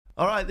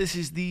All right, this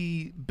is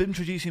the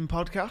Bimtroducing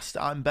podcast.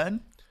 I'm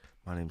Ben.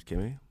 My name's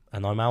Kimmy.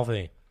 And I'm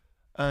Alfie.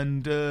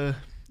 And we're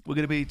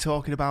going to be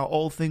talking about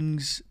all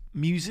things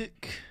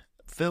music,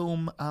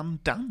 film,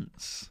 and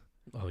dance.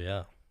 Oh,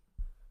 yeah.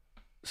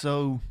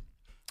 So,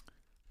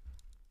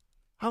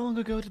 how long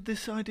ago did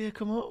this idea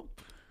come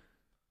up?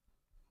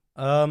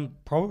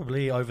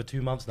 Probably over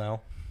 2 months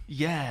now.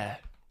 Yeah.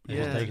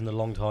 It's taken a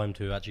long time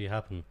to actually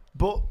happen.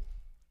 But...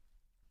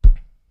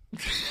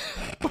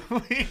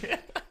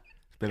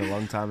 It's been a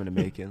long time in the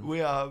making. We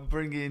are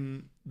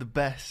bringing the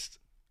best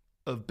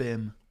of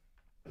BIM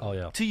Oh,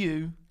 yeah. to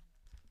you.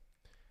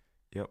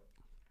 Yep.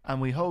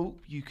 And we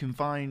hope you can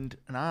find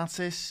an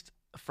artist,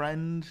 a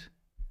friend,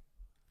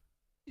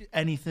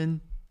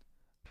 anything.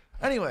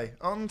 Anyway,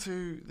 on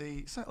to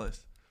the set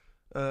list.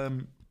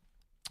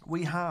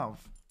 We have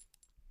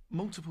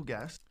multiple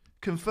guests.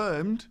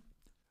 Confirmed,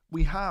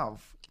 we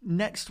have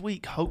next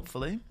week,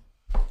 hopefully.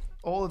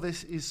 All of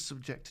this is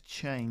subject to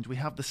change. We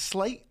have the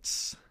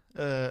Slates,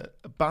 a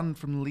band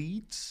from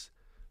Leeds.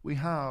 We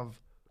have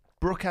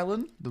Brooke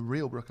Ellen, the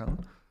real Brooke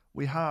Ellen.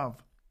 We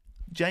have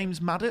James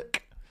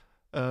Maddock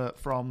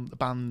from the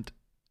band.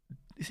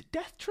 Is it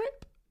Death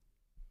Trip?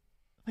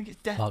 I think it's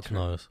Death Fuck Trip.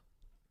 knows.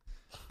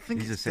 I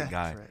think He's it's a sick Death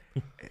guy.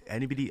 Trip.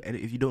 Anybody,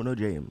 if you don't know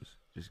James,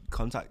 just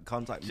contact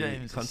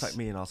James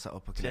me and I'll set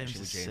up a connection James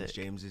with is James. sick.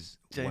 James is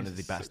James one of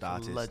the is best such a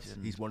artists.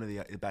 legend. He's one of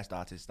the best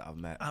artists that I've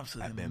met.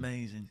 Absolutely at BIM.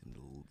 amazing. He's a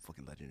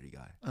fucking legendary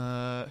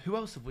guy. Who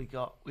else have we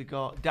got? We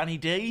got Danny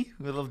D.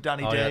 We love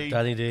Danny Oh, D. yeah,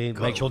 Danny D.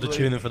 God, Make sure to we-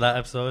 tune in for that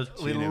episode.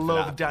 We Tune in for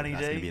love that. Danny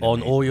That's gonna D. be an On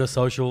amazing- all your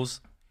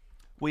socials.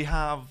 We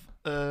have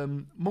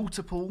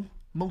multiple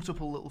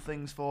little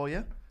things for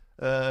you.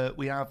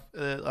 We have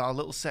our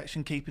little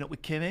section, Keeping Up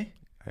with Kimmy.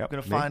 Yep, We're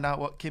going to me. find out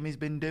what Kimmy's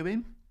been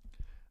doing.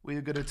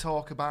 We're going to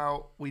talk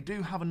about... We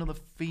do have another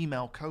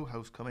female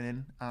co-host coming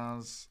in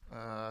as...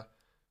 but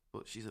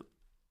she's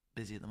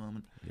busy at the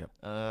moment.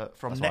 Yep.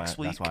 From That's next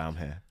why, week. That's why I'm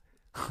here.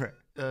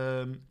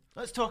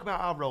 Let's talk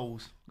about our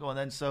roles. Go on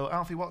then. So,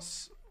 Alfie,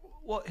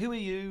 who are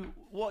you?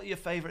 What are your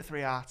favourite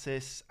three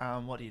artists?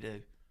 And what do you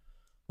do?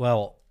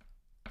 Well,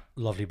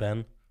 lovely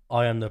Ben.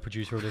 I am the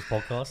producer of this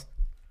podcast.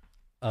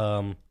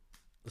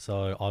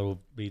 So I will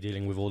be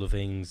dealing with all the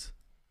things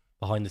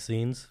behind the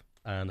scenes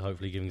and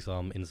hopefully giving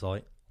some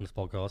insight on this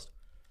podcast.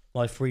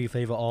 My three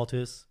favourite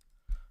artists.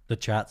 The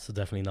Chats are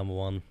definitely number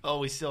one. Oh,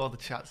 we saw the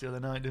chats the other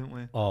night, didn't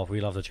we? Oh,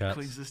 we love the Chats.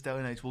 Queens of the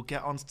Stone Age. We'll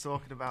get on to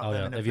talking about Oh,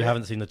 them yeah. in a If bit. you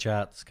haven't seen the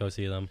Chats, go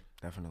see them.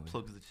 Definitely.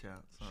 Plugs the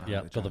chats. All right. Shout Yeah,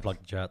 out the got to Chats. plug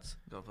the Chats.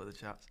 Go for the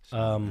chats.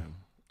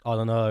 I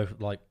don't know,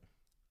 like,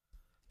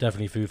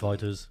 definitely Foo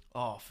Fighters.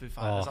 Oh, Foo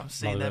Fighters. Oh, I'm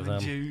seeing love them in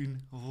them.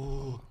 June.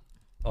 Ooh.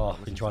 Oh,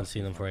 I've been trying to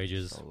see them for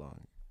ages. So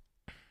long.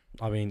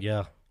 I mean,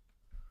 yeah,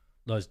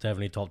 those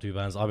definitely top two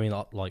bands. I mean,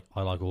 I like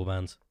all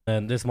bands.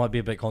 And this might be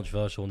a bit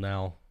controversial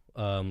now,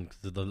 because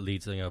of the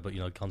lead singer, but,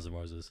 Guns N'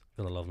 Roses.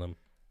 Gonna love them.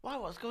 Why?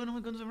 What's going on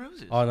with Guns N'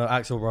 Roses? I know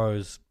Axl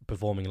Rose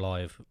performing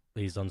live.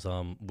 He's done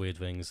some weird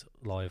things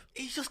live.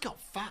 He's just got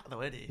fat,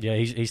 though, isn't he? Yeah,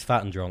 he's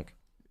fat and drunk.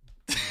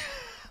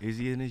 Is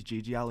he in his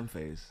Gigi Allen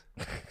phase?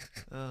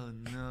 Oh,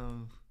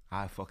 no.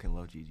 I fucking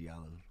love Gigi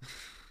Allen.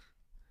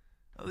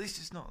 At least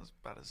it's not as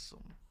bad as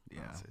some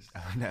Yeah, artists.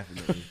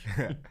 definitely.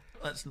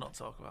 Let's not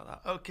talk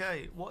about that.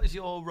 Okay, what is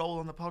your role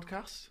on the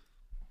podcast?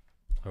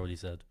 I already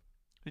said.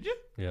 Did you?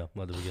 Yeah,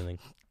 at the beginning.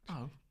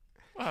 Oh.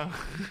 Wow.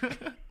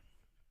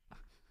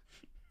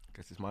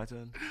 Guess it's my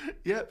turn.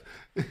 Yep.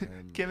 Um,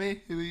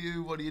 Kimmy, who are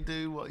you? What do you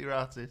do? What are your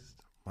artists?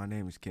 My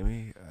name is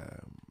Kimmy,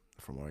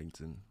 from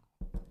Warrington.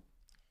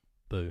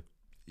 Boo.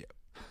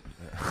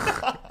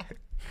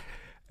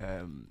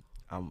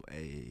 I'm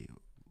a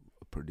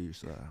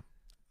producer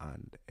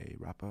and a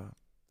rapper.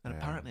 And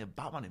apparently a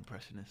Batman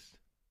impressionist.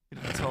 You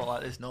don't talk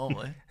like this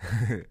normally.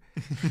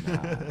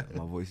 Nah,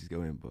 my voice is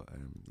going, but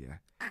yeah.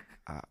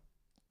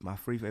 My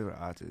three favorite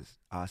artists,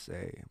 I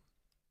say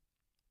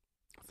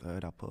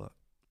third, I put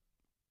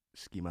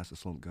Ski Master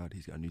Slump God.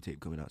 He's got a new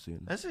tape coming out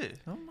soon. Is it?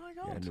 Oh my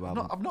god. Yeah, new I've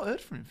album. not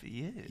heard from him for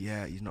years.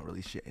 Yeah, he's not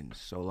really shit in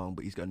so long,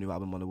 but he's got a new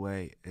album on the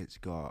way. It's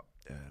got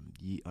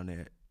Yeet on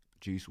it,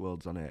 Juice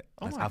WRLD's on it.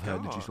 Oh my I've heard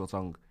the God. Juice WRLD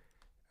song.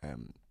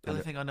 The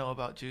only thing I know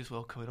about Juice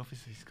WRLD coming off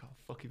is he's got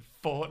a fucking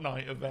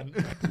Fortnite event.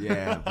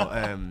 Yeah,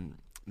 but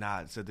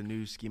nah. So the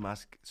new Ski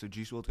Mask. So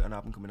Juice WRLD's got an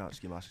album coming out.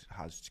 Ski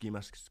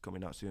Mask's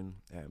coming out soon.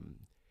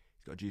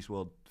 He's got a Juice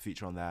WRLD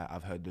feature on there.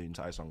 I've heard the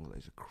entire song.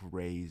 It's a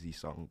crazy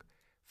song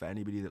for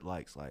anybody that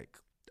likes like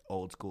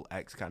old school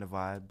X kind of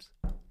vibes,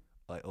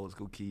 like old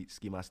school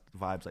Ski Mask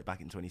vibes, like back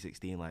in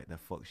 2016. Like the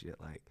fuck shit.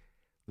 Like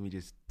let me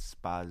just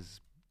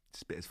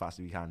spit as fast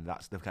as we can.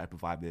 That's the type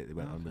of vibe that they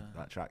went on with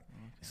that track.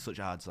 It's such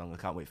a hard song. I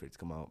can't wait for it to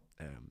come out.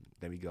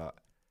 Then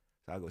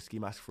I got Ski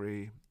Mask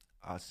 3.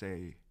 I'd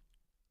say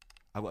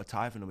I've got a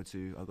tie for number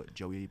 2. I've got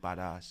Joey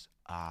Badass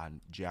and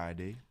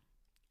JID,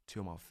 two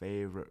of my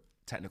favorite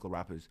technical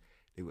rappers.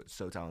 They were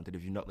so talented.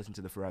 If you've not listened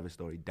to the Forever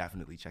Story,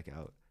 definitely check it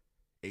out.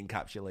 It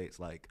encapsulates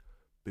like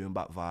boom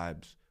bap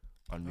vibes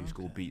on new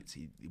school beats.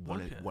 He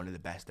one of the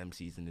best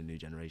MCs in the new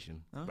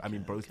generation. I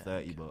mean, bro's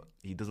 30, but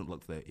he doesn't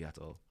look 30 at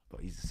all. But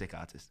he's a sick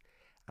artist.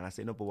 And I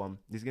say number one.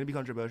 This is gonna be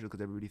controversial because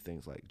everybody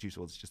thinks like Juice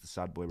WRLD's just a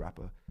sad boy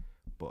rapper,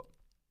 but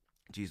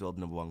Juice WRLD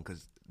number one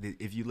because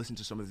if you listen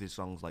to some of his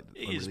songs, like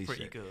It is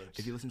pretty good.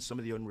 If you listen to some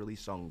of the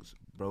unreleased songs,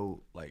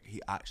 bro, like he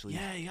actually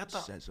he had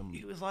that. said some.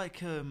 It was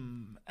like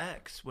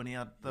X when he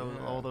had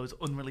all those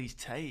unreleased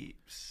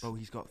tapes. Bro,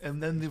 he's got.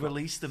 And then they he's got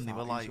released them. They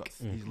were like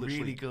he's really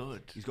literally-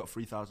 good. He's got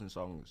 3,000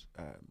 songs.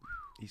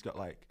 He's got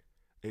like,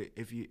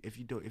 if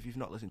you've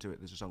not listened to it,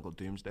 there's a song called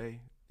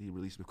Doomsday. He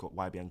released with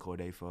YBN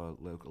Cordae for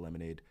Lyrical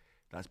Lemonade.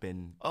 That's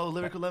been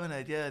Lyrical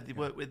Lemonade. Yeah, they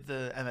worked with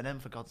the Eminem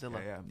for Godzilla.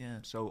 Yeah.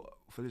 So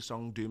for this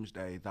song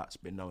Doomsday, that's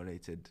been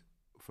nominated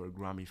for a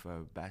Grammy for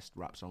Best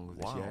Rap Song of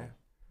this Wow. year.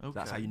 Okay.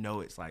 That's how you know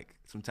it's like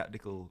some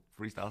technical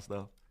freestyle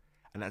stuff,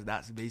 and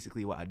that's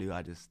basically what I do.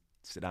 I just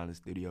sit down in the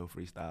studio,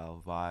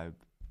 freestyle, vibe,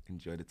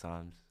 enjoy the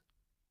times.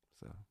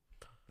 So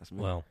that's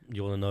me. Well,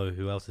 you want to know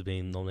who else has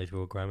been nominated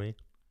for a Grammy?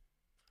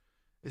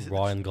 Is it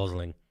Ryan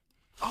Gosling.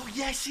 Oh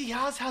yes, he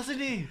has,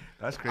 hasn't he?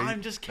 That's crazy.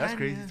 I'm just Ken. That's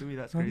crazy yeah. to me.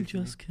 That's crazy. I'm to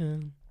me. just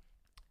Ken.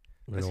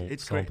 It's great.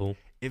 Sample.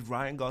 If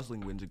Ryan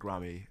Gosling wins a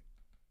Grammy,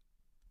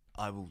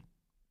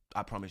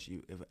 I promise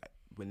you,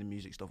 when the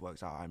music stuff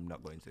works out, I'm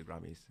not going to the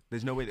Grammys.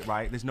 There's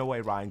no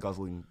way Ryan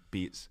Gosling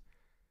beats.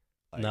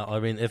 Like, No, I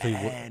mean if he,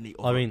 any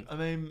I other-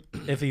 mean,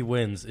 if he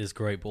wins, it's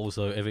great. But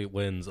also, if he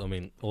wins, I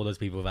mean, all those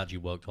people have actually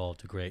worked hard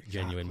to create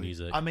genuine Exactly.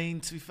 music. I mean,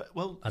 to be fair,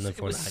 well, And then it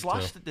for was an actor.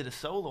 Slash that did a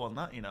solo on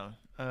that, you know.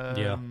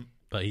 Yeah.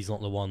 But he's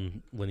not the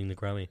one winning the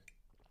Grammy.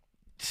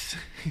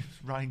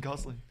 Ryan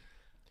Gosling.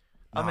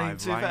 Nah, I mean,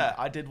 to be Ryan- fair,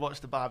 I did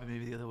watch the Barbie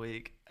movie the other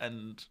week,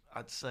 and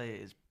I'd say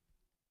it is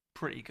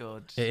pretty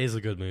good. It is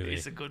a good movie.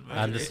 It's a good movie.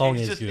 And the song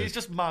it's is just, good. It's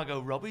just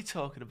Margot Robbie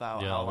talking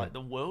about Yeah, how I like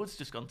the world's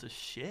just gone to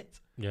shit.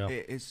 Yeah.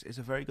 It's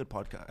a very good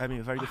podcast. I mean,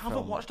 a very I good haven't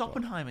film, watched but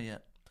Oppenheimer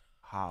yet.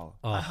 How?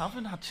 Oh, I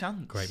haven't had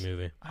chance. great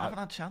movie. I haven't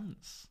had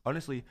chance.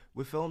 Honestly,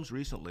 with films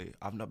recently,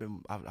 I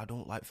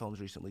don't like films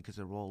recently because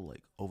they're all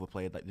like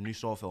overplayed. Like the new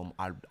Saw film,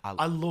 I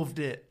loved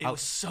it. It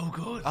was so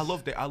good. I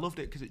loved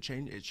it because it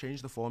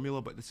changed the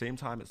formula. But at the same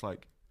time, it's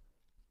like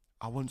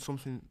I want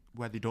something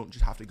where they don't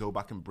just have to go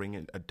back and bring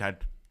in a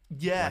dead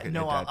Yeah, like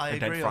no, I a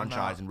dead agree on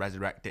franchise that. and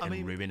resurrect it I and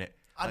mean, ruin it.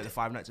 I Like d- the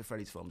Five Nights at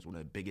Freddy's film is one of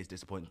the biggest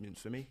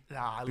disappointments for me.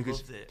 Nah, I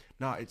Because- loved it.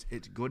 No, it's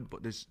good,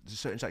 but there's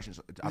certain sections.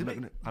 It was I'm a not bit,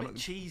 gonna. a I'm bit not,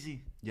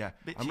 cheesy. yeah,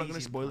 bit I'm not gonna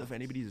cheesy spoil it in for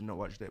anybody who's not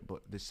watched it.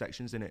 But there's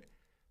sections in it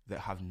that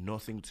have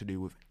nothing to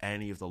do with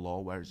any of the law.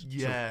 Whereas so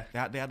Yeah.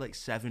 they had like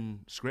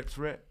 7 scripts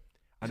for it,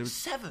 and there was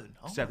 7.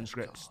 Oh 7 my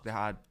scripts. God. They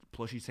had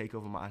Plushie Take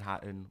Over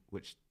Manhattan,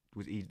 which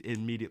was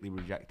immediately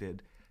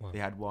rejected. Wow. They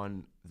had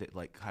one that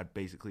like had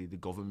basically the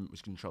government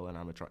was controlling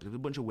amateur. There was a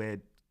bunch of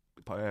weird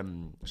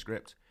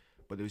scripts,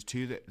 but there was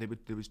two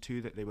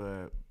that they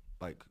were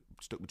like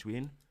stuck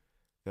between.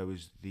 There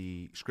was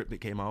the script that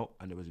came out,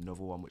 and there was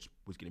another one which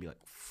was going to be like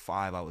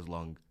 5 hours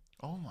long,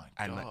 Oh my God.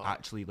 and like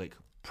actually like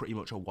pretty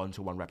much a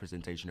 1-to-1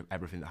 representation of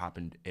everything that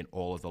happened in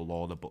all of the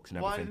law, the books,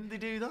 and Why everything.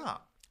 didn't they do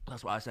that?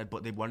 That's what I said.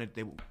 But they wanted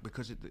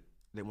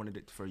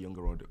it for a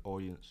younger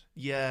audience.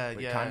 Yeah,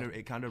 But yeah.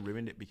 It kind of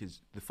ruined it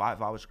because the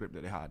 5-hour script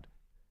that they had,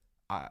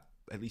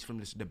 at least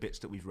from the bits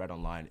that we've read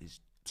online,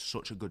 is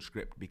such a good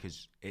script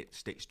because it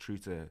sticks true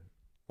to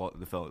what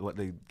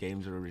the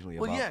games are originally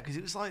Well, about. yeah, because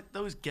it was like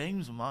those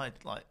games were my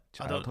like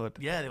Childhood.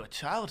 Yeah, they were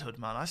childhood,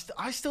 man.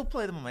 I still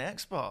play them on my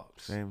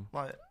Xbox. Same.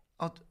 Like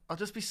I'll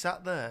just be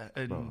sat there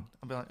and Bro.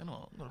 I'll be like, you know,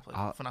 what, I'm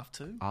gonna play FNAF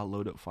 2. I'll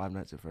load up Five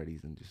Nights at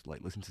Freddy's and just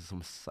like listen to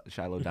some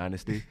Shiloh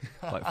Dynasty,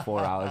 like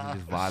 4 hours and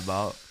just vibe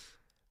out.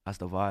 That's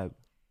the vibe.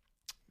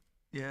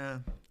 Yeah.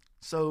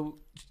 So,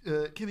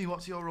 Kimmy,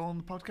 what's your role on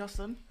the podcast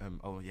then?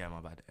 Oh yeah,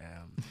 my bad.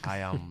 I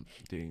am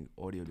doing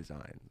audio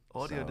design.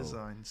 Audio So,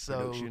 design. So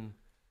production.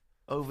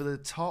 over the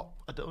top.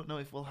 I don't know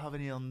if we'll have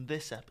any on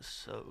this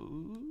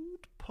episode.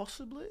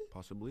 Possibly.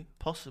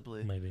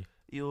 Possibly. Maybe.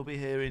 You'll be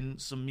hearing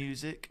some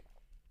music.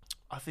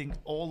 I think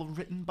all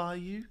written by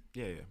you.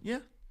 Yeah. Yeah.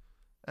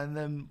 And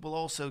then we'll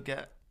also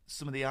get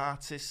some of the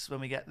artists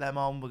when we get them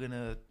on. We're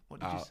gonna. What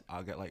did you?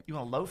 I'll get like You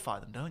want to lo-fi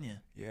them, don't you?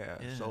 yeah.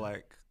 Yeah. So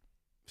like,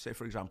 say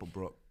for example,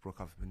 Brooke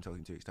I've been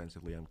talking to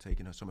extensively. I'm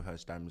taking some of her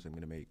stems. I'm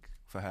gonna make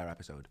for her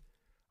episode.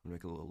 I'm gonna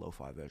make a little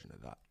lo-fi version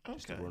of that,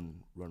 just to Okay.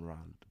 run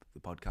around the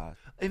podcast.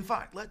 In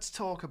fact, let's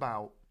talk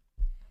about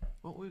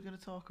what we were going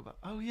to talk about.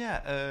 Oh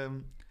yeah,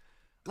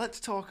 let's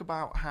talk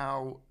about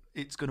how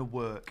it's going to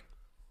work.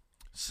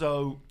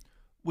 So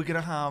we're going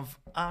to have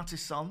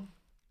artists on,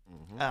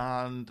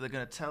 and they're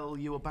going to tell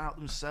you about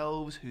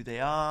themselves, who they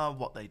are,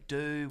 what they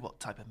do, what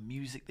type of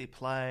music they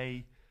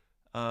play,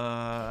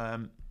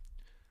 and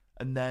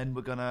then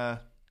we're going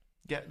to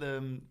get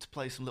them to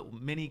play some little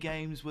mini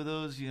games with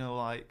us. You know,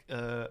 like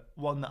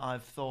one that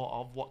I've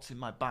thought of, "What's in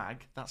my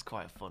bag?" That's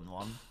quite a fun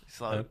one. It's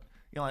like, Yep.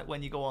 you know, like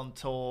when you go on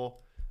tour,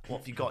 what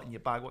have you got in your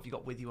bag? What have you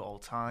got with you at all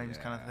times?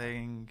 Kind of Yeah.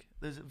 thing.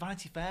 There's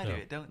Vanity Fair do Yeah.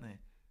 it, don't they?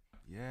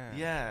 Yeah.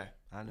 Yeah.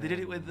 And, They did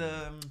it with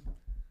and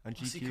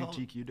what's he GQ. called?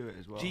 GQ do it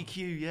as well.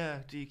 GQ. Yeah,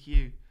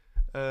 GQ.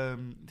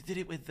 They did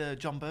it with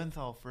John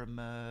Bernthal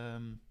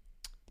from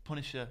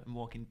Punisher and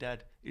Walking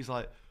Dead. He's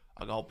like,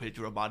 "I got a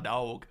picture of my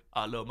dog.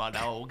 I love my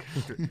dog.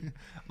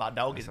 My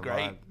dog That's is a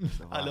great. vibe. That's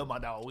a I vibe. love my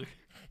dog."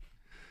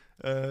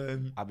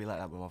 I'd be like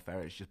that with my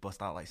ferrets. Just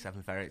bust out like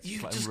 7 ferrets.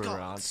 You've let just them run got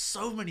around.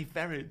 so many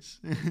ferrets.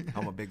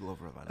 I'm a big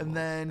lover of animals. And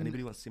then-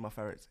 anybody wants to see my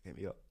ferrets, hit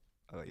me up.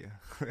 I got you.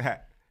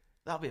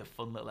 That'd be a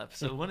fun little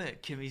episode, wouldn't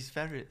it? Kimmy's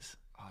ferrets.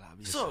 Oh, that'd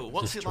be So, sick.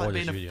 what's it Destroy like the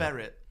being a studio.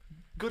 ferret?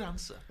 Good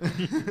answer.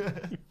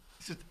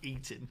 He's just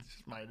eating,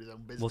 just minding his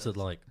own business. What's it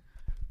like?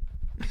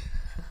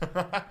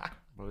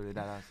 Bro,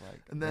 that's like,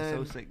 And they're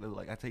so then- sick though.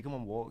 Like, I take them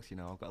on walks, you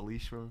know. I've got a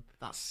leash for them.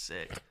 That's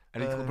sick.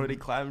 And bro, they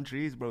climb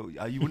trees, bro.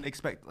 You wouldn't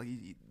expect, like,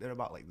 they're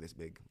about like this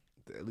big.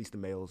 At least the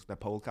males. They're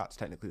polecats.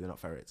 Technically, they're not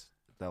ferrets.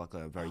 They're like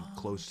a very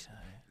close.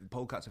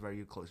 Polecats are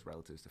very close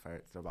relatives to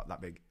ferrets. They're about that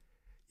big,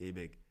 yeah,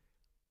 big.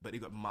 But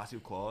they've got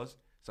massive claws.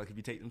 So, like, if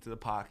you take them to the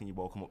park and you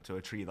walk them up to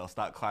a tree, they'll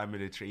start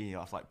climbing a tree and you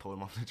have to, like, pull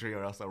them off the tree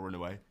or else they'll run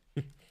away.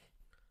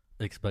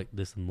 Expect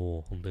this and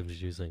more on Bim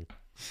Producing.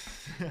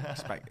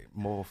 Expect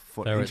more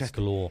fun, Ferrets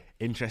galore.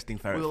 interesting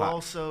ferret We'll facts.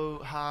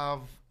 also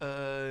have,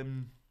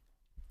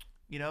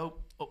 you know,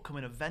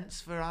 upcoming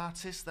events for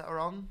artists that are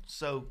on.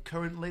 So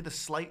currently the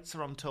slates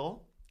are on tour.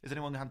 Has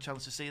anyone had a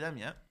chance to see them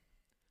yet?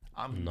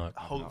 I'm No.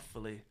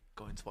 hopefully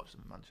going to watch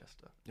them in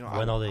Manchester. You know,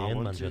 When are they I in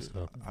want to-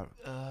 Manchester?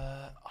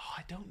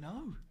 I don't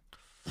know.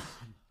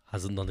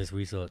 Hasn't done his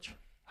research.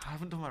 I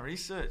haven't done my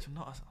research. I'm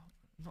not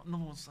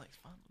number one slates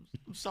fan.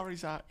 I'm sorry,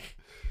 Zach.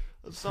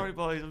 I'm sorry,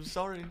 boys. I'm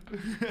sorry.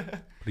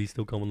 Please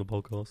still come on the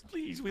podcast.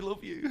 Please, we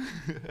love you.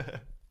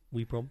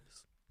 We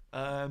promise.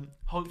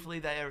 Hopefully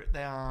they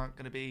are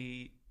going to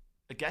be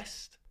a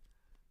guest.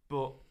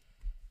 But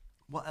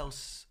what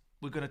else?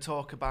 We're going to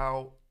talk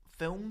about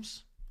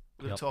films.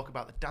 We're going Yep. to talk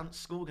about the dance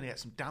school. We're going to get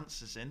some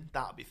dancers in.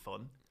 That'll be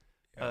fun.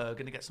 Going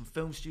to get some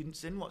film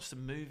students in. Watch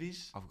some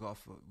movies.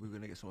 we're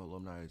gonna get some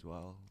alumni as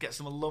well. Get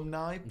some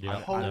alumni. Yeah,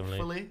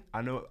 hopefully.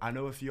 I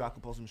know a few. I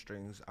can pull some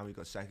strings, and we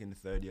got second and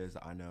third years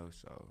that I know.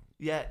 So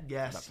Yeah.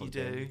 Yes, That's you what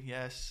do. they-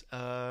 Yes.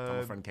 got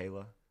my friend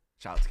Kayla.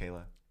 Shout out to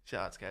Kayla.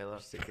 Shout out to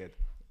Kayla. Sick kid.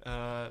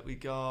 We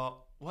got,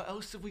 what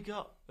else have we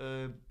got?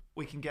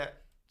 We can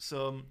get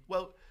some,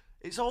 well,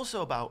 it's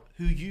also about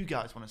who you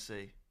guys want to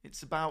see.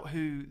 It's about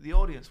who the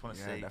audience want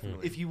to Yeah, see.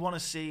 definitely. If you want to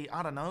see,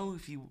 I don't know,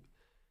 if you want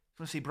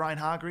to see Brian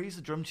Hargreaves,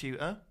 the drum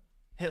tutor,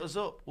 hit us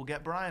up. We'll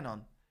get Brian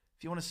on.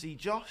 If you want to see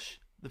Josh,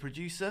 the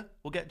producer,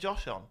 we'll get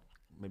Josh on.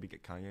 Maybe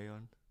get Kanye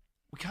on.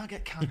 We can't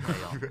get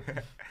Kanye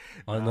on.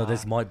 I know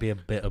this might be a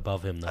bit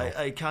above him now.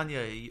 Hey,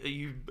 Kanye, are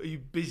you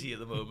busy at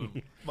the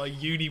moment? My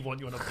uni want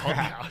you on a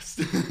podcast.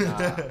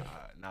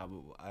 Nah,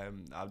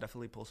 but I'll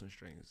definitely pull some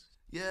strings.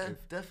 Yeah,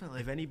 If-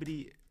 definitely. If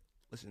anybody,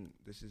 listen,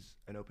 this is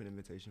an open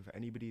invitation for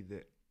anybody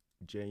that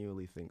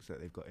genuinely thinks that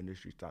they've got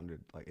industry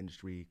standard, like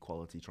industry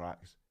quality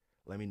tracks.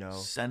 Let me know.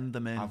 Send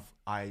them in.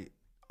 I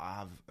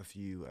have a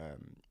few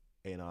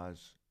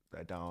A&Rs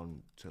that are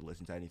down to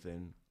listen to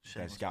anything.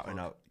 Shameless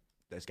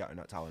They're scouting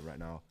out talent right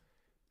now.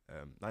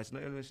 No, it's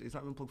not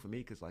even plug for me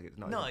because like it's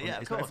not. No, even, yeah,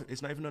 of course.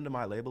 it's not even under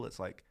my label. It's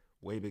like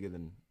way bigger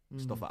than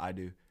stuff that I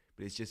do.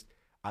 But it's just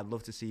I'd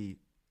love to see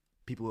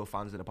people who are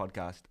fans of the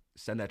podcast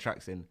send their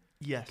tracks in.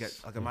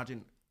 Yes.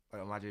 Imagine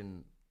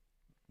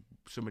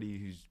somebody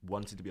who's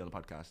wanted to be on the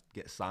podcast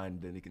get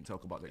signed and they can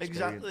talk about the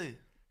experience. Exactly.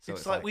 So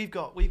it's like we've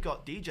got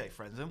DJ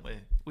friends, haven't we?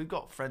 We've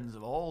got friends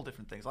of all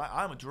different things. Like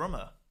I'm a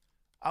drummer,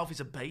 Alfie's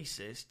a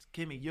bassist,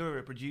 Kimmy, you're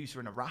a producer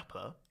and a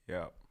rapper,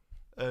 yeah.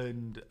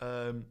 and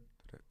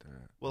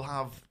we'll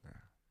have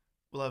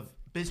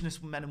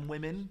businessmen and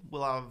women.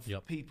 We'll have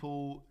Yep.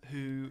 people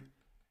who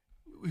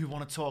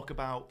want to talk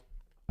about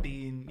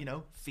being, you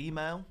know,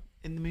 female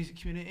in the music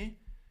community.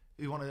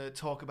 Who want to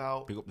talk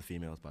about Pick up the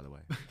females, by the way.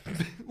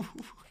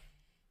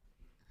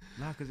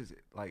 Nah, because it's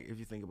like if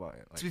you think about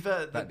it, like, to be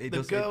fair, that, it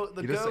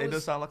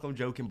does sound like I'm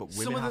joking, but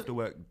some women of have the- to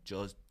work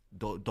just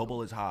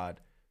double as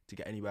hard to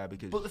get anywhere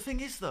because But the thing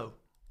is, though,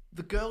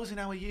 the girls in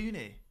our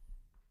uni,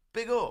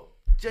 big up,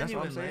 that's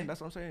what genuinely.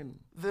 I'm saying.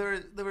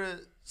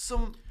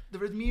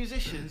 There are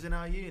musicians in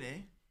our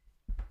uni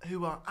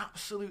who are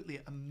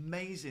absolutely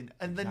amazing,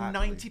 and they're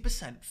Exactly.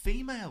 90%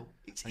 female.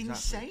 It's Exactly.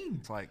 insane.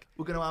 It's like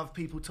We're going to have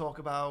people talk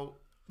about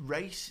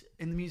race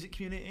in the music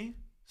community.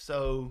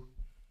 So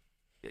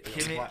get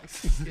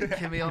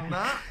Kimmy on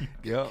that.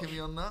 Yeah.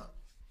 Kimmy on that.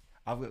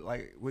 I've got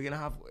like we're gonna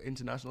have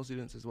international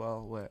students as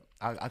well. Where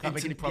I can't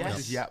make any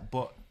promises yes. yet,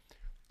 but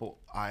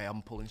I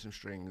am pulling some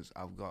strings.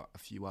 I've got a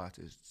few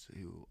artists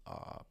who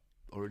are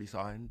already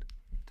signed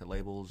to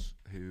labels.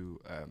 Who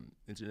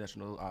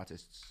international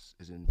artists,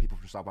 as in people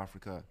from South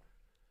Africa,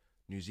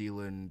 New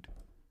Zealand,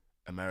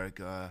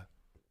 America,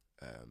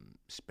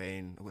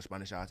 Spain. I've got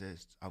Spanish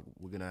artists.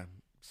 We're gonna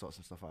sort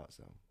some stuff out.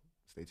 So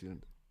stay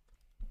tuned.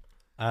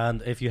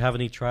 And if you have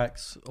any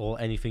tracks or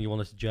anything you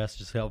want to suggest,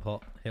 just hit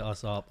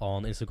us up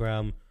on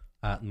Instagram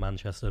at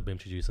Manchester Bim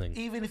Producing.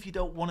 Even if you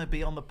don't want to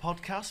be on the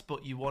podcast,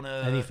 but you want to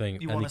Anything,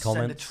 you any want to send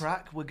a comments?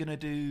 track, we're going to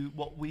do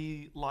what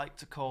we like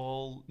to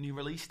call new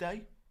release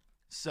day.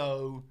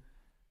 So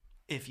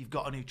if you've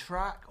got a new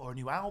track or a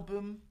new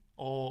album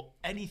or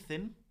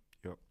anything,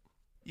 Yep.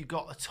 you've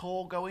got a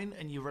tour going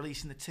and you're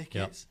releasing the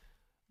tickets,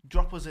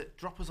 drop us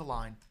a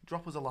line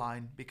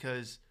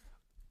because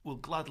we'll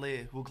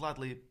gladly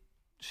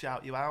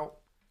shout you out.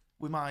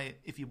 we might,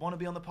 if you want to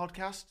be on the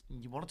podcast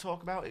and you want to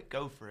talk about it,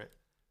 go for it.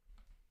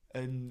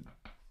 And,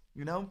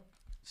 you know,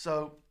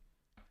 so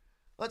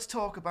let's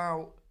talk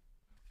about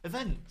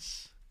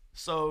events.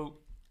 So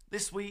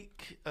this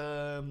week,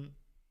 the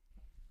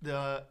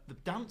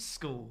dance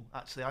school,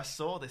 actually, I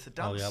saw this, a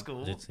dance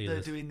school,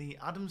 they're doing the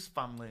Addams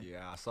Family.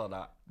 Yeah, I saw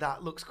that.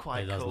 That looks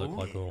quite cool. It does look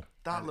quite cool.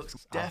 That looks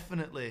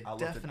definitely. I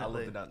love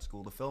the dance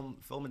school. The film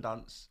and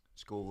dance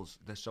schools,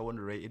 they're so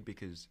underrated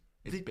because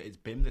it's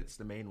BIM that's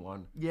the main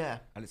one. Yeah.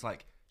 And it's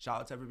like,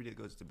 shout out to everybody that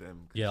goes to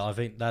BIM. Yeah, I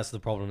think that's the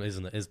problem,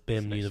 isn't it? It's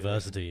BIM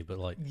University, but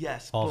like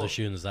half the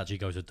students actually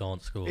go to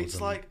dance schools.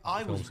 It's like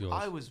I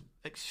was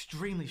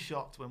extremely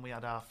shocked when we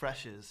had our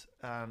freshers.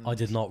 And I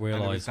did not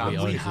realise we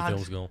owned a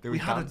film school. We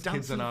had a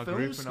dance in our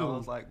film school. And I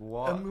was like,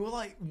 what? And we were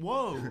like,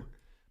 whoa.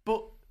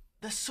 But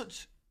they're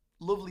such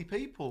lovely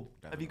people.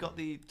 Definitely. Have you got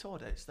the tour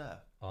dates there?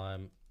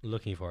 I'm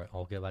looking for it.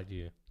 I'll get back to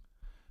you.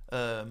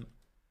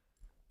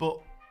 But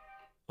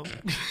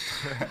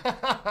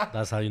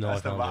that's how you know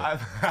That's I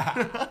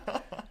found it.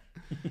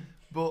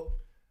 But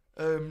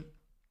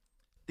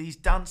these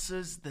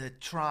dancers,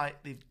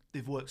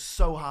 they've worked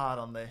so hard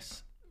on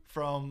this.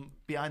 From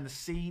behind the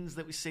scenes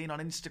that we've seen on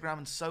Instagram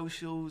and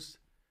socials,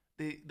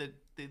 they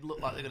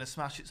look like they're going to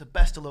smash it. So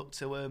best of luck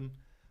to them.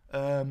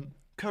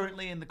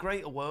 Currently in the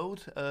greater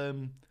world,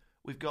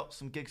 we've got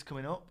some gigs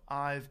coming up.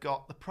 I've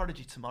got The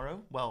Prodigy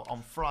tomorrow,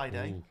 on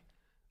Friday. Ooh.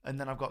 And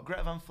then I've got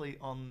Greta Van Fleet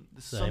on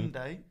the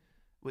Sunday,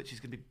 which is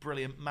going to be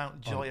brilliant.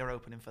 Mount Joy are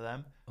opening for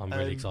them. I'm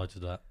really excited for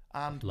that.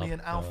 And me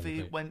and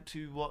Alfie went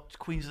to watch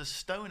Queens of the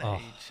Stone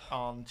Age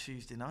on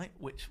Tuesday night,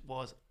 which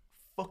was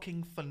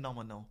fucking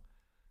phenomenal.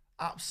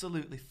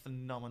 Absolutely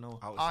phenomenal.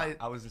 I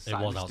was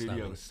inside the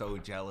studio, so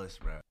jealous,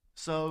 bro.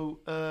 So,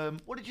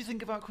 what did you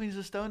think about Queens of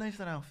the Stone Age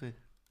then, Alfie?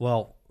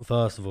 Well,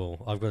 first of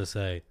all, I've got to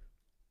say,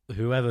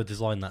 whoever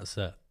designed that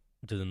set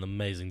did an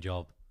amazing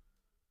job.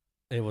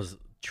 It was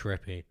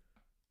trippy.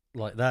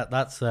 Like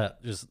that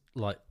set, just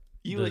like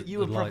you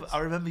were proper, I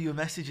remember you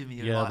were messaging me.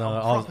 Yeah, like,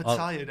 I'm proper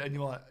tired, and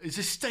you're like, "Is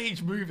this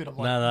stage moving?" I'm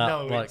like,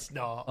 "No, like, it's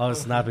not." I was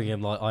snapping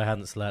him like I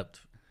hadn't slept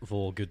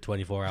for a good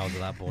 24 hours at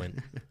that point,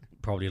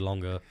 probably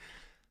longer.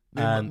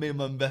 Me and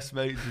my best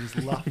mate was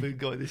laughing,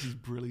 going, "This is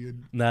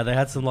brilliant." No, they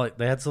had some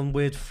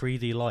weird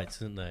 3D lights,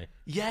 didn't they?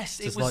 Yes,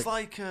 it was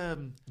like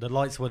the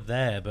lights were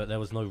there, but there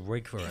was no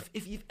rig for it.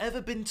 If you've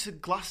ever been to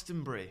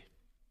Glastonbury,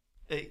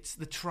 it's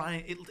the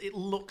It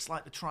looks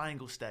like the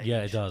triangle stage.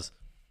 Yeah, it does.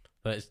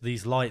 But it's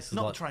these lights.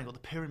 Not the triangle, the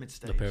pyramid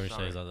stage. The pyramid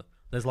stage.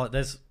 There's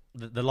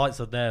the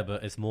lights are there,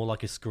 but it's more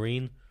like a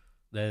screen.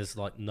 There's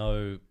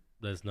no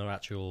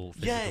actual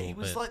physical. Yeah, it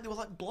was bit. like they were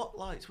like block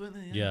lights, weren't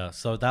they? Yeah,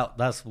 so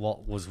that's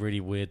what was really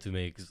weird to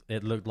me because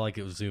it looked like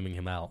it was zooming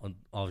him out, and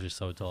I was just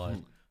so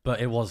tired. But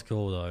it was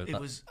cool though. It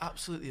was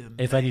absolutely amazing.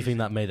 If anything,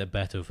 that made it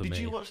better for me. Did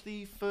you watch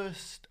the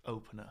first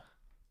opener?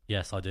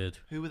 Yes, I did.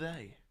 Who were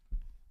they?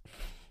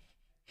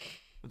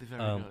 Were they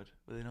very good?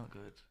 Were they not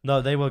good?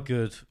 No, they were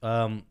good.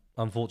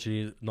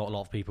 Unfortunately, not a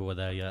lot of people were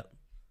there yet.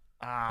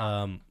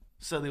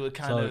 So they were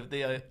kind of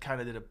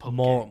did a pub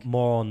more gig.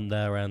 on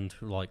their end,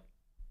 like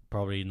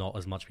probably not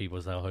as much people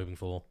as they were hoping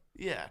for.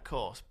 Yeah, of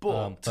course.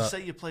 But to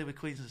say you play with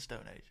Queens of the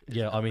Stone Age.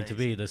 Yeah, I mean to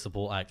be the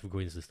support act for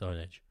Queens of the Stone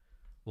Age,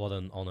 what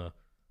an honour.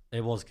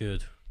 It was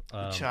good.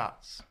 The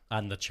chats.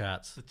 And the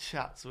chats. The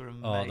chats were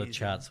amazing. Oh, the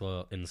chats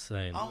were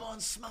insane. I'm on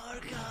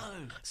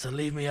Smoko. So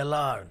leave me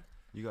alone.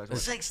 You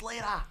guys 6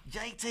 litre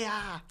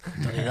GTR.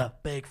 You need a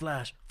big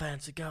flash,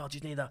 fancy car. You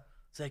need a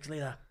 6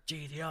 litre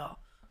GTR.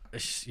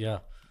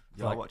 Yeah.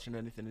 Y'all watching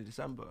anything in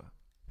December?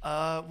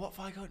 What have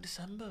I got in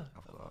December?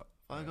 I forgot.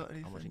 Have I got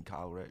anything? I'm watching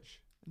Kyle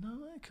Rich.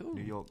 No way, cool.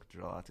 New York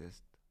drill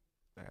artist.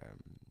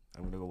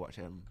 I'm gonna go watch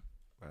him.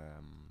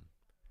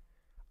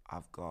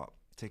 I've got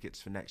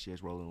tickets for next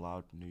year's Rolling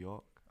Loud in New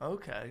York.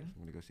 Okay. I'm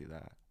gonna go see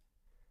that.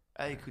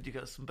 Hey, could you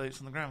get some boots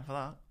on the ground for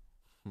that?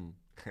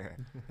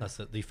 That's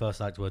it. The first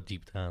act were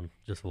Deep Town,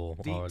 just for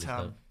Deep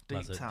Town.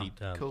 Deep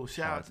Town. Cool.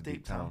 Shout out to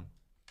Deep Town.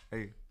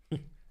 Hey.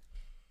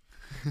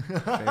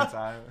 Same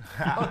time.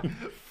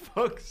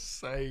 Fuck's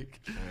sake.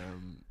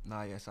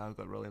 Yes, I've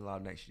got Rolling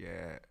Loud next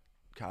year.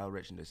 Kyle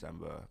Rich in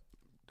December,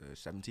 the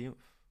 17th.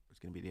 It's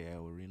gonna be the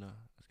AO Arena.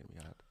 That's gonna be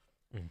hard.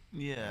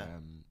 Yeah.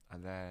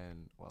 And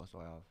then what else do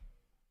I have?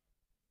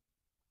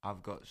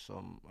 I've got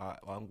some.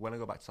 When I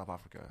go back to South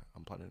Africa,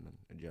 I'm planning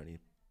a journey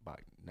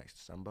back next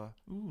December.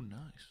 Ooh,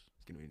 nice.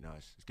 It's gonna be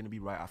nice. It's gonna be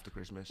right after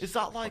Christmas. Is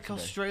that like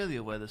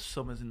Australia, where the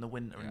summer's in the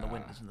winter and the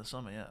winter's in the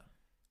summer? Yeah.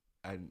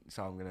 And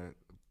so I'm gonna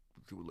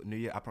New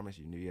Year. I promise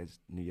you, New Year's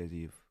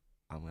Eve,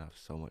 I'm gonna have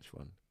so much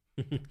fun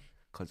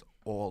because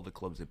all the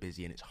clubs are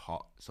busy and it's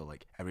hot. So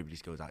like everybody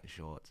just goes out in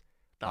shorts.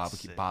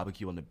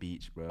 Barbecue on the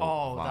beach, bro.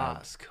 Oh,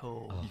 that's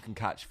cool. You can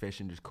catch fish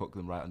and just cook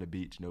them right on the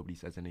beach. Nobody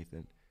says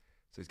anything.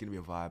 So it's gonna be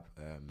a vibe.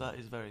 That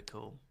is very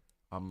cool.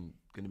 I'm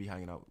gonna be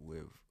hanging out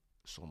with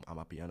some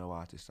Amapiano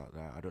artists out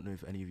there. I don't know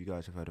if any of you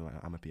guys have heard of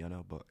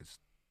Amapiano, but it's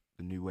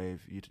the new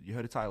wave. You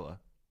heard of Tyler?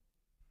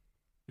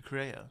 The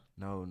creator?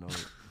 No. No,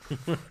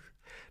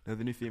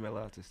 the new female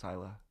artist,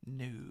 Tyler.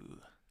 No.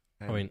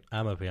 I mean,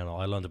 Amapiano.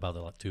 I learned about it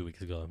like 2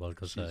 weeks ago. But I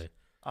could say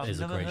I've is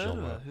a never great heard of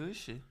genre. her. Who is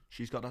she?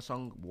 She's got that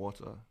song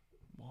Water.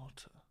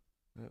 Water.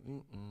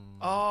 Mm-mm.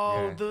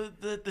 Oh,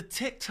 Yeah. the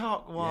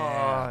TikTok one.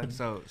 Yeah.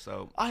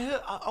 So I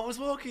heard. I was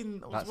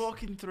walking. I was That's-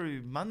 walking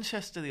through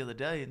Manchester the other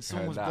day, and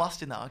someone Heard was that.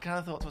 blasting that. I kind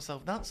of thought to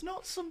myself, "That's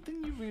not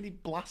something you really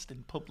blast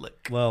in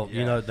public." Well, you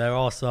Yeah. know, there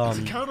are It's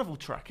some. a carnival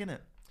track, isn't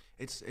it?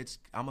 it's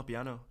I'm a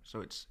piano, so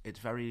it's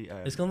very.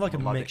 It's kind of like a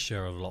melodic.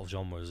 mixture of a lot of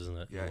genres, isn't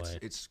it? Yeah, in a way.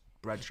 it's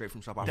bred straight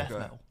from South Death Africa.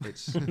 metal.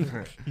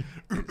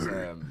 It's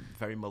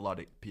very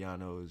melodic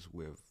pianos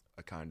with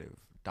a kind of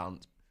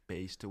dance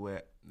bass to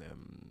it,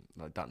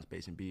 like dance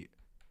bass and beat.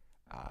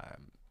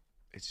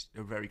 It's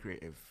a very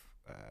creative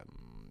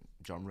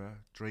genre.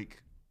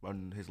 Drake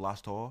on his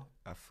last tour,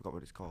 I forgot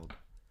what it's called,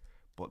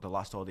 but the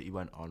last tour that he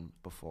went on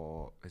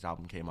before his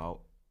album came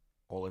out,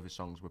 all of his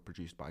songs were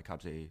produced by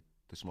Kabze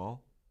the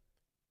Small.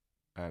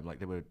 Like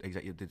they were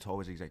the tour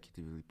was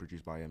executively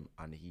produced by him,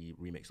 and he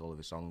remixed all of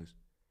his songs.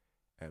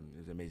 It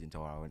was an amazing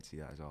tour. I went to see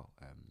that as well.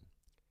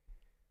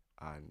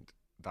 And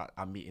that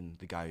I'm meeting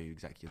the guy who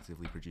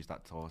executively produced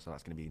that tour, so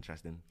that's going to be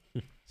interesting.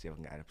 See if I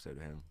can get an episode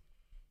of him.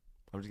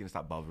 I'm just going to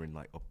start bothering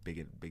like up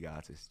big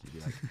artists. You'd be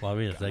like, Well, I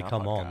mean, if "Get they our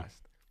come on,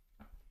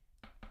 podcast."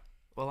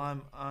 Well,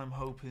 I'm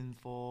hoping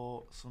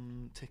for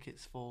some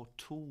tickets for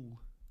Tool.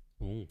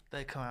 ooh,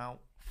 They come out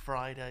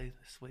Friday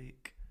this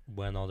week,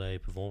 when are they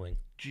performing?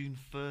 June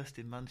 1st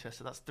in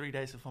Manchester. That's 3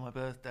 days before my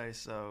birthday,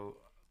 so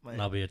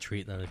That'll be a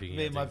treat then if you can.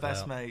 me get and my tickets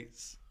best out.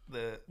 mates,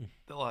 they're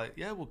like,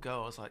 yeah, we'll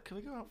go. I was like, can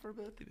we go out for a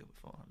birthday meal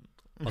beforehand?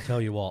 I'll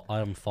tell you what, I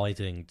am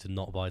fighting to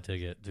not buy a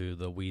ticket to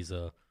the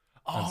Weezer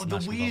Oh, the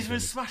Smashing Weezer and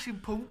Pumpkins. Smashing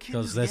Pumpkins.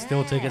 because there's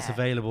still tickets yeah.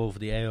 available for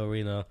the AO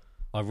Arena.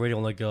 I really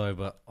want to go,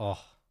 but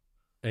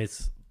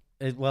it's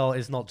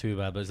not too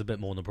bad, but it's a bit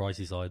more on the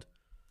pricey side.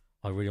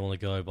 I really want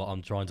to go, but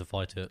I'm trying to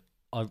fight it.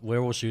 We're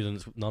all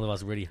students. None of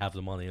us really have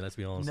the money. Let's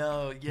be honest.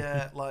 No,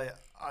 yeah, like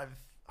I've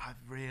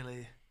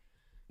really.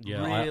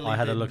 Yeah, really I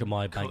had a look been at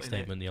my bank cutting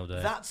statement the other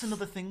day. That's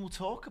another thing we'll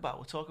talk about.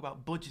 We'll talk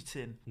about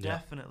budgeting, Yeah.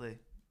 definitely.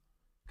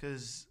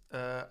 Because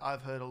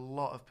I've heard a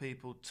lot of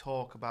people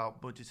talk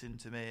about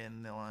budgeting to me,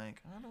 and they're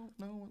like, I don't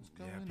know what's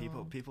going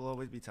on. People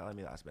always be telling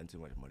me that I spend too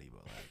much money,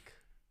 but like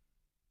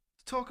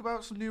Talk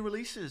about some new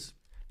releases.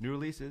 new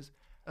releases.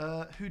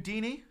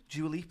 Houdini,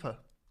 Dua Lipa.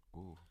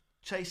 Ooh,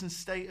 Chasing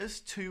Status,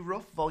 Too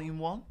Rough, Volume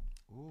 1.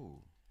 ooh,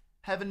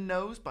 Heaven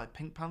Knows by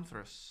Pink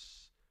Panthers.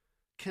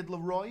 Kid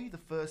Laroi, The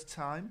First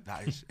Time.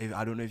 that is.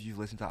 I don't know if you've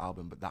listened to that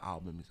album, but that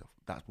album is.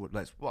 That's what.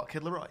 What,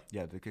 Kid Laroi?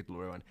 Yeah, the Kid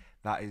Laroi one.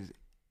 That is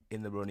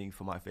in the running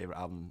for my favorite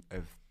album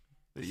of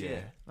the This year.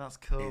 year. That's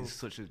cool. It's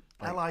such a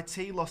like,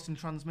 LIT, Lost in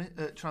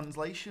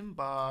Translation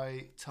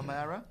by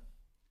Tamara.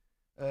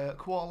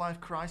 Quarter Life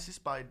Crisis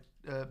by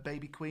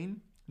Baby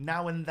Queen.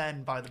 Now and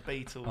Then by the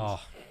Beatles.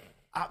 Oh,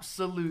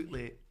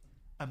 Absolutely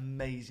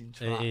amazing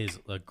track. it is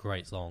a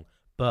great song,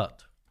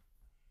 but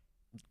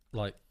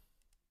like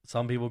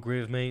some people agree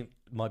with me.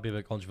 Might be a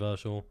bit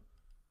controversial.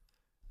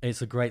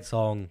 It's a great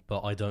song,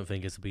 but I don't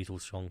think it's a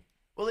Beatles song.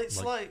 Well,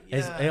 it's like,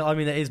 It's, yeah, I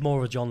mean, it is more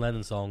of a John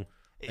Lennon song.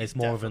 it's It's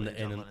more of an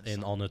definitely a John Lennon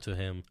in song. honor to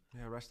him.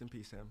 yeah, rest in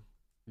peace, him.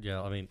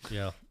 Yeah, I mean,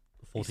 yeah,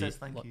 He 40, says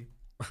thank like, you.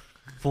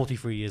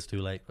 43 years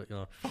too late, but you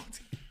know.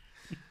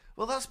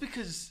 Well, that's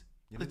because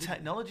You the know,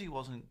 technology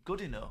wasn't good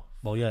enough.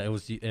 Well, yeah, it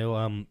was you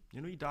know,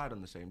 he died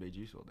on the same day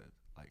Juice WRLD did.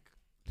 Like,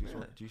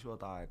 Really? Juice WRLD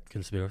died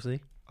conspiracy.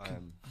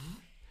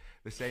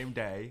 the same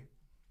day,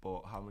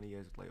 but how many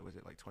years later was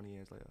it? Like 20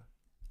 years later,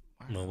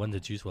 No, when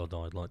did Juice WRLD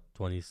died? Like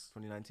 20s.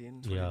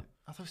 2019. Yeah.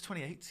 I thought it was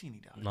 2018 he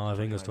died. No, I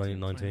think it was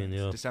 2019,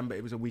 2019. Yeah. December.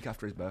 It was a week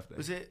after his birthday.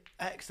 Was it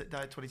X that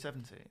died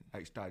 2017?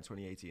 X died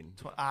 2018.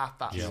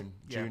 That's Yeah.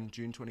 yeah.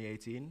 June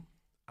 2018,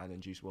 and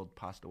then Juice WRLD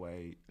passed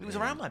away. It was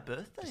in around my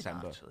birthday,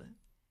 December. actually.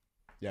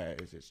 Yeah,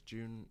 it is. It's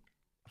June.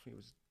 I think it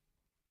was.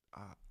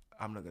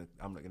 I'm not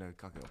gonna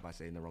cock it up by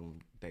saying the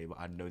wrong day, but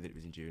I know that it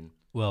was in June.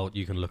 Well,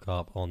 you can look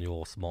up on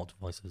your smart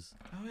devices.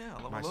 Oh yeah,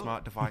 I'll have My a look.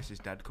 smart device is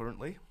dead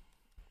currently.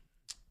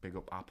 Big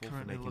up Apple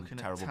Currently for making looking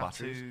terrible at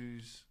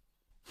batteries.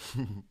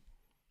 tattoos.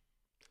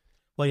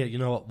 Well, yeah, you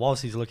know what?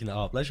 Whilst he's looking it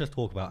up, let's just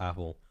talk about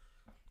Apple.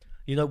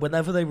 You know,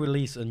 whenever they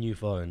release a new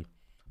phone,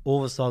 all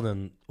of a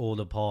sudden, all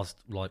the past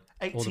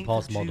 18th of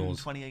past June, models.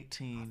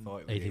 2018.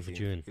 thought it was 18th of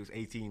June. It was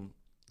 18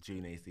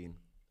 June 18.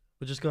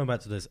 But just going back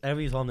to this,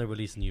 every time they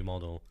release a new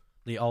model,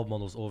 the old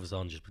models all of a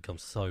sudden just become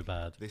so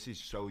bad. This is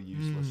so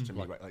useless to me.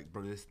 Like- Right? Like,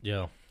 bro, this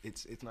Yeah.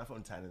 it's an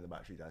iPhone 10 and the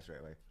battery dies straight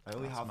away. I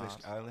only That's have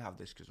this. mad. I only have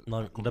this because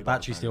No, the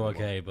battery's still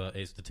okay, but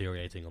it's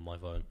deteriorating on my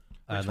phone.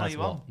 one And are that's you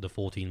what on? the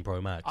 14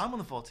 Pro Max. I'm on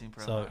the 14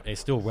 Pro. So Max. it's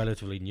still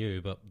relatively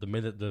new, but the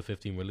minute the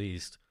 15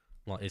 released,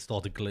 like it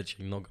started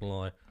glitching. Not gonna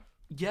lie.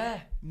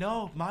 Yeah,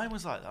 no, mine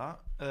was like that.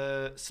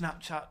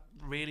 Snapchat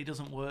really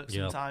doesn't work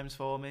Yeah. sometimes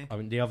for me. I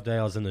mean, the other day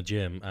I was in the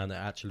gym and it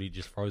actually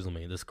just froze on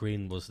me. The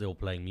screen was still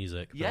playing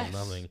music. There was Yes,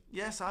 nothing.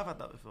 yes, I've had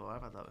that before. I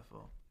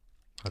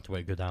had to wait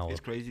a good hour. It's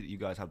crazy that you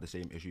guys have the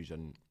same issues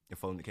on your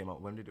phone that came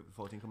out. When did it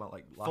 14 come out?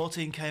 Like last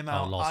 14 came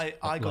out. last-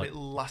 I got like- it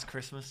last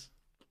Christmas.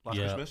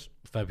 Yeah. Christmas?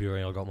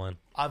 February, I got mine.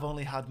 I've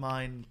only had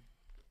mine.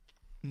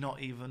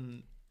 Not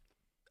even.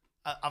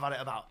 I've had it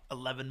about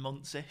 11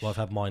 months ish. Well, I've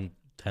had mine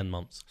 10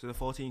 months. So the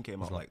 14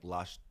 came out like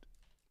last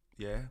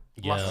year,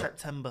 Yeah, Last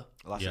September.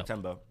 last Yeah.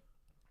 September.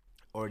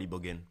 Already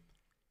bugging.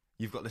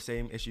 You've got the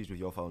same issues with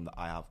your phone that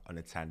I have on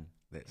a 10.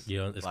 That's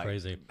yeah, it's like,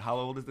 crazy. How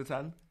old is the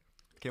 10?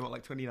 Came out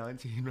like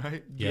 2019,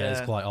 right? Yeah,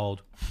 it's quite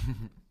old.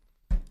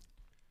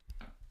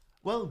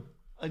 Well,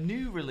 a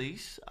new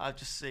release I've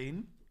just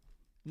seen,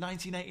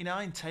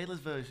 1989 Taylor's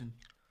version,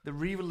 the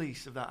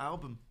re-release of that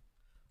album.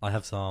 I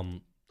have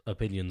some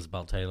opinions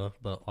about Taylor,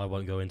 but I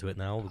won't go into it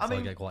now because I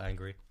mean- get quite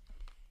angry.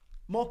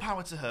 More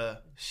power to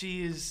her.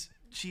 She is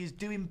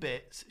doing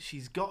bits.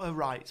 She's got her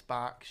rights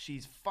back.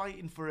 She's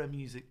fighting for her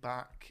music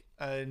back.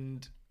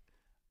 And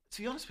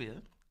to be honest with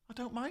you, I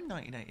don't mind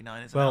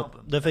 1989 as an Well,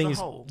 album. the As thing a is,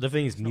 whole, the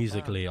thing is, it's not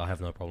musically, I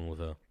have no problem with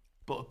her.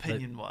 but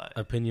opinion-wise,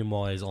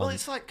 Opinion-wise, well, on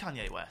it's like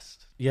Kanye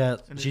West. yeah,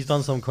 and she's it's-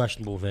 done some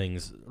questionable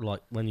things.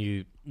 Like when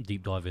you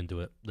deep dive into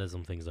it, there's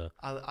some things there.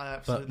 I But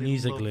absolutely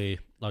musically,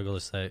 I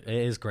gotta say, it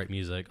is great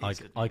music. It's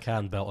good I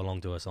can belt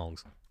along to her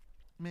songs.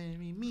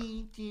 Marry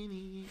me,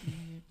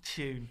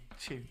 tune.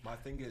 My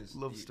thing is,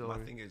 Love story.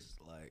 My thing is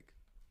like,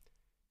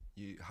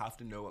 you have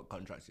to know what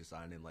contracts you're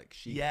signing. Like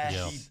she, Yes.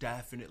 Yeah. she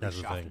definitely That's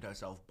the shafted thing.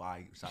 herself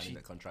by signing She-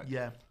 that contract.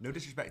 Yeah, No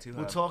disrespect to her.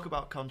 we'll talk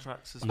about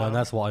contracts as No, well. and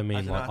that's what I As mean.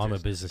 an Like I'm a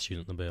artist- business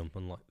student in the BIM,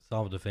 and like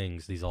some of the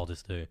things these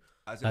artists do,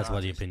 As an that's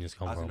where the artist- opinions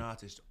come As from. an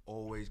artist,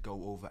 always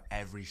go over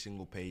every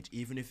single page,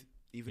 even if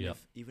Yep.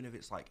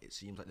 it's like it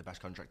seems like the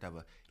best contract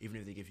ever. Even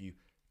if they give you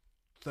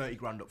 30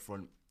 grand up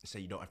front, say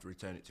you don't have to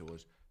return it to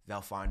us,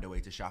 they'll find a way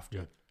to shaft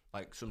Yeah. you.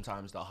 Like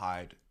sometimes they'll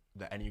hide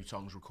that any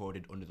songs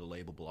recorded under the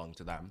label belong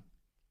to them.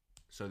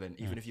 So then,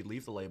 even if you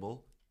leave the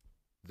label,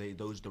 the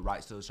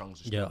rights to the songs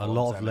are still Yeah, a belong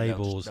lot to of them, and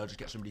labels- they'll just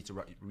get somebody to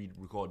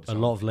record the A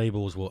song. lot of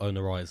labels will own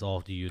the rights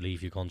after you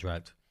leave your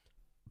contract,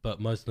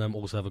 but most of them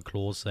also have a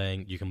clause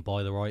saying you can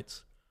buy the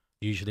rights.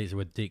 Usually, it's a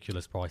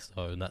ridiculous price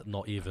though, and that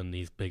not even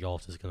these big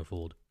artists can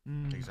afford.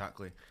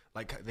 Exactly.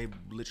 Like they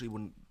literally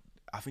wouldn't.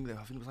 I think it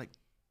was like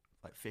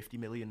 50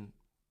 million.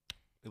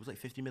 It was like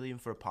 50 million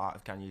for a part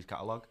of Kanye's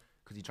catalog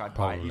because he tried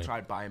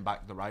buying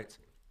back the rights.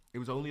 It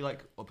was only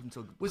like up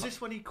until Was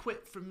this when he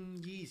quit from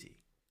Yeezy?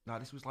 Nah,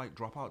 this was like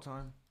dropout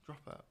time.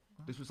 Dropout.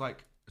 This was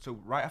like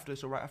right after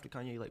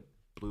Kanye like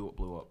blew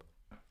up.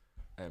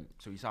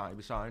 So he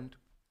was signed,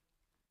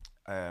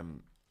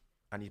 and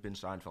he's been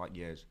signed for like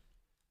years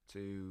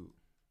to.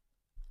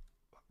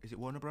 Is it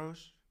Warner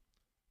Bros?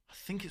 I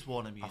think it's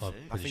Warner Music.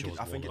 I think it's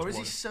or is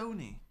he Warner.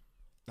 Sony?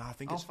 No, I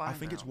think I'll it's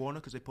find out. Warner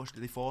because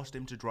they forced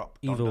him to drop.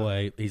 Either Donda.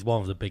 way, he's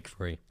one of the big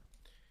three.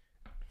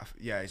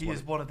 Yeah, He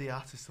is one of the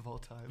artists of all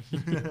time.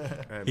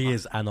 He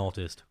is an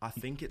artist. I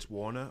think it's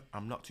Warner.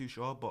 I'm not too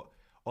sure, but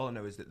all I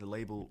know is that the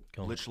label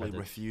Go on, literally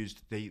credits.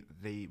 refused.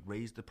 They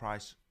raised the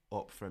price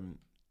up from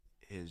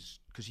his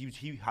because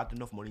he had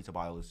enough money to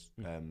buy all his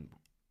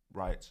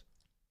rights,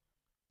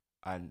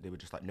 and they were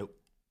just like, nope,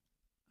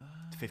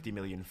 50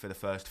 million for the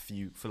first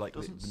few for like the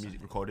Doesn't music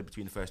say. recorded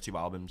between the first two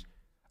albums,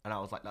 and I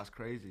was like, that's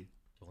crazy.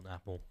 On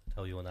Apple,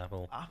 tell you on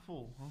Apple.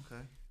 Apple,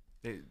 okay.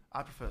 It,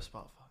 I prefer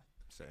Spotify.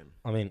 same.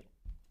 I mean,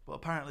 But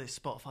apparently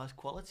Spotify's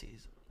quality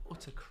is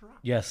utter crap.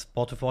 yes,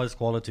 Spotify's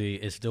quality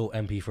is still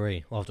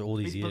MP3 after all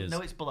these It's years.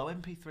 no, it's below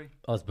MP3.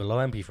 Oh, it's below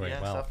MP3.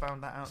 Yes, Wow. I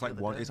found that out. It's like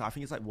the other day. I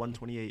think it's like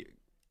 128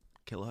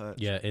 kilohertz.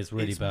 Yeah, it's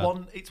really it's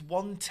bad. It's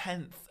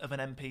 1/10 of an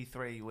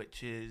MP3,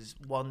 which is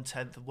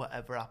 1/10 of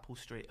whatever Apple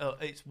Street. Oh,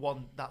 that's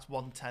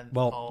 1/10.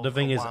 Well, of the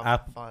thing a is,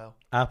 WAV file.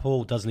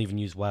 Apple doesn't even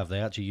use WAV.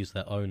 They actually use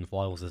their own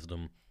file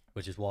system,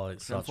 which is why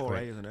it's It's such M4A,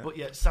 great. isn't it? But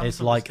yeah, Samsung It's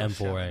like is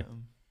still M4A.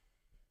 shouting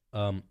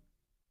at them.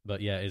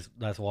 But yeah,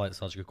 that's why it's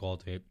such good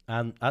quality.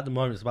 And at the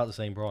moment, it's about the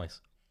same price.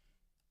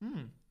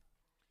 I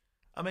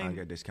I mean,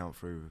 get a discount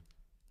through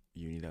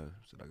uni though,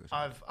 so that goes.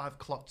 I've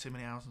clocked too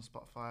many hours on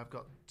Spotify. I've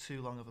got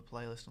too long of a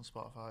playlist on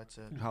Spotify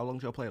to How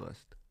long's your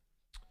playlist?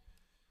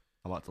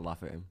 I'm about to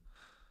laugh at him.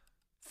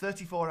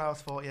 34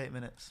 hours 48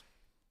 minutes.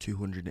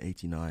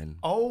 289,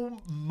 Oh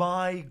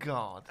my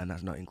god! and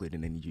that's not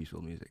including any Juice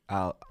WRLD music.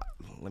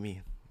 Let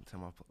me tell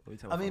my.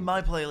 I mean,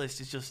 my playlist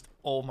is just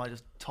all my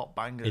just top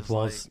bangers. It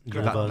was like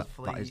your Greta verse.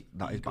 Van Fleet,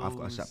 I've got a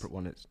Eagles, separate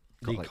one. It's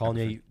The got like Kanye,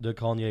 everything. the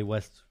Kanye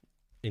West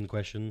in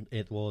question,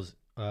 it was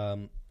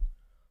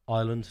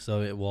Island,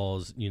 so it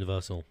was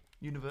Universal.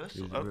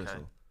 Universal. Universal.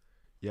 Okay.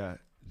 Yeah,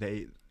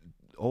 they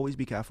always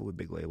be careful with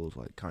big labels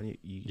like Kanye.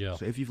 Yeah.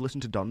 So if you've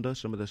listened to Donda,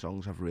 some of the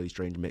songs have really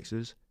strange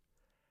mixes.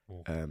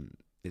 Oh.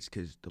 It's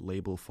because the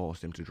label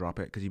forced him to drop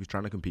it because he was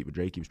trying to compete with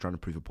Drake. He was trying to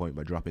prove a point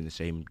by dropping the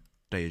same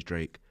day as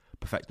Drake,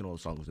 perfecting all the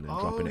songs and then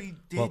dropping it. he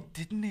did, Well-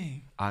 didn't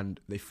he? And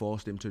they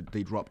forced him to.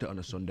 They dropped it on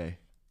a Sunday,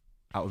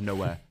 out of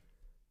nowhere.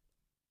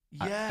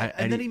 Yeah, and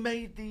and then he- he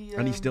made the.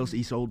 And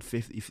he sold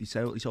 50. He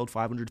sold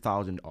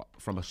 500,000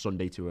 from a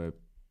Sunday to a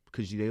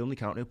because they only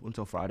counted up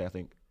until Friday, I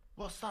think.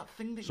 What's that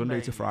thing that Sunday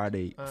you to made?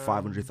 Friday,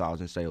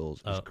 500,000 sales.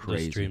 Is The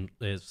crazy. stream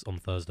is on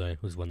Thursday,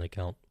 was when they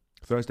count.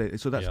 Thursday.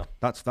 So Yeah.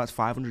 that's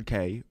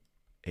 500k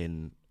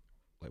in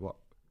like what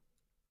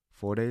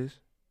 4 days.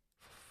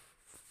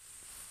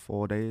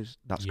 4 days.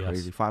 That's Yes.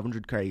 crazy.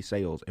 500k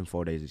sales in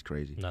 4 days is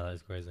crazy. No, that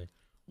is crazy.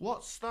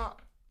 What's that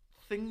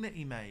thing that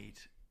he made?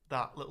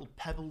 That little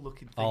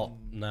pebble-looking thing. Oh,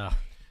 nah.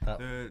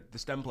 The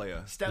stem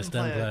player. Stem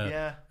stem player, player.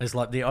 yeah. It's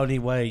like the only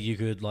way you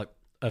could like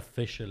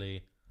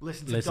officially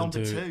Listen to listen Donda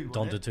to 2.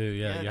 Donda 2.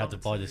 Yeah, you had to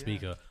Donda buy 2, the yeah.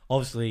 speaker.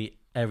 Obviously,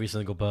 every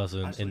single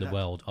person Actually, in the that-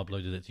 world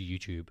uploaded it to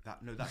YouTube. That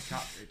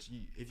cap.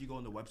 If you go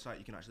on the website,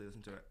 you can actually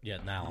listen to it. Yeah,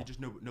 now. You just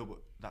know,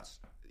 but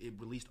it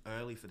released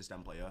early for the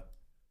stem player.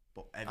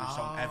 But every Oh,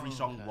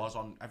 song okay. was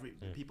on.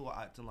 People are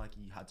acting like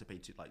you had to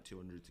pay like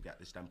 200 to get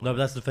the stem player. No, but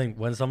that's the thing.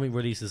 When something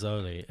releases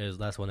early,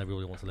 that's when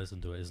everybody wants to listen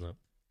to it, isn't it?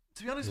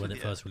 To be honest When with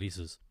it you, first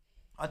releases.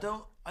 I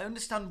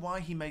understand why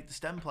he made the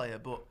stem player,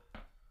 but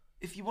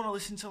if you want to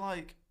listen to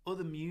like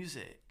other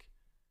music,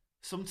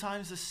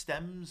 sometimes the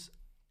stems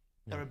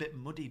are a bit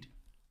muddied.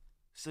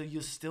 So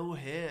you'll still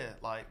hear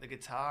like the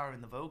guitar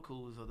and the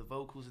vocals or the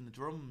vocals and the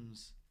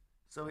drums.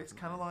 So it's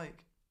kind of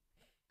like,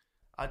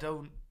 I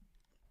don't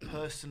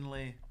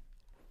personally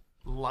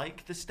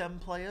like the stem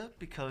player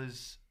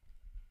because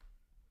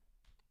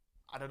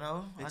I don't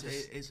know.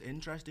 It's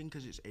interesting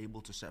because it's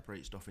able to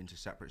separate stuff into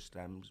separate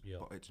stems, Yeah.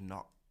 but it's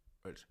not.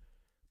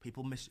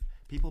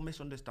 People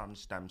misunderstand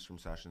stems from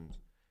sessions.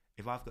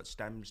 If I've got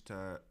stems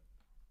to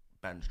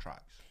Ben's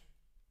tracks,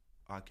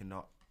 I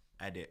cannot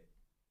edit.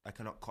 I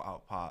cannot cut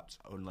out parts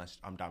unless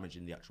I'm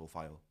damaging the actual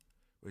file.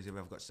 Whereas if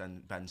I've got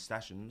Ben's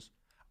sessions,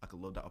 I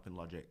can load that up in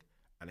Logic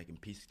and I can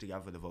piece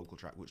together the vocal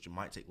track, which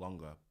might take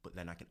longer, but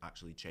then I can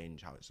actually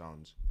change how it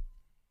sounds.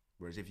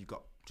 Whereas if you've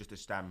got just a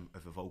stem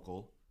of a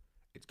vocal,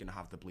 it's going to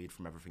have the bleed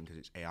from everything because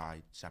it's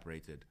AI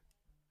separated,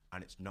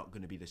 and it's not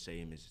going to be the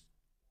same as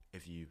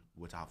if you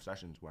were to have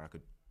sessions where I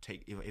could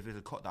take if there's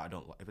a cut that I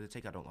don't like, if there's a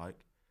take I don't like,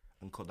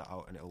 and cut that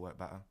out and it'll work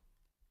better.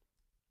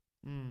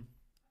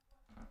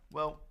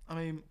 Well, I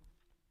mean,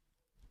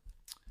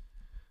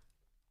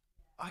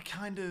 I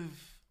kind of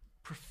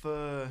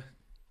prefer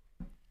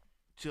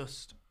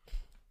just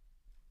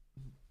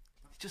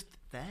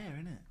there,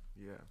 innit?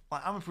 Yeah,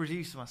 Like, I'm a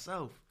producer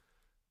myself,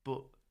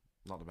 but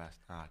not the best.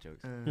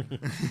 Jokes.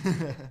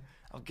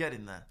 I'm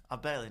getting there. I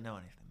barely know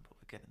anything, but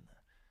we're getting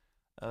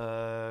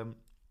there.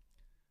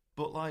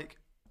 But like,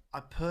 I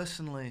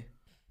personally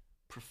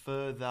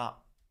prefer that,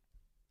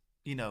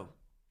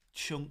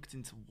 chunked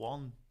into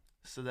one.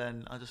 So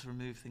then I just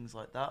remove things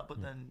like that,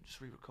 but then just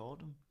re-record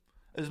them.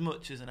 As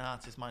much as an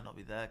artist might not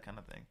be there, kind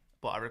of thing.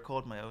 But I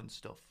record my own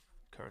stuff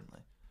currently.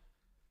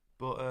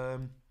 But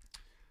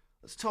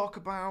let's talk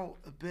about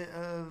a bit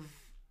of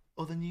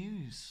other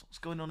news. What's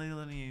going on in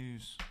other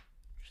news?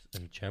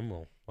 In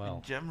general. Well.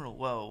 In general,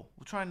 well,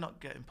 we'll try and not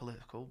get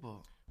political,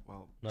 but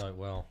Well, No,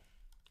 well.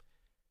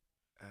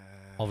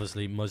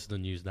 Obviously, most of the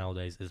news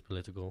nowadays is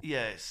political.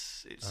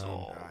 yes, it's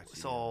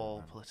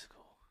all political.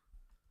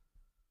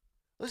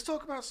 Let's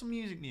talk about some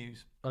music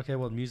news. Okay,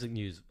 well, music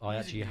news. I Music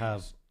actually news.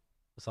 have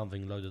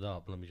something loaded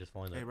up. Let me just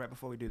find hey, it. right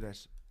before we do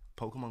this,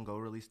 Pokemon Go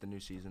released a new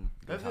season.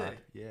 Have Go hard.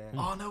 they? Yeah.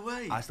 Oh, no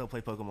way. I still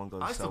play Pokemon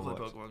Go. I still so play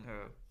much. Pokemon Go.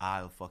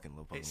 I fucking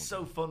love Pokemon. It's so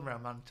Go. fun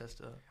around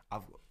Manchester.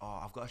 I've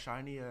got a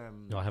shiny.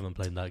 No, I haven't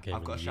played that game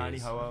I've got a in shiny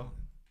years. Ho-Oh.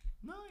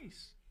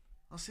 Nice.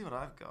 I'll see what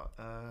I've got.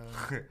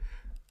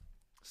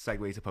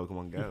 Segue to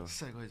Pokemon Go.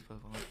 Segue to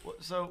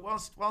Pokemon. So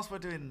whilst we're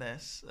doing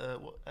this,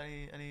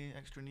 any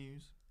extra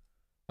news?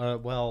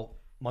 Well,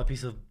 my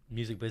piece of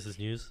music business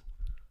news.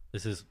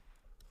 This is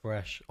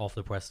fresh off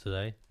the press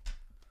today.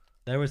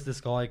 There is this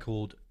guy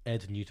called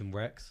Ed Newton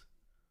Rex.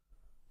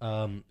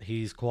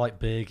 He's quite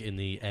big in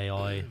the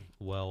AI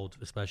world,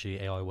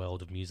 especially AI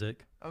world of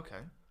music.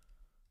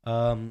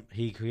 Okay.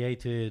 He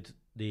created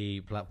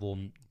the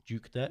platform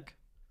Duke Deck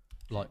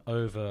like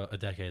over a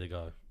decade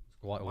ago,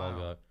 quite a while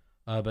ago.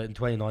 But in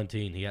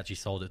 2019, he actually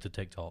sold it to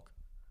TikTok.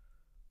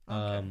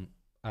 Okay.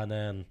 And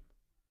then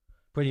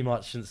pretty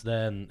much since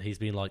then, he's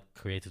been like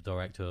creative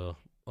director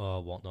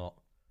or whatnot.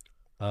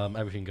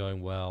 Everything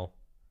going well.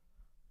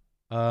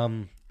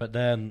 But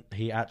then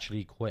he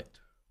actually quit.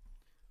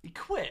 He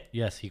quit.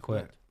 Yes, he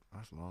quit.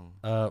 That's long.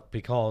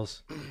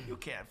 Because You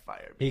can't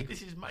fire me.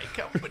 This is my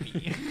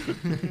company.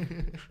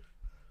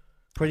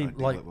 pretty Like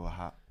like Diglett with a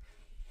hat.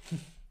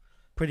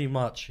 pretty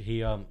much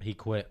he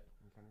quit.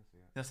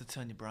 You have to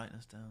turn your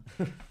brightness down.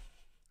 I'm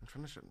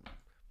trying to show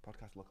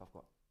podcast. Look, I've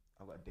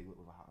got a Diglett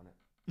with a hat on it.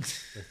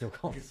 They still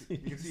can't You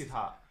can see his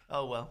hat.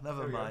 Oh well, never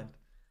There we go. mind.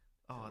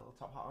 A Oh, little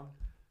top hat on.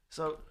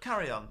 so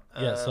carry on.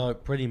 Yeah, so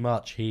pretty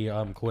much he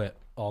quit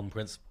on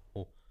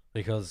principle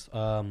because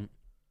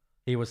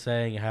he was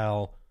saying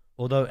how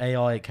although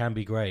AI can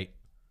be great,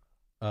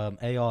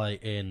 AI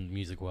in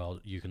music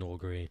world, you can all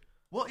agree.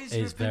 what is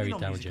your is very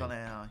opinion on music on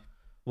damaging. AI?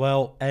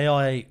 Well,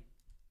 AI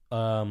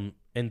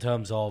in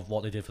terms of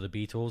what they did for the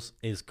Beatles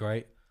is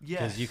great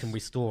because Yes. you can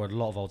restore a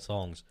lot of old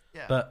songs.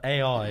 Yeah. But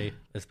AI,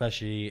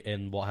 especially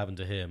in what happened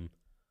to him,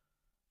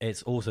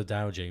 it's also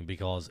damaging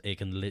because it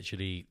can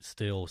literally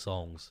steal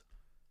songs.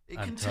 it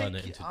and can turn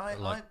take. it into, I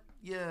like-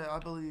 I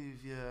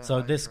believe. Yeah. So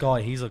I this agree.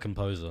 guy, he's a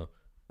composer.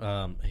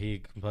 He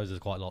composes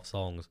quite a lot of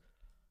songs,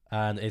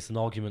 and it's an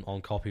argument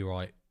on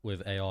copyright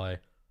with AI.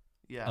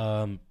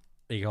 Yeah.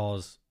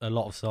 Because a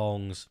lot of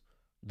songs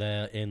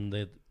they're in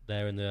the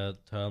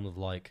term of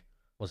like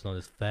what's known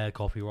as fair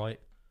copyright.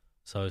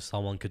 So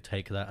someone could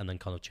take that and then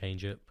kind of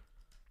change it,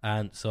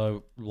 And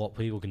so what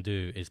people can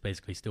do is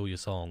basically steal your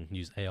song,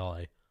 use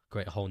AI,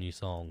 create a whole new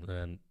song,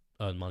 and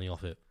earn money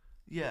off it.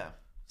 Yeah,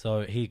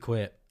 So he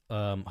quit.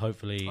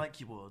 Hopefully, like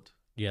you would.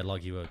 yeah,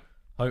 like you would.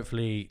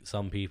 Hopefully,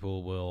 some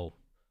people will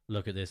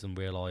look at this and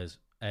realize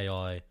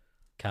AI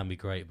can be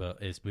great, but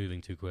it's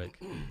moving too quick.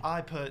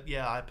 I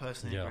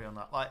personally Yeah. agree on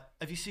that. Like,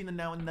 have you seen the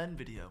Now and Then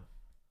video?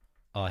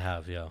 I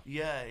have, yeah.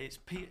 Yeah, it's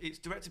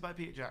directed by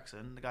Peter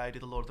Jackson, the guy who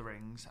did The Lord of the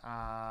Rings,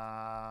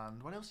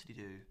 and what else did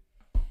he do?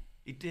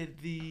 He did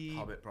the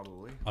Hobbit,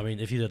 probably. I mean,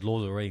 if you did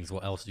Lord of the Rings,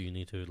 what else do you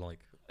need to like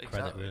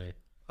credit Exactly. really?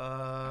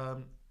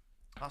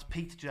 That's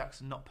Peter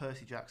Jackson, not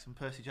Percy Jackson.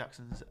 Percy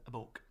Jackson's a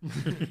book.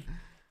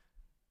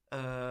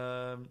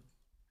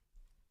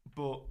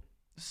 But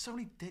there's so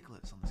many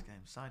Digletts on this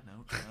game. Side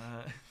note.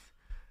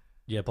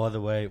 Yeah. By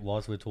the way,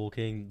 whilst we're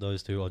talking,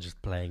 those two are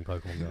just playing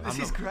Pokemon Go. This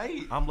is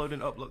great. I'm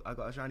loading up. Look, I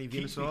got a shiny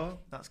Venusaur,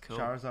 That's cool.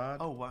 Charizard,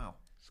 Oh wow.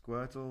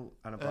 Squirtle,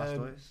 and a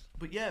Blastoise.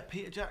 But yeah,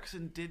 Peter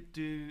Jackson did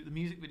do the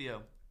music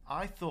video.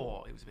 I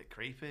thought it was a bit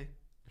creepy.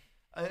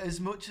 As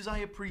much as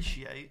I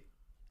completely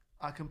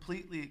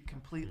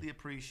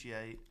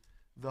appreciate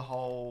the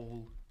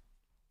whole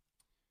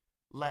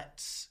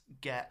let's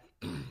get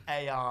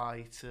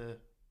AI to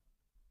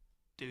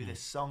do this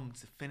song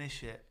to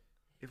finish it.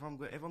 If I'm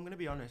gonna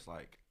be honest,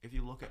 like if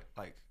you look at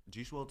like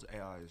Juice WRLD's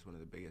AI is one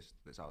of the biggest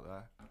that's out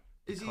there.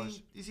 Is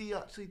he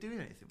actually doing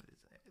anything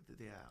with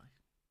the AI?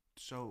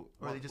 So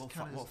Or are they just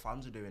kinda what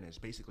fans are doing is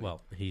basically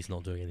Well, he's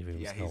not doing anything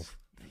yeah himself.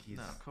 he's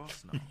No, of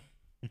course not.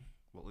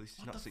 well at least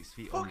he's What not the 6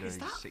 feet fuck under, is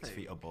he's that 6 thing?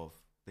 feet above.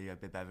 They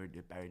buried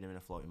him in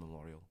a floating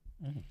memorial.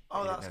 Oh, You didn't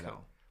that's know that.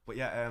 cool. But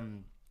yeah,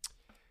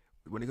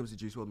 when it comes to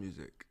Juice WRLD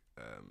music,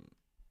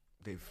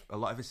 a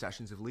lot of his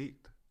sessions have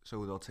leaked.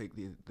 So they'll take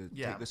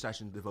take the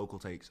session, the vocal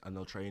takes, and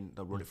they'll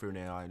run it through an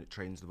AI, and it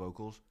trains the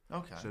vocals.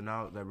 Okay. So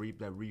now they're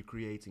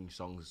recreating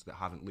songs that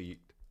haven't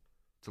leaked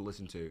to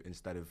listen to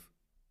instead of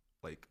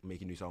like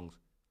making new songs.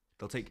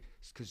 They'll take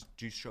because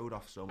Juice showed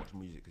off so much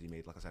music because he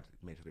made, like I said,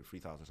 he made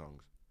 3,000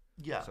 songs.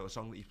 Yeah. So a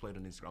song that he's played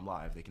on Instagram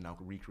Live, they can now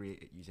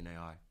recreate it using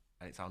AI,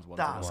 and it sounds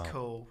wonderful. That's Wow.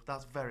 cool.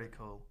 That's very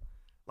cool.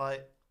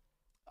 Like,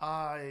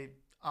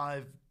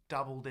 I've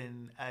dabbled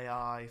in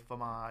AI for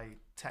my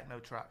techno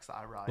tracks that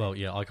I write. Well,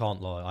 yeah, I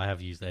can't lie. I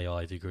have used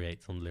AI to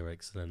create some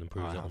lyrics and then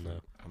improve it on there.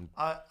 I'm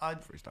I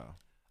freestyle.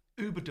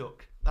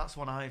 Uberduck. That's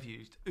one I've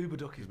used.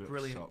 Uberduck is Uberduck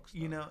brilliant. sucks,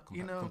 you though,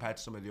 know, compared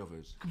to some of the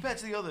others. compared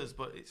to the others,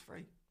 but it's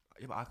free.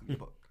 Yeah,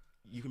 but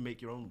you can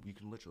make your own. You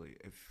can literally,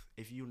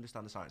 if you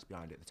understand the science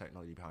behind it, the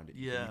technology behind it,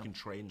 Yeah. you can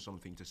train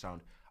something to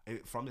sound.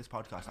 From this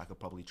podcast, I could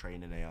probably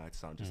train an AI to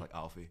sound just like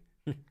Alfie,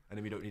 and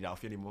then we don't need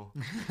Alfie anymore.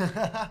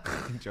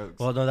 Jokes.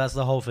 Well, no, that's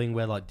the whole thing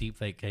where like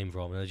deepfake came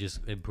from, and it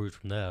just improved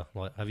from there.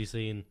 Like, have you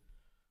seen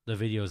the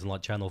videos on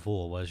like Channel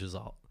 4 where it's just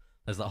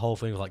there's that whole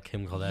thing with like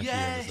Kim Kardashian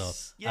and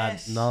stuff,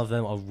 yes. and none of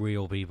them are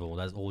real people.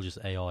 That's all just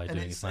AI And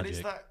doing it's, its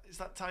magic. it's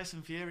that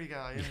Tyson Fury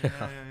guy. Isn't it?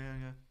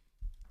 Yeah.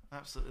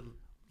 Absolutely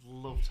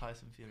love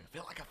Tyson Fury. I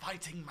feel like a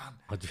fighting man.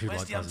 I do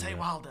Where's like Tyson Deontay Fury.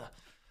 Wilder?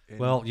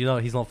 Well, you know,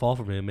 he's not far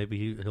from here.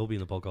 Maybe he'll be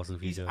in the podcast in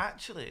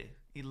the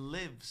He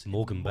lives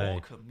Morecambe in Bay.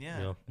 Morecambe,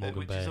 yeah. Morecambe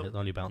which Bay. is It's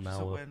only about an which is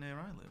up hour. where near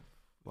I live.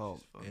 Well,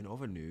 Which is fun. in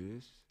other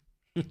news,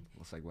 we'll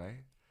segue.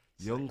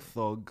 Young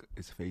Thug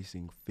is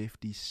facing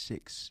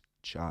 56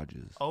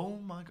 charges. Oh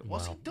my god,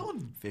 what's he Wow.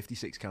 done?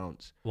 56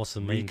 counts. What's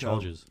the main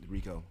charges?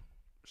 RICO.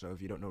 So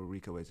if you don't know what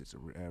RICO is, it's a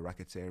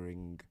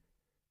racketeering.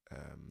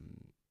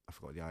 I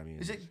forgot what the I mean.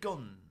 Is it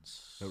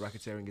guns? No,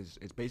 racketeering is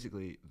it's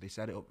basically they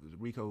set it up.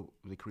 RICO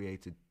they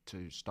created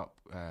to stop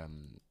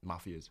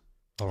mafias.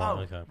 All right, Oh,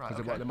 okay. right, Because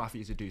okay. what the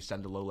mafias would do is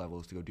send the low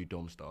levels to go do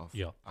dumb stuff.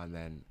 Yeah. And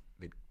then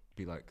they'd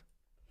be like,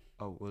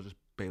 "Oh, we'll just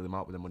bail them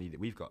out with the money that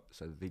we've got."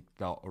 So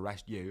they'll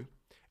arrest you.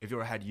 If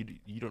you're ahead,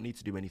 you don't need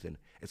to do anything.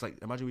 It's like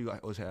imagine we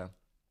got us here.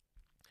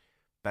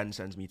 Ben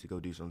sends me to go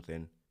do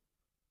something.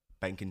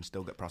 Ben can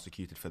still get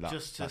prosecuted for that.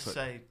 Just to That's what-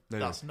 say No,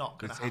 no. that's not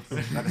going to It's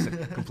happen. like I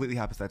said, completely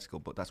hypothetical,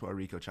 but that's what a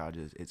RICO charge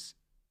is. It's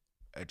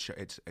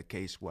a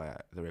case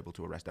where they're able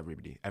to arrest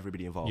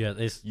everybody involved. Yeah,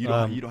 it's You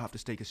don't have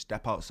to take a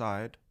step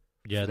outside.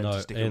 yeah, for them to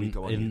no. stick a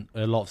RICO on In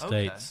a lot of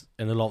Okay. states,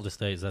 in a lot of the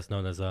states, that's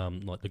known as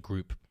like the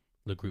group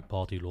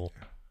party law.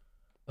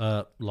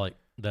 Like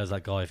there's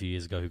that guy a few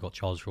years ago who got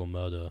charged for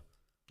murder,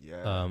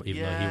 Yeah,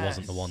 even though he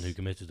wasn't the one who Yes.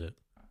 committed it,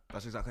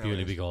 that's exactly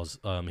purely how it is.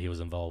 because he was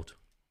involved.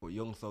 But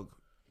Young Thug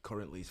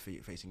currently is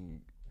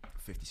facing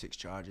 56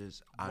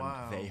 charges, and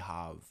Wow. they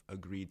have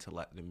agreed to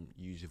let them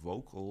use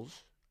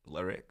vocals,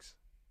 lyrics,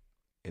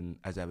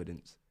 as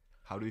evidence.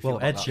 How do we feel Well,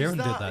 about Ed that? Sheeran Is did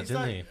that- that, is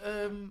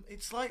didn't he?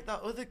 It's like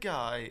that other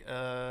guy,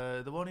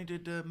 the one who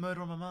did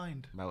Murder on My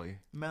Mind, Melly.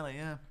 Melly,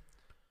 yeah.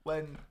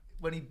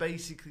 When he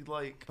basically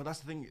like But that's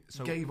the thing.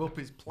 So gave up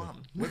his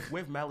plan.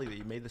 with Melly,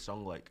 he made the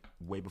song like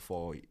way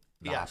before that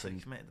He actually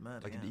happened. committed the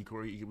murder. Like yeah.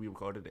 he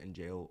re-recorded it in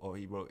jail, or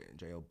he wrote it in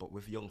jail. But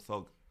with Young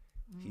Thug,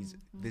 he's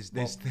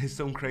Mm-hmm. there's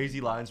some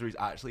crazy lines where he's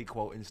actually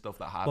quoting stuff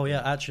that happened. Well,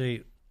 yeah,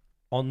 actually,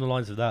 on the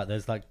lines of that,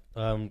 there's like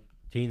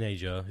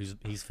teenager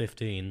he's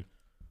 15.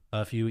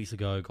 A few weeks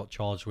ago, got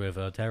charged with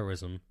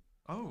terrorism.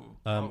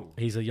 Oh.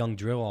 He's a young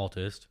drill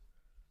artist.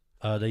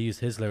 They used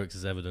his lyrics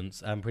as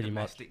evidence, and pretty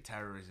much. Domestic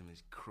terrorism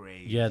is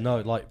crazy. Yeah, no,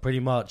 like pretty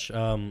much.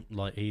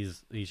 Like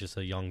he's just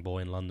a young boy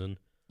in London.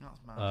 That's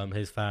mad.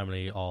 His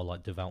family are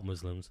like devout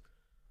Muslims,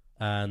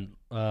 and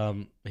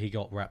he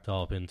got wrapped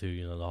up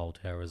into the whole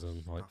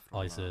terrorism, like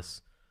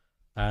ISIS,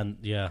 and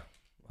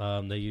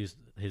they used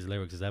his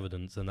lyrics as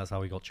evidence, and that's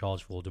how he got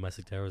charged for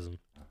domestic terrorism.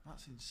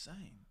 That's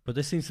insane. But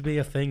this seems to be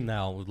a thing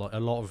now. With like a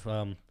lot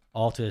of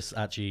artists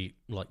actually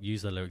like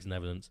use their lyrics in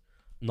evidence,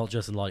 not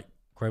just in like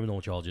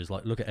criminal charges.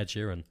 Like look at Ed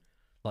Sheeran,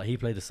 like he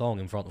played a song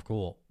in front of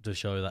court to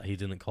show that he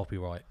didn't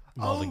copyright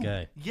Marvin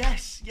Gaye.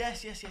 Yes.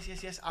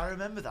 I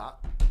remember that.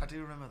 I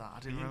do remember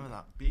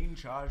that. Being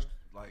charged,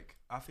 like,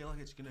 I feel like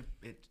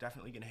it's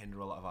definitely gonna hinder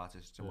a lot of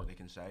artists and what they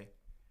can say,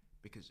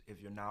 because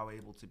if you're now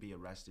able to be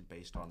arrested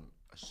based on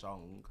a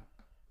song,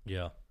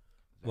 Yeah.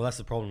 Well, that's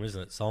the problem,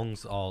 isn't it?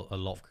 Songs are a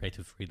lot of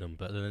creative freedom,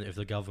 but then if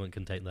the government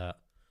can take that,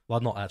 well,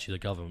 not actually the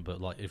government, but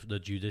like if the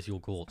judicial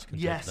courts can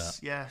take that.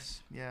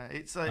 Yes.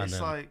 It's then-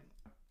 like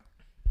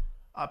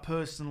I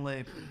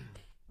personally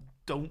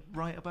don't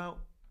write about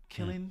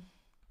killing.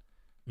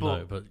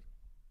 No, but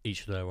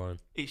each to their own.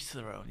 Each to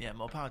their own. Yeah,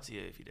 more power to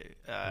you if you do.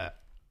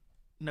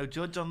 No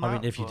judge on that. I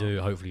mean, if you but-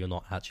 do, hopefully you're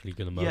not actually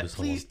going to murder yeah,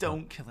 someone. please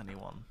don't kill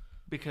anyone,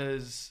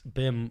 because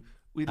BIM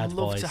we'd advice,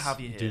 love to have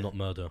you here. do not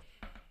murder.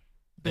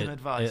 BIM it-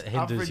 advice. it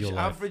hinders your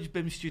life. Average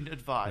BIM student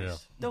advice. Yeah.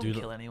 Don't Do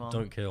kill not- anyone.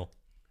 Don't kill.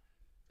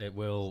 It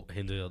will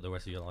hinder the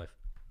rest of your life.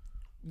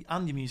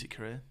 And your music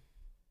career.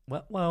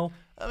 Well,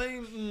 I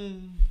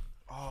mean,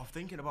 oh,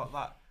 thinking about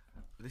that,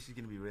 this is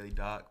gonna be really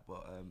dark,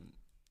 but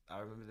I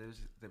remember there was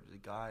a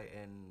guy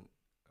in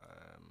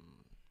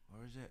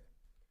where is it?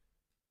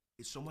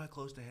 It's somewhere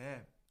close to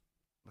here,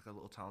 like a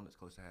little town that's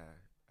close to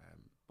here.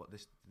 But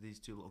these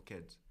two little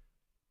kids,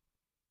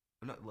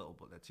 well, not little,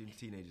 but they're two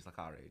teenagers like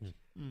our age.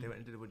 They went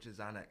and did a bunch of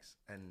Xanax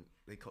and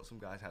they cut some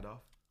guy's head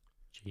off.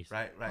 jeez.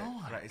 Right.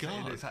 Oh my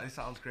God. It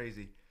sounds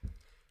crazy.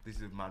 This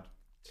is mad.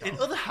 in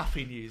other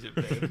happy news, it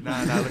BIM.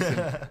 Nah,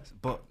 listen.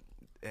 But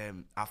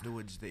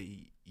afterwards,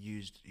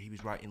 he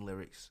was writing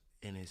lyrics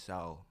in his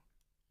cell,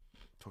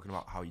 talking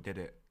about how he did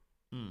it,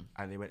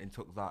 and they went and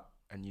took that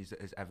and used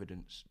it as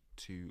evidence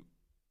to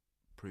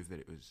prove that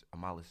it was a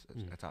malice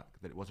attack,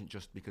 that it wasn't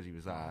just because he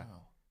was there,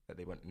 Wow. that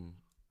they went and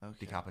Okay.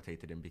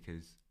 decapitated him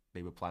because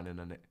they were planning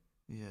on it.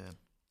 Yeah.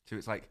 So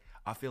it's like,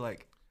 I feel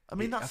like, I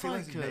mean, that's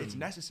like it's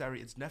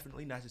necessary. It's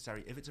definitely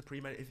necessary. If it's a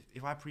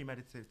if I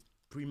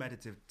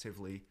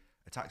premeditatively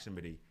attack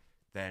somebody,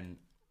 then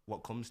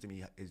what comes to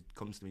me. Do you know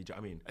what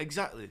I mean?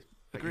 Exactly.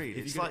 Like, Agreed.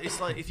 if It's you're like it's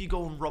like if you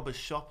go and rob a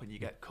shop and you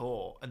get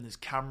caught and there's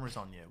cameras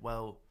on you.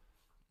 Well,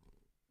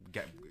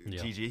 Get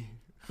Yeah. GG.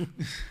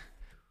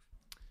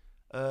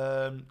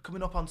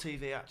 coming up on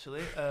TV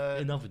actually.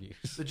 In other news.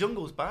 The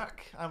Jungle's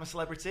back. I'm a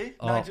Celebrity.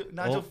 Oh,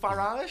 Nigel oh.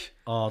 Farage.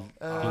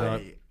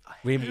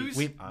 We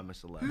I'm a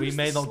celeb. Who's we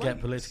may the not get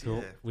slates? political.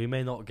 Yeah. We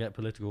may not get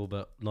political,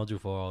 but Nigel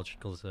Farage,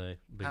 gotta say,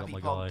 big Happy up my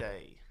Pod guy.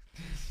 Day.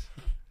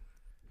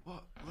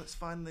 What? Let's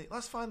find the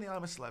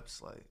I'm a Celeb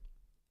slate.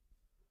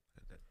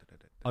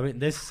 I mean,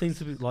 this seems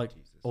to be like,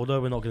 Jesus. although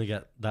we're not going to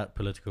get that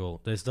political,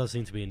 this does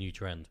seem to be a new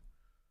trend.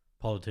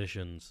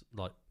 Politicians,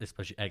 like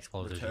especially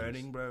ex-politicians,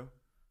 Returning, bro.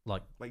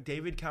 like,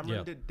 David Cameron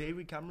Yeah. did.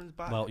 David Cameron's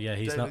back. well, yeah,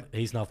 David-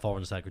 he's now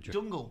foreign secretary.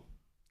 Jungle.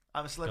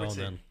 I'm a Go on Celebrity.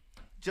 then.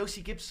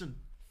 Josie Gibson,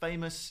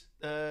 famous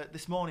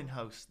This Morning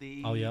host,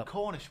 the Oh, yeah.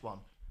 Cornish one.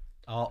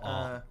 Oh,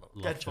 Uh,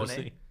 love dead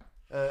Chelsea.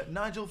 funny.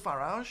 Nigel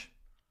Farage,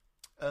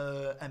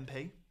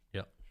 MP.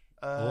 Yep.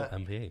 Uh,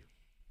 MPA.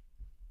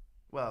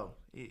 well,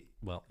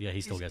 Well, yeah, he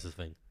still he's- gets his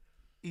thing.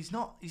 he's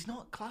not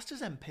classed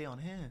as MP on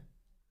here.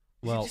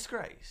 Is Well- he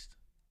disgraced?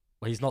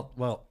 Well, he's not.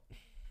 Well,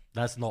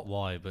 that's not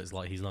why, but it's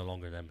like he's no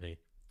longer an MP.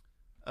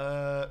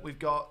 We've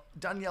got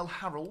Danielle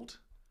Harold,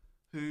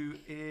 who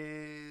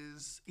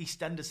is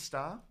EastEnders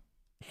star.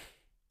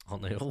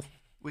 Aren't they all?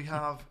 We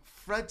have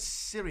Fred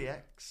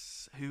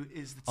Siriex, who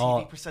is the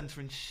Oh. TV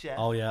presenter and chef.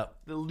 Oh yeah,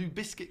 The Lou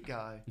Biscuit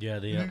guy. yeah,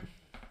 The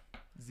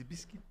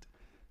Biscuit.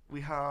 We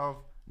have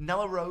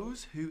Nella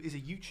Rose, who is a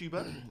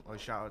YouTuber. Oh,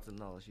 shout out to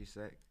Nola, she's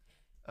sick.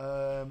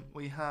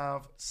 We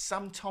have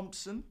Sam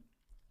Thompson,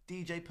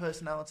 DJ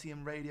personality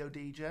and radio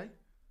DJ.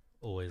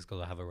 always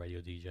gotta have a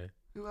radio DJ.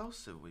 Who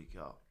else have we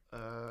got?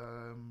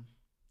 I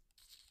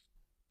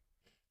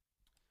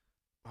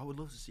would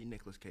love to see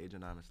Nicolas Cage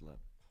and I'm a Celeb.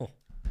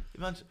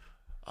 Imagine,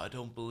 I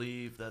don't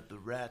believe that the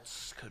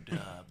rats could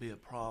be a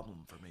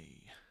problem for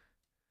me.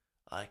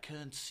 I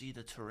can't see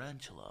the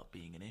tarantula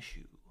being an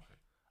issue.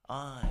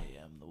 I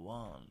am the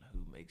one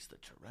who makes the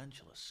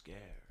tarantula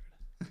scared.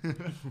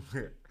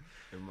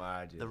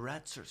 Imagine. The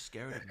rats are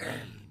scared of me,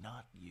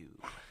 not you.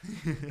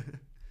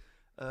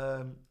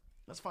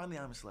 Let's find the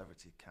I'm a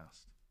Celebrity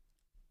cast.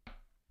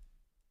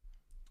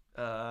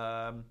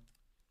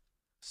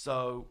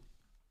 So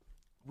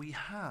we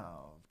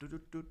have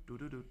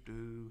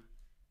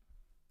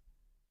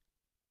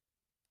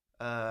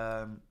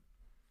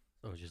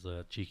Oh, just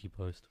a cheeky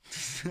post.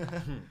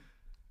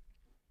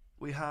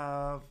 we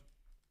have.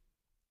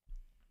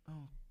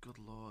 Oh, good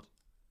lord.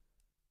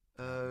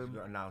 We've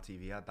got a Now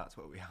TV ad, that's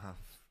what we have.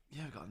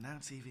 Yeah, we've got a Now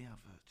TV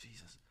advert.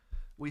 Jesus.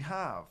 We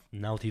have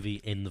Now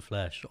TV in the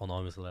flesh on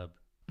I'm a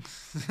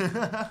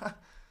Celeb.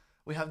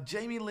 we have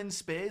Jamie Lynn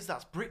Spears.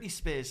 That's Britney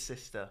Spears'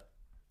 sister.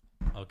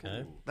 Okay.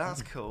 Ooh,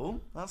 That's cool.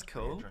 That's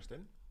very cool.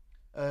 interesting.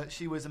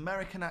 She was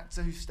American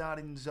actor who starred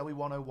in Zoe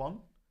 101.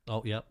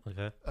 Oh, yeah.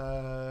 Okay.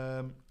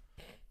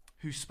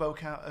 Who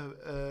spoke out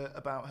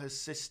about her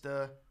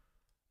sister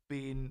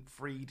being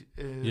freed.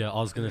 Yeah,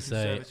 I was gonna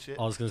say. conservatorship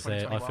I was gonna say.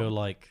 I 2021. feel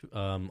like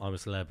I'm a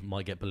Celeb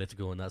might get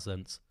political in that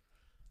sense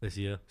this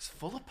year. It's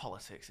full of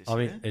politics this I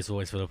mean, year. it's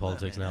always for the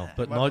politics now. yeah.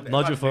 But Imagine-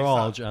 Nigel imagine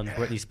Farage if and that-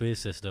 Britney Spears'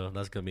 sister.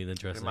 That's gonna be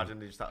interesting. Imagine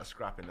they start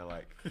scrapping. They're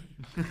like,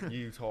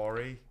 "You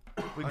Tory."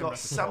 We've I'm got not a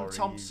Sam Tory.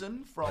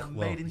 Thompson from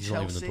well, Made in he's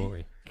not even a Chelsea.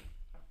 Tory.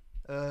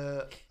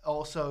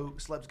 Also,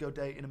 Celebs Go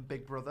Dating and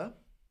Big Brother.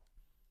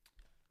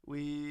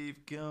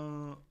 We've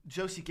got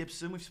Josie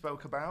Gibson. We've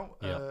spoke about.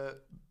 Yeah.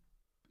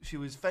 She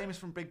was famous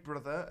from Big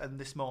Brother and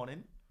This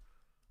Morning.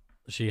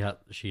 She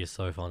is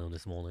so funny on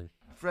This Morning.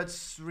 Fred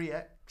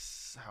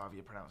Sriex, however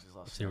you pronounce his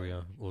last name.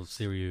 Syria or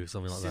Syriu,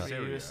 something like that.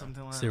 Syria,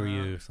 something like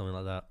Syriu, something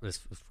like that. It's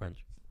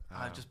French. that.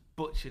 I just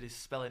butchered his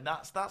spelling.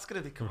 That's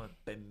going to become a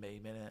big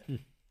meme, innit?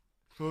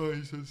 Oh,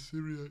 he says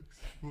Syriacs.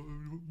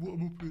 What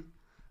am up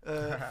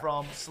with?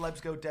 From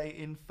Celebs Go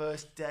Dating,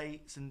 First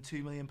Dates, and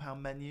 £2 Million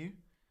Menu.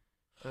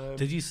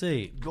 Did you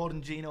see?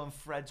 Gordon Gino and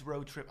Fred's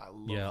Road Trip? I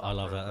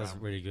love that. That's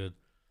programme. really good.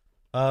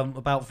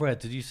 About Fred,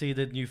 did you see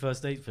the new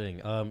First Date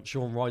thing?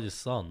 Sean Ryder's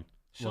son.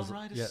 Sean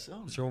Ryder's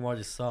son. Sean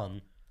Ryder's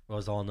son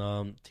was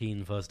on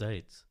Teen First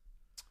Dates.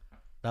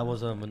 That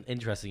was an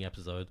interesting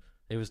episode.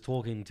 He was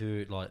talking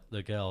to like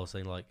the girl,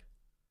 saying like,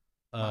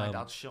 My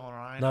dad's Sean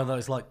Ryder. no,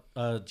 it's like,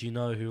 do you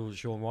know who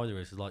Sean Ryder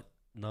is? He's like,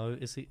 no,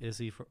 is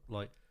he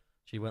like?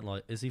 She went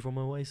like, is he from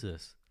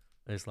Oasis?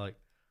 And it's like,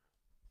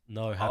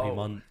 no, Happy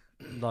Monday.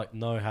 Like,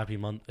 no, Happy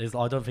Monday.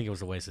 I don't think it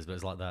was Oasis, but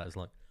it's like that. It's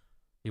like,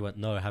 he went,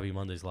 no, Happy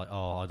Monday. He's like,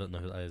 oh, I don't know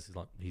who that is. He's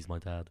like, he's my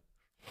dad.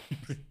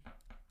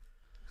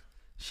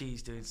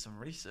 She's doing some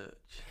research.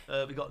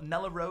 We got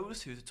Nella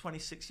Rose, who's a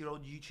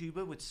 26-year-old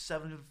YouTuber with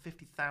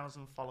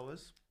 750,000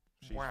 followers.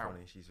 She's Wow.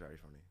 funny. She's very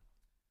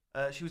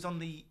funny. She was on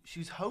the.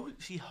 She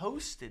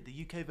hosted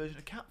the UK version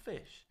of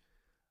Catfish.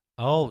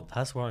 Oh,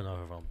 that's where I know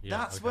her from. Yeah,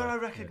 That's okay. where I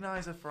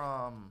recognise her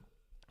from.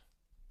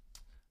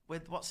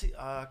 With what's it?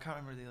 I can't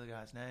remember the other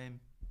guy's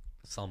name.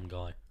 Some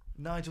guy.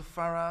 Nigel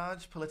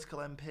Farage, political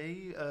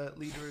MP,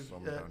 leader Some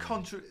of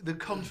guy. the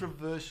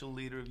controversial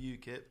leader of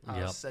UKIP, as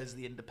Yep. says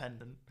the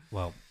Independent.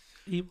 Well,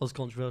 he was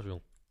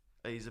controversial.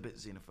 He's a bit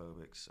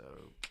xenophobic,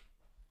 so.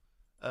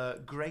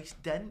 Grace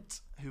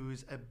Dent, who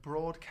is a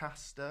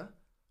broadcaster,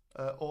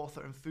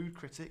 author, and food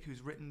critic,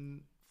 who's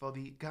written for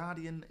The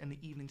Guardian and The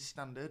Evening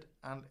Standard,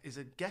 and is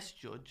a guest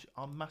judge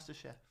on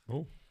MasterChef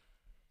Oh,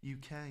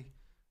 UK.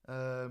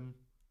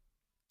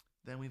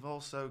 Then we've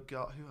also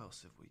got, who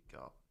else have we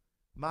got?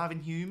 Marvin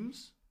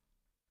Humes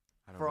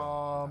I don't know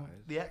from who that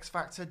is. The X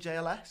Factor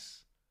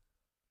JLS.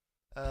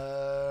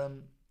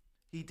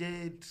 He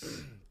did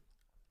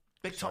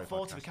Big Sorry, Top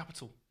 40 podcast. with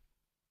Capital.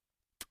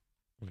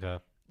 okay.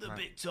 The Right.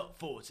 Big Top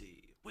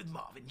 40 with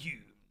Marvin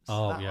Humes.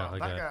 Oh, That yeah, one,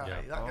 that okay, guy,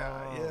 yeah. that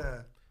guy, Oh.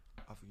 yeah.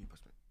 I think you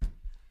passed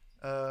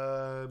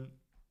me.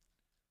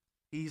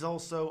 He's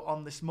also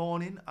on This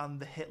Morning and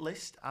The Hit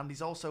List, and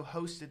he's also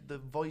hosted The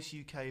Voice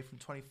UK from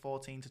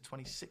 2014 to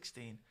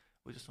 2016.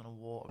 We're just on a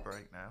water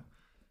break now.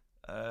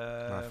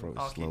 My throat is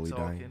I'll keep slowly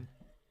talking. dying.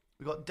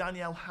 We've got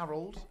Danielle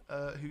Harold,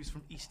 who's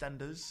from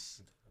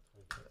EastEnders,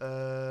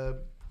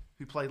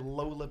 who played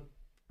Lola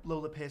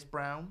Pierce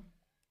Brown,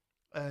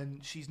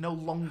 and she's no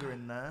longer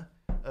in there.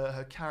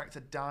 Her character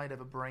died of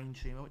a brain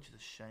tumour, which is a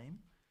shame.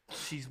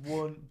 She's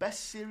won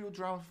Best Serial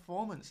Drama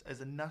Performance as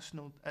a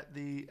national at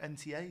the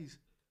NTAs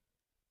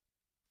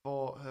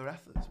for her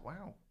efforts.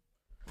 Wow,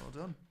 well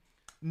done.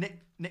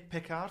 Nick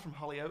Pickard from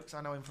Hollyoaks.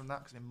 I know him from that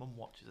because my mum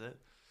watches it.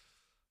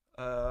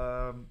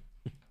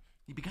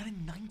 He began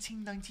in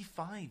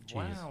 1995. Jeez.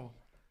 Wow,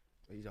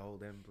 He's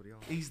old, then, buddy.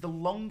 he's the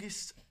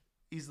longest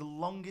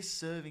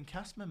serving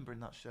cast member in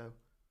that show.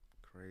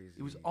 Crazy.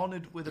 He was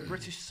honoured with a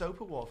British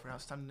Soap Award for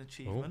outstanding Oh,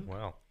 achievement.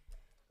 wow.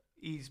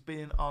 He's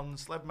been on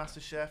Celeb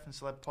MasterChef and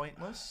Celeb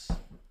Pointless.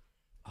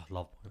 I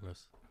love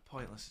Pointless.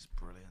 Pointless is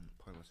brilliant.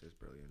 Pointless is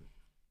brilliant.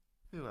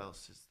 Who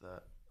else is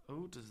there?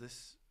 Oh, does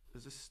this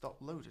stop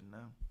loading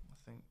now? I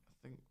think.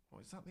 Oh,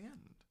 is that the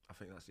end? I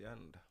think that's the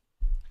end.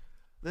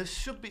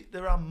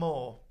 There are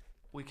more.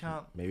 We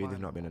can't. Maybe find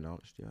they've not been them.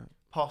 announced yet.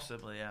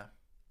 Possibly, yeah.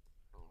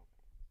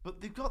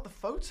 But they've got the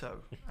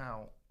photo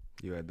out.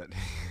 You heard that?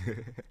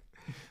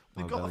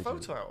 They've Oh, got the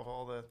Belgium. photo out of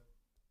all the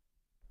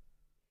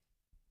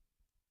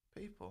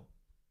people.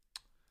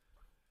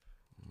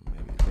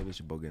 Maybe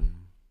it's bugging.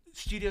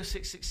 Studio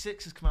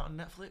 666 has come out on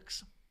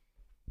Netflix.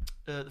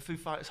 The Foo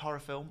Fighters horror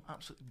film,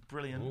 absolutely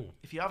brilliant. Ooh.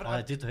 If you haven't,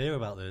 I did hear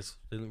about this.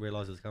 Didn't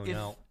realise it was coming if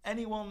out.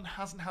 anyone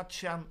hasn't had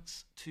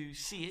chance to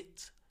see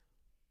it,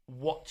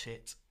 watch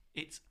it.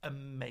 It's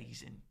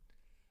amazing.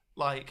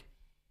 Like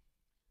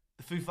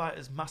the Foo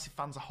Fighters, massive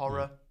fans of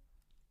horror.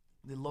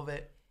 They love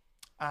it.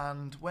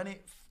 And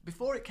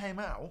before it came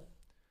out,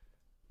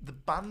 the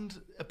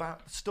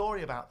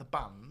story about the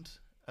band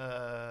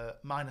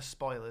minor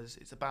spoilers.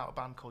 It's about a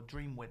band called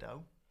Dream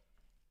Widow.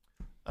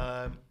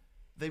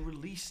 They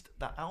released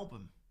that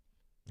album,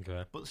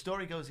 Okay. but the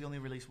story goes he only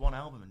released one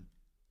album, and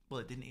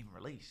it didn't even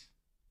release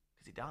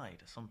because he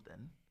died or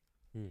something.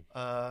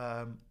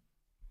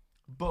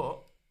 But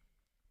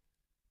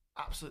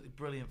absolutely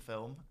brilliant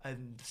film,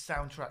 and the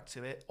soundtrack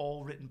to it,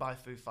 all written by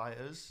Foo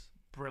Fighters,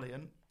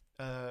 brilliant.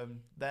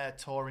 They're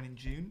touring in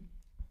June.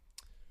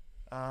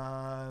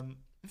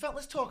 In fact,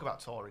 let's talk about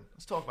touring.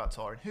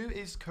 Who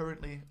is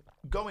currently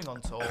going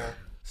on tour,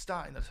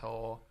 starting the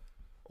tour,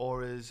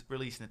 or is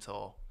releasing a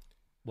tour?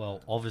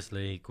 Well,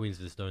 obviously, Queens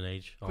of the Stone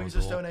Age. are Queens on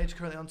of tour. Stone Age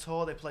currently on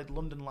tour. They played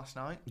London last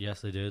night.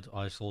 Yes, they did.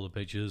 I saw the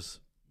pictures.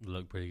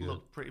 Looked pretty good.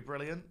 Looked pretty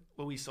brilliant.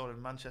 Well, we saw it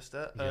in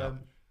Manchester. Yeah.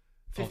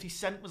 50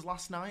 Cent was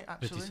last night,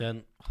 actually, 50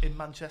 Cent. in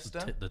Manchester.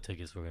 The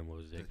tickets for him were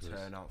The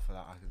ridiculous. turnout for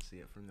that, I can see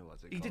it from the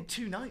what's it He called? did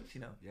 2 nights,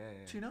 Yeah.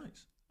 2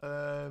 nights.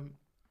 I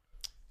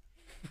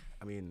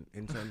mean,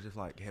 in terms of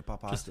like hip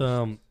hop artists,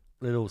 Just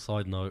little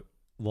side note: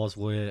 whilst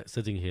we're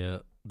sitting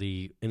here,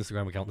 the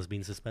Instagram account has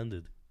been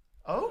suspended.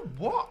 Oh,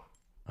 what?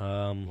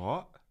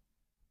 what?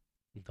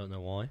 Don't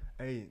know why.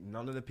 Hey,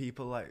 none of the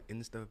people like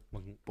Insta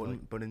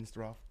button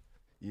Insta off.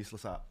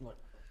 Useless app.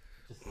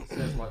 Just it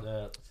says right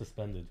there,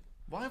 suspended.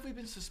 Why have we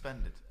been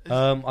suspended?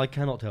 I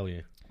cannot tell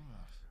you.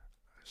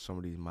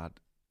 Somebody's mad.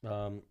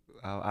 Um,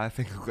 I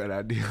think I've got an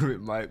idea who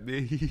it might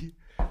be.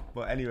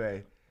 But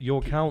anyway,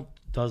 your account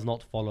does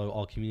not follow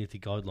our community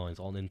guidelines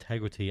on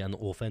integrity and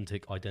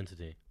authentic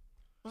identity.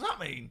 What does that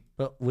mean?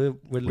 But we're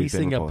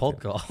releasing a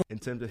reported. podcast. in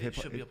terms of It hip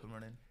should be hop, up and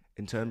running.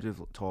 in terms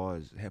of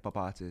tours, hip hop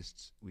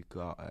artists, we've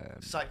got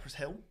Cypress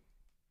Hill.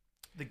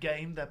 The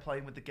Game, they're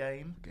playing with The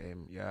Game.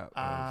 Game, yeah.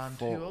 And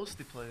who else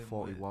they playing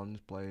 41's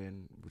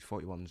playing with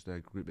 41's the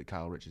group that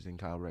Kyle Rich is in.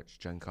 Kyle Rich,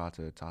 Jen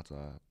Carter,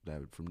 Tata,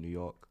 they're from New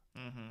York.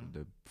 Mm-hmm.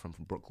 They're from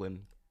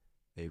Brooklyn.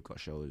 They've got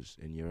shows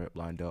in Europe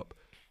lined up.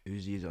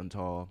 Uzi's on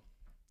tour.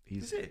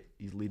 Is it?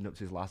 He's leading up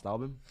to his last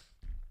album.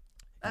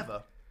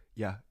 Ever?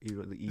 Yeah,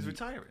 He's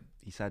retiring?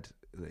 he said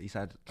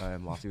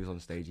whilst he was on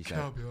stage, he said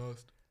Can't be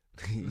asked.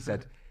 he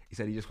said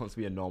he just wants to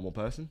be a normal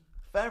person.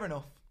 Fair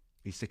enough.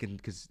 He's sticking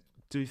because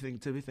to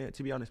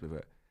be honest with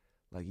it,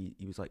 like he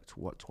was like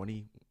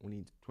 20 when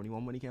he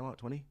 21 when he came out,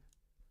 20,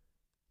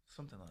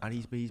 Something like and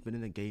that. he's been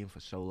in the game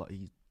for so long.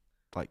 He's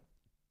like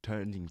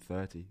turning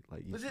 30.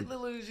 Like Was it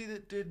Lil Uzi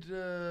that did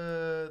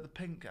the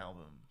Pink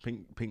album?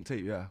 Pink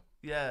Tape? Yeah.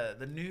 Yeah,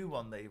 the new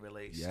one they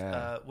released.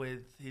 Yeah.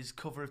 With his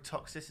cover of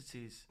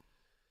Toxicities,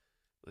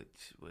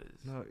 which was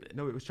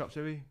No, it was Chop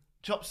Suey.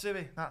 Chop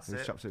Suey. That's It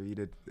was it. Chop Suey. He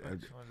did. Which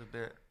was a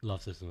bit.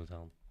 Love System of a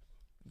Down.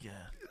 Yeah.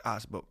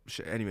 But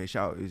anyway,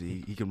 shout out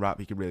Uzi. He can rap.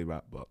 He can really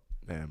rap. But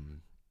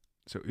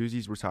so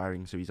Uzi's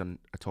retiring. So he's on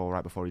a tour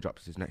right before he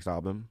drops his next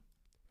album.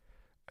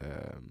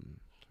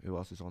 Who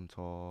else is on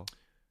tour?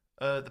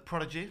 The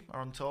Prodigy are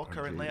on tour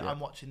Prodigy, currently. yeah. I'm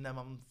watching them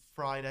on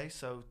Friday,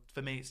 so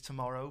for me it's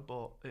tomorrow,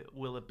 but it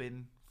will have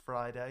been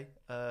Friday.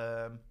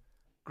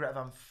 Greta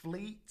Van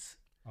Fleet.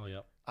 Oh yeah,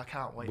 I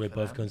can't wait. we're for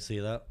both them. going to see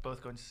that.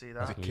 Both going to see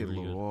That's that. gonna be Kid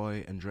really good.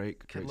 Laroi and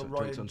Drake. Kid Drake's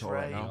Laroi on and tour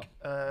right now.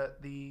 Drake.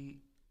 The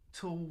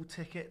Tool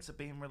tickets are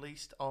being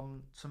released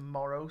on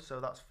tomorrow,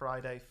 so that's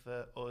Friday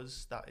for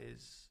us. That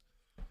is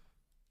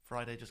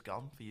Friday just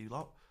gone for you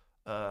lot.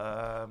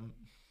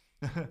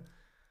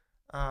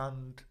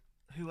 And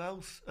who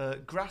else?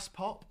 Grass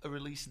Pop are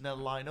releasing their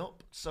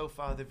lineup. So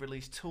far, they've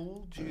released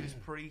Tool, Judas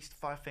Priest,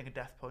 Five Finger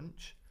Death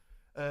Punch.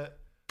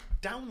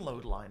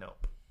 Download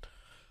lineup.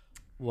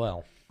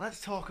 Well, Let's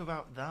talk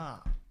about that.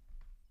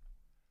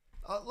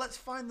 Let's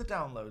find the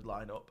download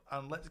lineup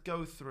and let's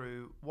go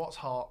through what's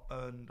hot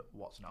and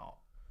what's not.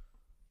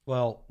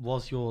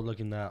 whilst you're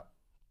looking at,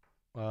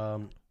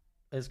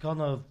 it's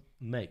kind of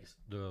mixed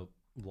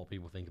what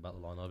people think about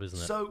the lineup, isn't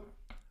it? So,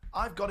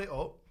 I've got it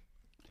up.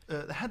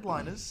 The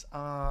headliners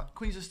are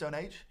Queens of Stone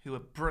Age, who are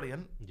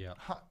brilliant. Yeah.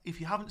 If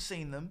you haven't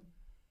seen them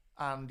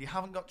and you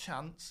haven't got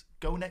chance,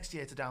 go next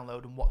year to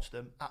download and watch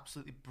them.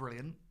 Absolutely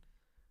brilliant.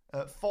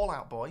 Fall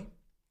Out Boy,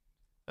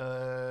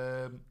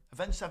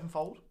 Avenged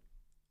Sevenfold,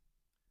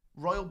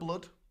 Royal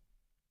Blood,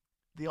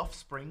 The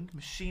Offspring,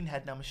 Machine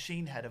Head. Now,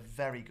 Machine Head are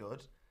very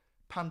good.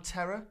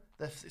 Pantera,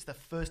 it's their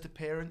first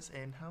appearance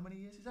in how many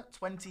years is that?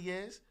 20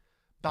 years.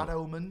 Bad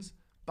Omens.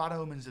 Bad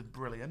Omens are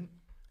brilliant.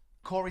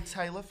 Corey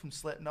Taylor from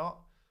Slipknot.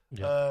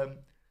 Yeah.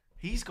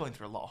 He's going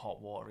through a lot of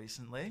hot water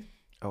recently.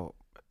 Oh,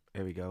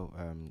 here we go.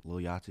 Lil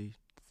Yachty,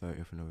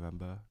 30th of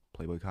November.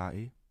 Playboy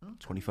Carti,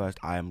 21st.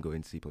 I am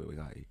going to see Playboy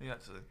Carti. Yeah,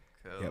 actually.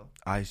 Cool. Yep.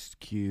 Ice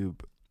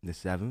Cube, the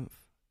 7th.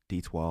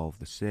 D12,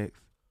 the 6th.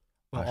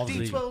 Well,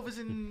 obviously- D12 is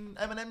in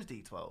Eminem's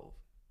D12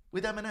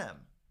 with Eminem.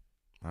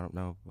 I don't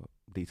know, but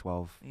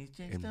D12. He's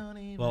just In- don't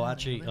even Well,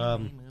 actually, know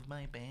the name of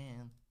my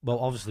band. Well,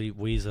 obviously,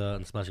 Weezer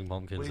and Smashing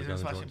Pumpkins Weezer are and going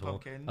to Smashing join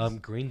Pumpkins. tour.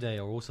 Green Day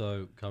are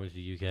also coming to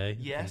the UK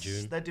Yes, in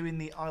June. they're doing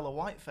the Isle of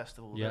Wight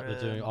festival. Yeah, they're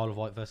doing Isle of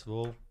Wight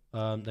Festival.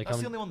 They're That's the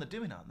coming. only one they're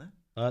doing, aren't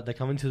they? They're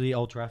coming to the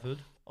Old Trafford.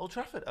 Old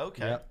Trafford.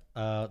 Okay.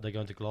 Yeah. They're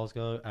going to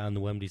Glasgow and the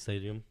Wembley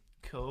Stadium.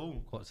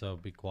 Cool. So there'll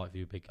be quite a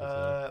few big gigs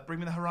there. Bring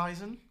Me the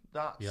Horizon.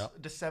 That's Yeah.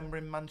 December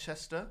in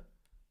Manchester.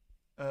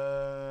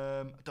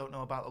 I don't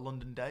know about the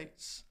London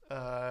dates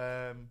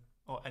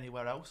or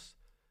anywhere else.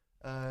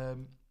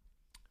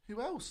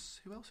 Who else?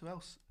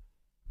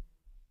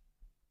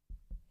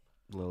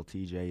 Lil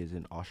TJ is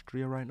in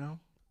Austria right now.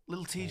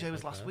 Little TJ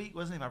was last okay. week,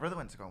 wasn't he? My brother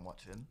went to go and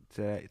watch him.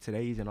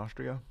 Today he's in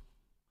Austria.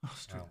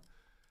 Austria. Wow.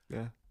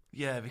 Yeah.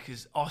 Yeah,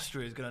 because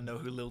Austria is going to know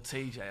who Lil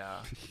TJ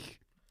are.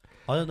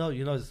 I don't know.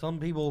 You know, some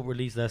people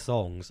release their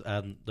songs,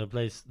 and the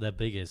place they're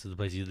biggest is the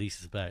place you least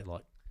expect,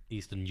 like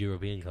Eastern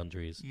European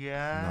countries.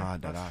 Yeah,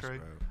 Nah, that's deadass,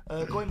 true.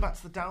 bro. Going back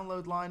to the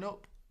download lineup,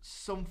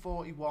 Sum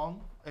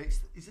 41.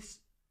 Is this?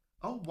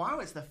 Oh wow!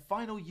 It's their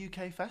final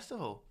UK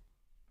festival.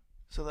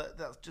 So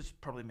that just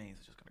probably means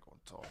they're just going to go on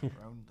tour on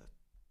their own. The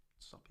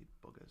soppy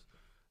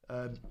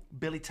buggers.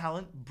 Billy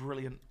Talent,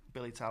 brilliant.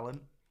 Billy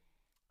Talent.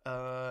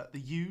 The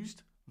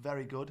Used,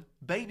 very good.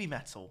 Baby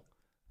Metal,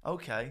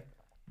 okay.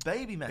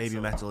 Baby Metal. Baby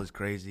Metal is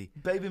crazy.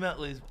 Baby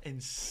Metal is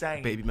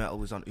insane. Baby Metal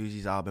was on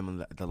Uzi's album,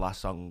 and the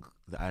last song,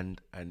 The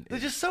End, and They're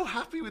just so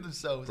happy with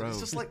themselves. And it's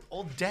Bro. just like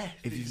all death.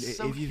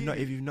 if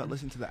you've not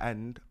listened to The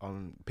End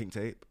on Pink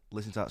Tape,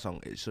 listen to that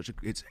song.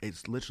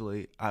 It's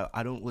literally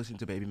I don't listen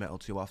to Baby Metal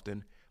too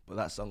often, but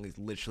that song is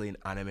literally an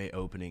anime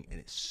opening, and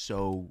it's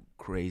so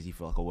crazy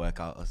for like a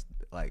workout or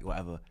like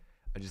whatever.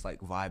 I just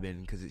like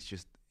vibing because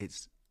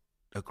it's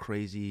a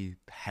crazy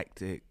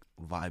hectic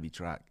vibey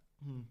track.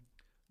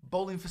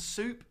 Bowling for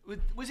Soup.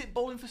 Was it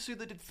Bowling for Soup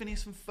that did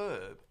Phineas and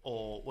Ferb,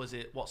 or was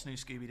it What's New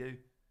Scooby Doo?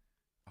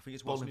 I think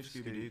it's Bowling What's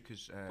New for Scooby Doo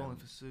because Bowling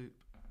for Soup.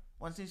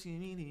 What's New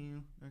Scooby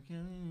Doo?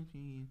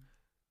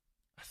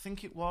 I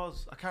think it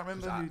was. I can't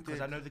remember who did. because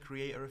I know the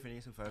creator of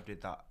Phineas and Ferb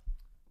did that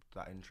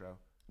intro.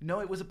 No,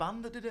 it was a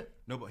band that did it.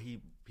 No, but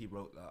he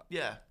wrote that.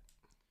 Yeah.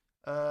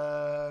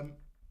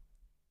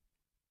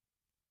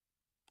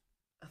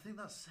 I think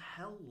that's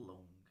Hell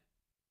Long.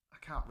 I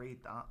can't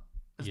read that.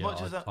 As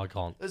much as I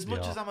can't. As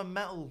much as I'm a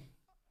metal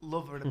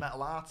lover and a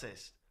metal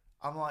artist,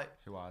 I'm like,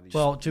 Who are these?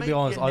 Well, to Make be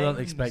honest, your I don't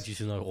names. expect you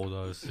to know all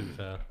those. To be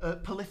fair,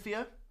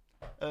 Polyphia.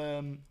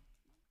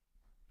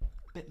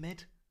 Bit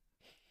mid,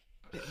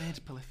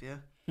 Polyphia.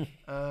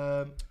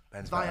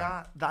 Ben's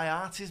Thy better.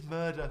 Art is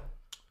Murder.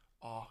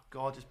 Oh,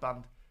 gorgeous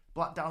band.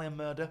 Black Dahlia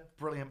Murder,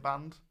 brilliant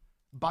band.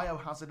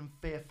 Biohazard and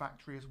Fear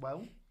Factory as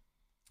well.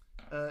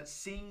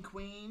 Scene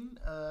Queen,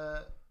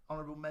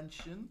 honourable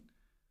mention.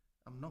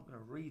 I'm not going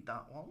to read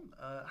that one.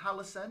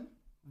 Hallicen,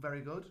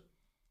 very good.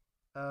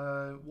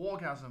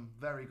 Wargasm,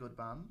 very good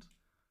band.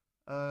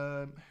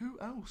 Who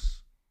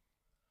else?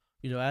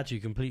 you know, actually,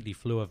 completely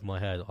flew over my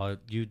head.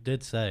 You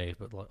did say,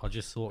 but like I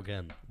just saw it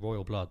again.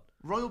 Royal Blood.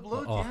 Royal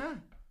Blood, Oh. yeah.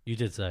 You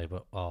did say,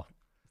 but Well,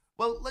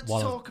 let's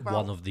one talk of about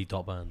one of the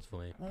top bands for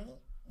me.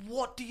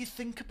 what do you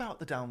think about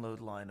the download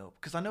lineup?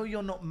 Because I know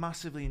you're not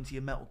massively into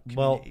your metal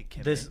Well, community,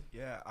 Kimmy.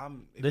 Yeah,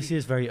 This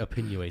is very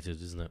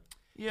opinionated, isn't it?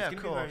 yeah, it's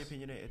of gonna be very course.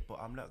 opinionated, but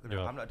I'm not gonna.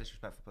 Yeah. I'm not a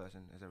disrespectful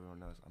person, as everyone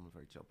knows. I'm a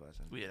very chill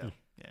person. Yeah,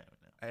 yeah.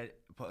 I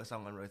put a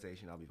song on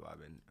rotation, I'll be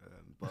vibing.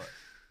 But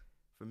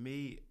for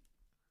me,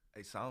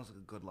 it sounds like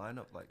a good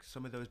lineup. Like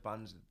some of those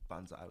bands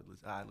that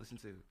I listen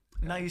to.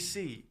 Now you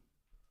see,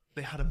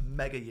 they had a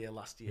mega year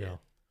last year. Yeah.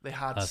 They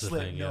had That's the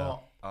thing,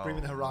 Slipknot, yeah. Bring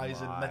Me the Oh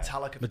Horizon, my.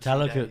 Metallica. For 2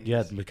 Metallica, days.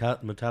 yeah,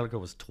 Metallica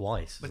was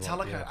twice. as well,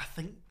 Metallica, yeah. I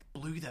think,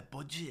 blew their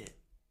budget.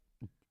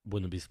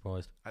 Wouldn't be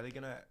surprised. Are they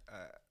gonna?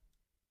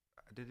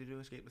 Did they do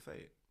Escape the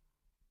Fate?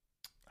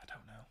 I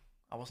don't know.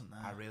 I wasn't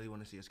there. I really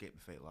want to see Escape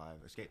the Fate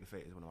live. Escape the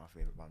Fate is one of my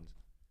favorite bands.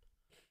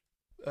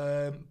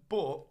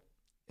 But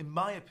in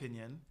my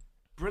opinion,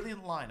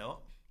 brilliant lineup.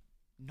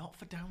 Not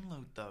for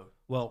download though.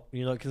 Well,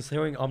 you know,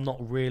 considering I'm not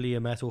really a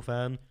metal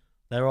fan,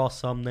 there are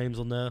some names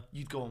on there.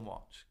 You'd go and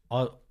watch.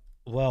 I'd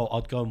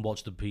go and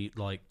watch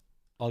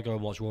I'd go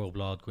and watch Royal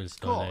Blood, Queen Of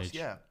Stone course, Age,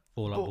 yeah.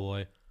 Fall Out But-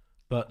 Boy.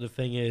 But the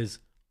thing is,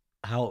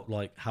 how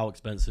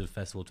expensive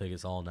festival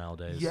tickets are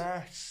nowadays.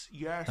 Yes.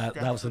 That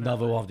was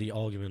another one of the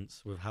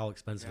arguments with how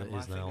expensive it my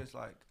is thing now. is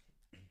like,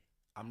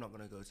 I'm not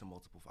gonna go to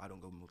multiple. I don't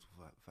go to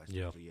multiple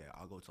festivals a year.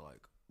 I'll go to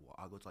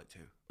like 2.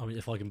 I mean,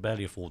 if I can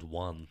barely afford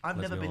one, I've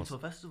let's never be been honest. to a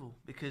festival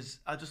because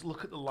I just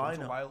look at the Go to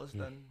lineup. Wireless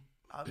then.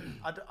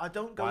 I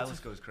don't go Wireless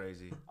to goes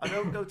crazy. I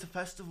don't go to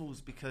festivals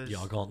because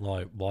Yeah, I can't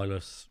lie.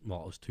 Wireless.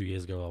 Well, it was 2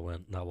 years ago. I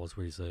went. That was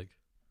pretty sick.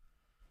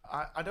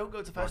 I don't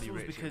go to Roddy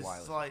festivals Ricch at because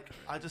Wireless. like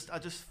I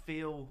just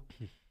feel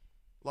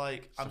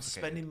like I'm Suffocated.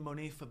 spending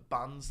money for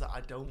bands that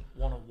I don't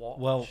want to watch.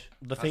 Well,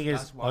 the thing is,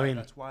 that's why, I mean,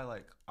 that's why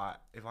like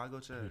if I go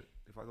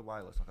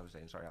Wireless, like I was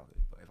saying, sorry, Alfie,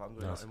 but if I'm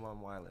going Nice. in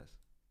one Wireless,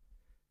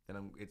 then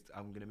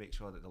I'm gonna make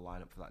sure that the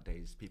lineup for that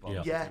day is people. Yeah.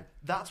 I'm yeah, listening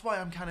that's why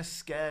I'm kind of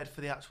scared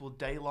for the actual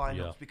day lineups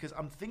Yeah. because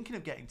I'm thinking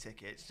of getting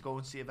tickets to go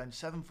and see Avenged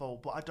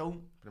Sevenfold, but I don't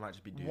to. But it might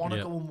just be want to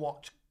Yeah. go and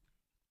watch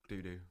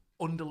doo.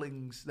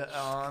 underlings that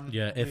aren't.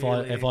 yeah. If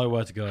really... I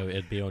were to go,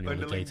 it'd be only on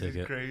the day Underlings is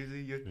ticket.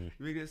 crazy. You Mm.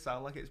 make it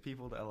sound like it's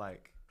people that are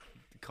like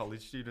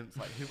college students.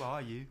 Like, who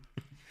are you?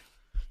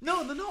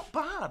 No, they're not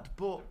bad,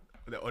 but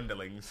The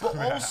underlings. but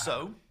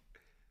also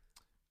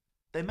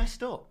they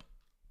messed up.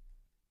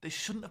 They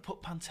shouldn't have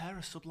put Pantera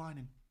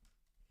sublining.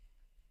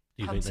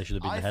 Do you think they should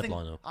have been the I think-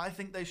 headliner? I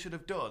think they should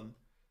have done.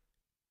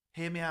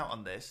 Hear me out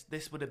on this.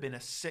 This would have been a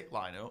sick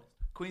lineup.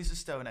 Queens of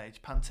Stone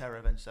Age, Pantera,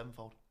 Avenged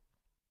Sevenfold.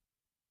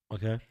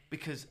 Okay.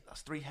 because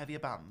that's 3 heavier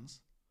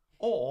bands.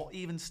 Or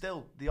even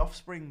still, The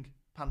Offspring,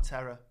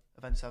 Pantera,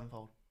 Avenged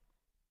Sevenfold.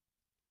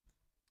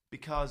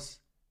 Because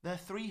they're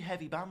 3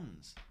 heavy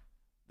bands.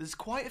 There's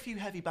quite a few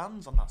heavy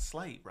bands on that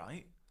slate,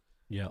 right?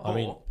 Yeah, I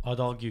mean, Or- I'd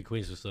argue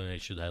Queens of the Stone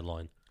Age should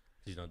headline.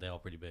 'Cause, they are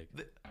pretty big.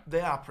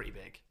 They are pretty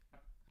big.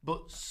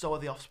 But so are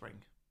The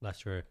Offspring. That's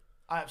true.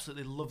 I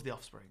absolutely love The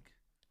Offspring.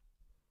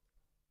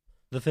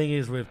 The thing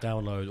is with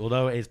Download,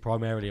 although it is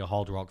primarily a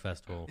hard rock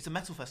festival, It's a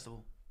metal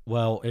festival.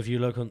 well, if you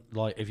look on the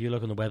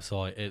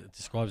website, it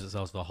describes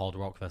itself as a hard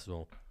rock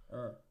festival.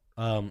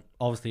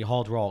 Obviously,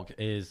 hard rock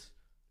is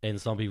in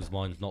some people's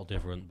minds not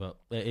different, but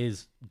it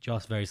is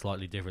just very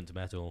slightly different to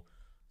metal.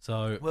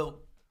 So Well,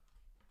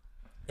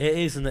 it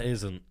is and it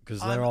isn't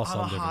because there are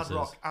some I'm a hard differences.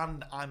 rock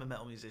and I'm a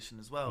metal musician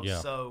as well. Yeah.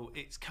 So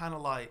it's kind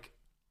of like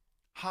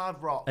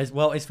hard rock.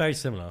 It's very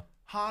similar.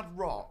 Hard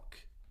rock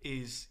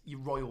is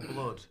your Royal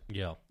Blood.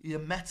 Yeah, Your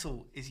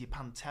metal is your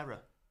Pantera.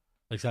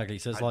 exactly.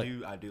 So it's I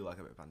like do like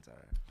a bit of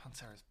Pantera. Pantera's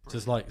so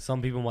it's brilliant. like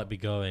some people might be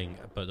going,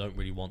 but don't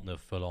really want the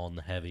full-on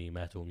heavy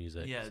metal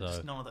music. Yeah, so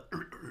just none of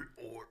the.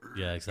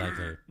 yeah,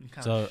 exactly.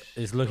 kind So of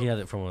it's looking at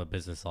it from a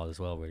business side as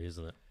well, really,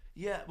 isn't it?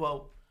 Yeah,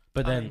 well,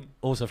 But I then mean-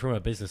 also from a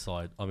business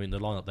side, I mean, the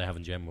lineup they have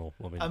in general.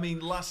 I mean,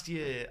 last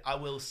year I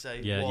will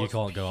say, Yeah, you was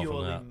can't go off on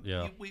purely, that,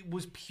 yeah. it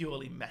was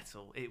purely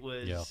metal. It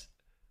was. Yeah.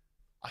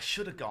 I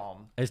should have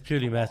gone. it's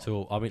purely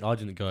metal. I mean, I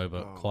didn't go,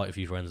 but Oh, quite a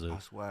few friends I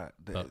did. swear.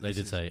 But they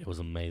did say it was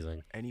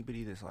amazing.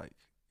 Anybody that's like,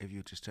 if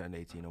you just turned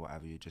 18 or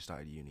whatever, you just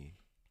started uni,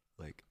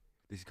 like,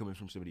 this is coming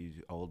from somebody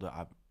who's older.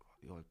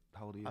 You're like,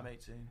 how old are you? I'm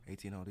 18.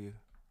 18, how old are you?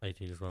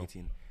 18 as well.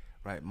 18.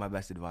 Right, my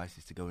best advice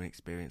is to go and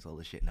experience all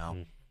the shit now.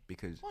 Mm.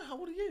 Because Why? How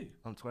old are you?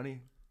 I'm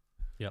 20.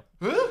 Yep.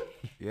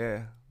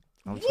 Yeah.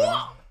 I'm 20.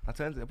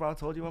 What? I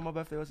told you when my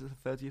birthday was the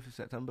 30th of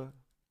September.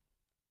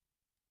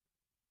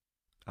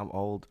 I'm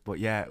old. But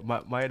yeah,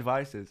 my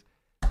advice is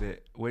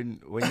that when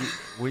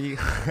you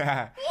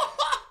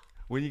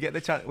when you get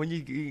the chance when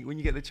you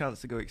get the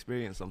chance to go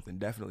experience something,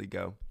 definitely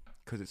go,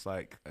 because it's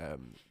like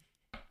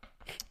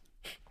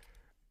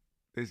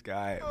this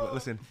guy.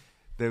 Listen,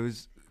 there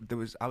was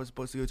I was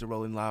supposed to go to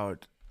Rolling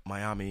Loud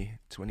Miami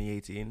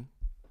 2018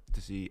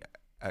 to see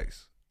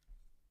X.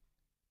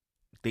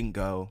 Didn't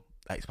go.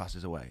 X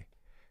passes away.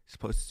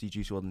 Supposed to see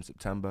Juice WRLD in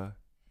September.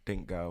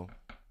 Didn't go.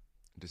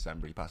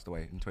 December he passed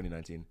away in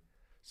 2019.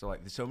 So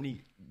like, there's so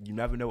many. You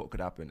never know what could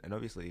happen. And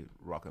obviously,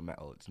 rock and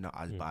metal, it's not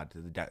as bad.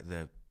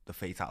 The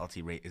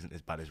fatality rate isn't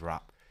as bad as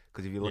rap.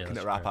 Because if you're looking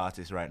that's at rap true.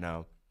 artists right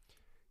now,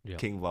 Yeah.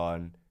 King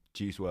Von,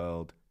 Juice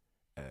WRLD,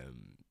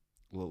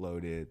 Lil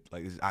Loaded,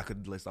 like I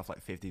could list off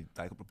like 50.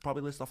 I could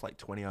probably list off like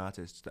 20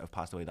 artists that have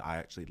passed away that I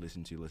actually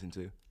listen to.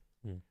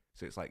 Mm.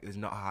 So it's like there's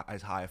not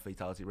as high a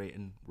fatality rate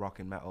in rock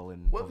and metal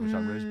and other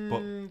genres,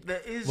 but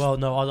there is. Well,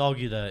 no, I'd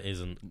argue there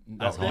isn't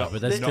as high,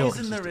 but there's there still is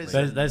and there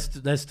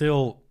isn't. there's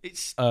still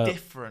It's uh,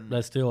 different.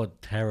 there's still a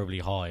terribly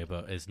high,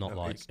 but it's not No,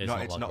 like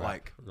it's not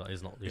like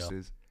it's not. Yeah. this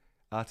is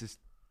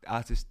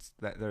artists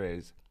that there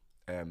is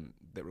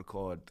that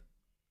record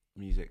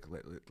music,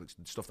 like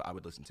stuff that I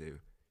would listen to.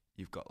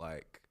 You've got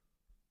like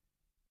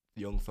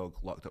young folk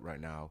locked up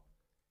right now.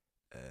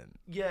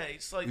 Yeah,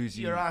 it's like Uzi.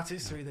 your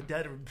artists are either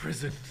dead or in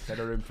prison. That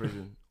are in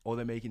prison, or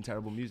they're making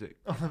terrible music.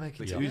 Oh, they're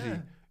making Like Yeah.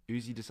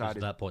 Uzi At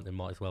decided that point, they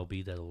might as well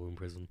be dead or in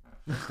prison.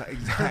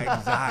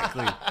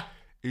 exactly.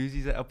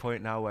 Uzi's at a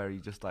point now where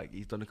he's just like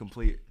he's done a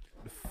complete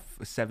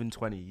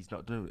 720. He's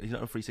not a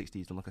 360.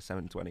 He's done like a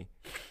 720.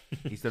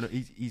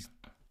 He's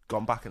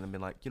gone back and then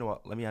been like, you know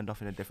what? Let me end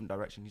off in a different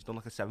direction. He's done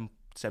like a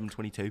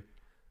 722.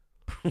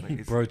 Like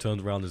it's- Bro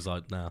turned around and was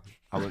like, nah.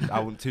 I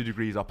want 2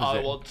 degrees opposite.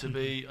 I want to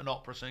be an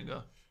opera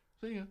singer.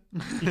 Singer.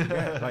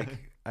 Yeah, like,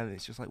 and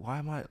it's just like, why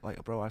am I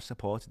like, bro? I've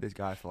supported this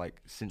guy for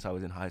like since I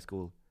was in high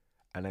school,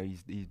 and now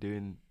he's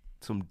doing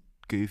some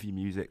goofy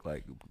music.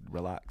 Like,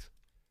 relax.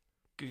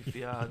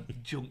 Goofy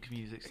junk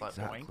music's like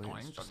Exactly. boing,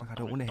 It's boing, just like I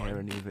don't want to hear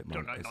any of it,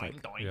 man. doing, It's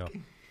like doing, Yeah.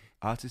 doing.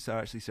 artists are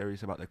actually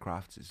serious about their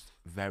crafts. It's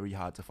very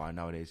hard to find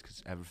nowadays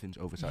because everything's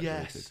oversaturated.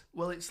 Yes.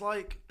 Well, it's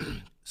like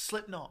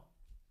Slipknot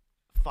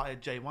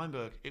fired Jay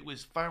Weinberg. It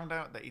was found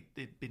out that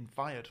he'd been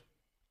fired.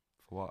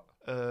 For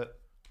what?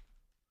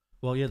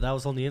 Well, yeah, that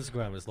was on the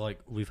Instagram. It's like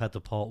we've had to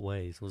part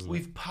ways, wasn't it?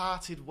 We've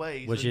parted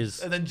ways. Which and, is-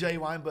 and then Jay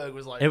Weinberg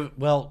was like,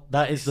 Well,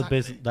 that is the Exactly.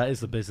 business. That is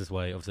the business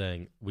way of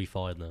saying we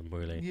fired them.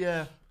 Really,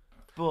 yeah,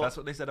 but That's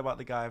what they said about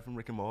the guy from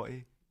Rick and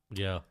Morty.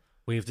 yeah.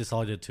 We've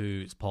decided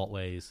to part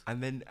ways.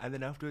 And then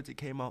afterwards, it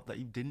came out that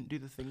he didn't do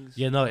the things.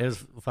 Yeah, no, it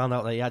was found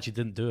out that he actually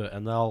didn't do it,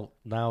 and now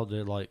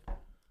they're like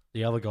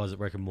the other guys at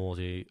Rick and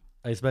Morty,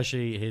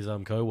 especially his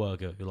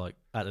co-worker who like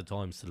at the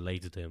time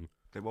slated him.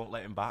 They won't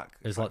let him back.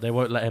 It's like they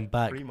won't let him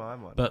back, Free my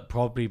man. but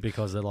probably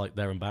because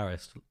they're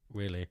embarrassed.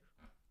 Really,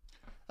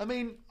 I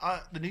mean,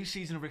 the new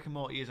season of Rick and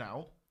Morty is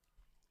out.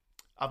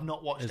 I've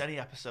not watched any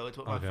episodes,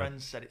 but my Okay.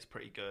 friends said it's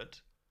pretty good.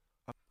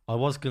 I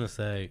was gonna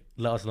say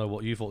let us know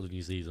what you thought of the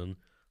new season,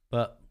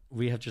 but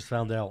we have just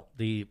found out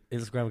the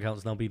Instagram account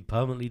has now been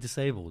permanently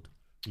disabled,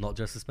 not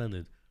just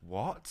suspended.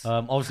 What?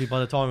 Obviously, by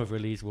the time of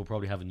release, we'll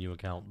probably have a new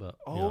account. But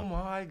Oh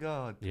my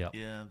god. yeah,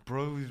 Yeah.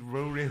 Bro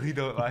really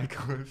don't like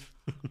us.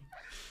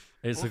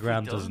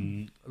 Instagram done?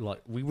 doesn't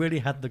like. We really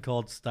had the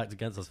cards stacked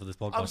against us for this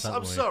podcast. I'm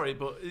haven't we? sorry,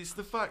 but it's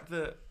the fact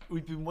that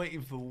we've been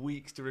waiting for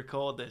weeks to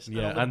record this.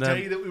 Yeah, and and on the then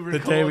day that we the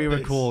record day we this-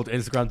 record,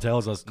 Instagram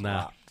tells us,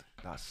 nah.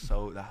 That's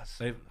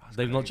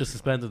They've not just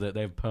suspended it;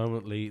 they've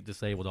permanently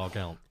disabled our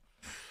account.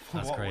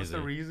 That's What's crazy.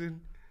 the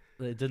reason?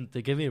 They didn't.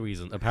 They give me a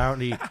reason.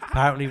 Apparently,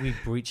 we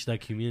breached their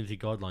community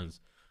guidelines.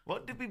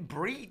 What did we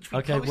breach? We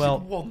Okay, posted well,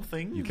 one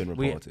thing. You've been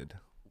We- reported.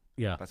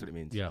 Yeah, That's what it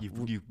means. Yeah.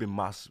 You've been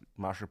mass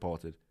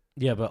reported.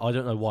 yeah, but I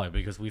don't know why.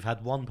 Because we've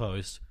had one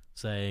post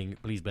saying,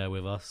 "Please bear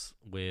with us.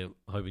 We're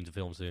hoping to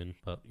film soon,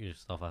 but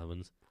stuff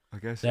happens." I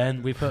guess.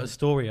 Then we put a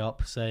story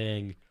up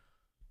saying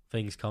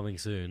things coming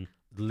soon.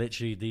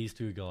 Literally, these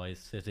two guys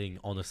sitting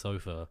on a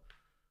sofa,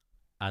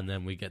 and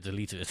then we get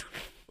deleted.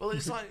 Well,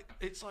 it's like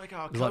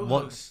our It's like,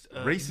 what? co-host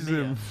Racism.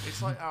 Mia.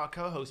 It's like our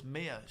co-host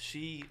Mia.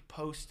 She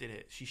posted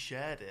it. She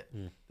shared it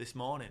Mm. this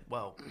morning.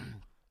 Well,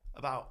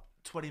 about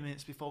 20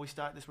 minutes before we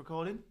started this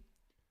recording.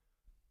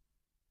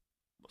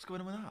 What's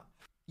going on with that?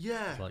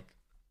 Yeah, It's like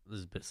this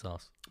is a bit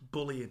sus.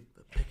 bullying.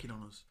 They're picking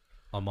on us.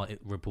 I might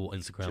report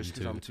Instagram Just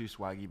because too. I'm too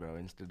swaggy, bro.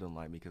 Insta don't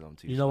like me because I'm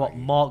too. You know what, swaggy.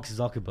 Mark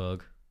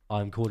Zuckerberg?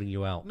 I'm calling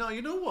you out. No,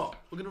 you know what?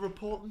 We're going to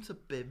report them to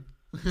BIM.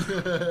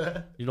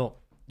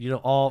 You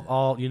know,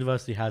 our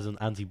university has an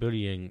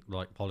anti-bullying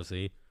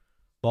policy.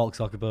 Mark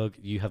Zuckerberg,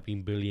 you have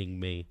been bullying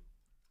me.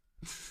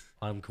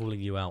 I'm calling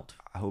you out.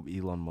 I hope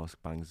Elon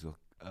Musk bangs Zuck.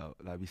 Oh,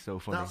 that'd be so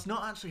funny. That's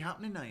not actually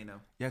happening now, you know.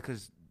 Yeah,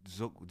 because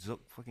Zuck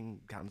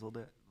fucking cancelled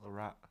it. The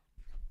rat.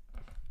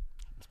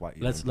 That's why.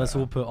 Let's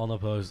all put on a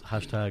post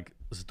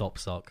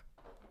 #StopSuck.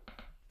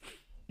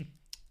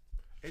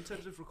 In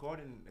terms of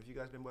recording, have you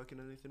guys been working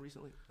on anything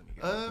recently? Let me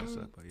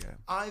get but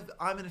yeah,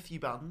 I'm in a few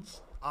bands.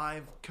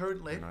 I've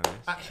currently, Nice.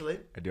 actually,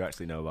 I do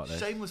actually know about this.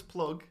 shameless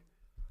plug.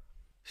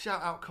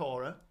 Shout out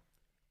Cora,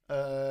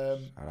 Shout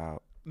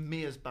out.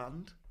 Mia's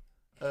band.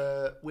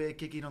 We're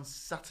gigging on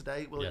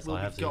Saturday. Well, Yes, it will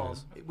I have be seen gone.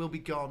 this. It will be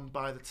gone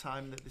by the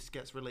time that this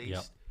gets released.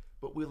 Yep.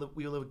 But we'll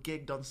have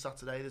gigged on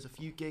Saturday. There's a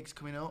few gigs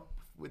coming up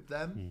with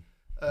them.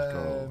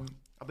 Go.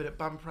 I've been at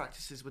band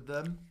practices with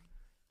them.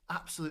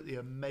 Absolutely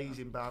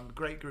amazing band.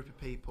 Great group of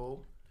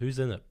people. Who's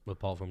in it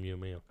apart from you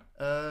and me?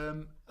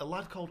 A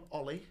lad called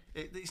Ollie.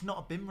 It's not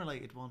a BIM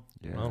related one.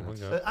 Yeah. Oh,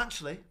 that's- okay.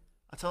 Actually,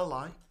 I tell a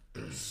lie.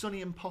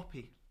 Sonny and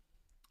Poppy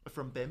are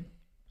from BIM.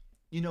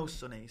 You know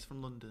Sonny. He's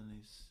from London.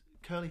 He's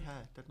curly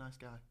hair. Dead nice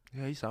guy.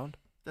 Yeah, you sound.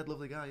 Dead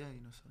lovely guy. Yeah, you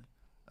know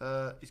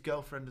Sonny. His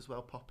girlfriend as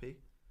well, Poppy.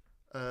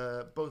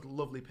 Both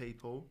lovely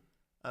people.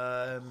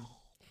 So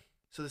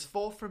there's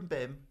 4 from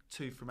BIM,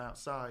 2 from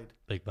outside.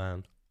 Big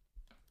band.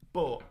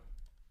 But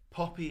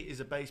Poppy is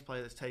a bass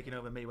player that's taken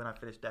over me when I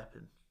finished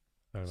Deppin.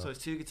 Fair So enough. it's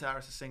 2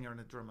 guitarists, a singer, and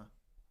a drummer.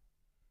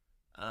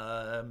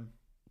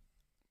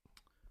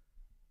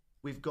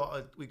 We've got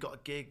a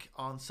gig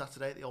on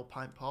Saturday at the Old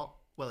Pint Pot.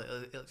 Well,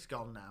 it's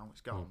gone now.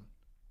 It's gone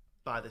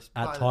by this.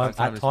 At by time this-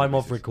 time at this time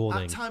of releases.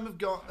 recording at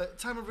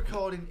time of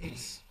recording,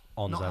 it's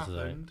on not Saturday.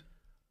 happened.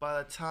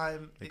 By the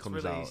time It it's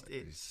comes released, out,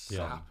 it's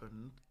Yeah.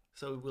 happened.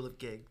 So we will have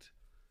gigged.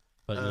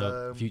 But you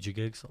know, Um, future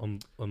gigs, I'm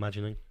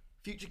imagining.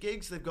 Future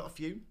gigs, they've got a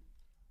few.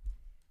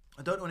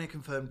 I don't know any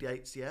confirmed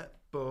dates yet,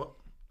 but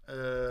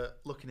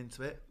looking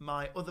into it.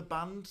 My other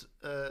band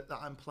that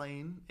I'm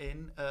playing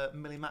in,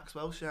 Millie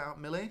Maxwell. Shout out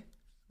Millie,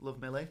 love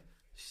Millie.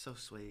 She's so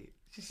sweet.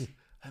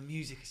 Her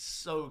music is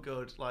so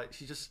good. Like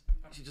she just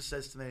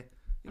says to me,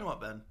 "You know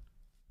what, Ben?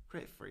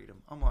 Create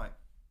freedom." I'm like,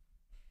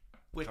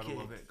 wicked, Gotta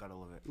love it. Gotta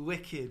love it.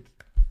 wicked,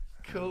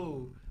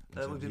 cool.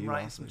 So We've do been you,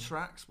 writing some Alfie?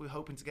 tracks. We're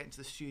hoping to get into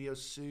the studio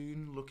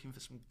soon. Looking for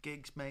some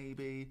gigs,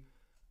 maybe.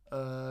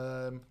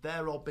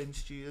 They're all BIM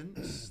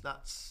students.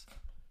 That's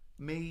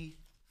me,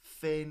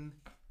 Finn,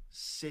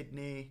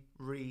 Sydney,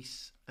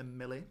 Reese, and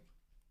Millie.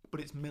 But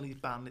it's Millie's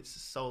band. It's a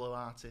solo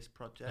artist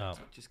project, Oh.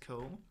 which is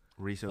cool.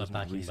 Reese A owes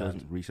backing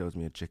band.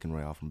 me a chicken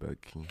royale from Burger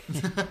King.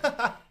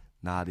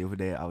 Nah, the other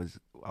day I was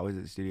at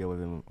the studio with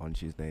him on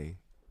Tuesday.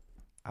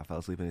 I fell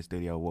asleep in the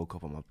studio, woke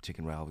up and my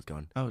chicken royale was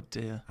gone. Oh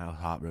dear, I was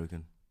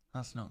heartbroken.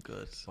 that's not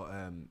good. But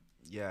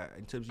yeah,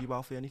 in terms of you,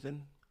 Alfie,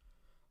 anything?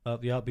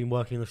 Yeah, I've been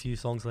working on a few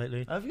songs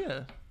lately. Have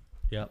you?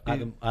 Yeah,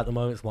 at the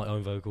moment it's my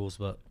own vocals,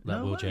 but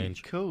that will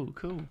change. Cool.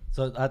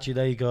 So actually,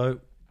 there you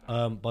go.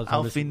 By the time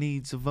Alfie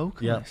needs a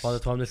vocalist. yeah, by the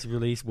time this is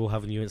released, we'll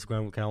have a new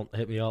Instagram account.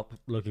 Hit me up,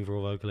 looking for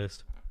a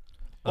vocalist.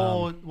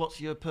 Or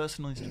what's your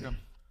personal Instagram?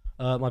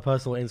 My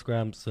personal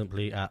Instagram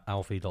simply at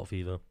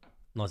alfie.fever.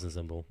 Nice and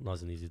simple,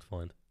 nice and easy to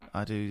find.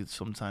 I do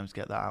sometimes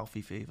get that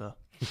Alfie fever.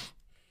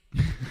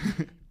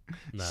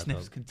 Nah,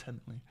 Sniffs don't.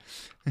 contently.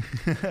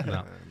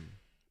 Nah.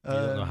 You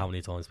don't know how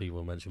many times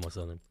people mention my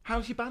surname.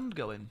 How's your band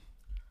going?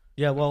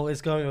 Yeah, well,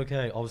 it's going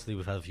okay. Obviously,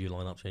 we've had a few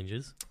lineup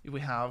changes.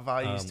 We have.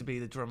 I used to be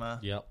the drummer,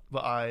 Yeah,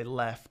 but I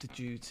left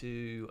due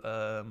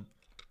to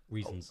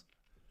reasons.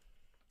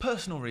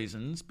 personal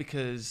reasons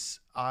because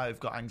I've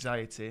got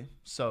anxiety,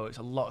 so it's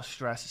a lot of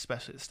stress,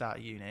 especially at the start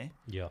of uni.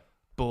 Yeah.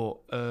 But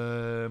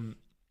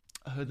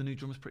I heard the new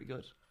drummer's pretty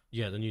good.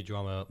 Yeah, the new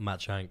drummer,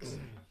 Matt Shanks,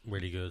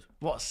 really good.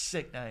 What a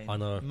sick name. I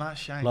know. Matt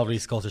Shanks. Lovely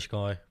Scottish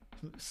guy.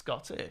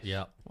 Scottish.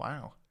 Yeah.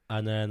 Wow.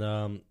 And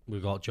then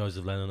we've got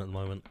Joseph Lennon at the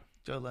moment.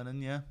 Joe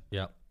Lennon, yeah.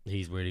 Yeah,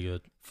 he's really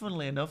good.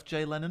 Funnily enough,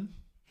 Jay Lennon.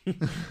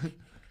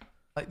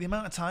 Like the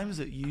amount of times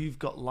that you've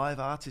got live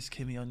artist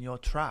Kimmy on your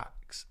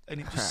tracks,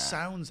 and it just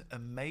sounds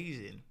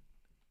amazing.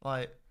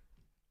 Like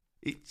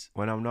it's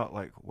when I'm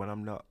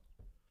not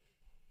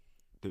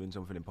doing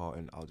something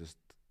important, I'll just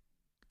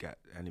get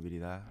anybody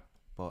there.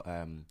 But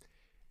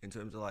in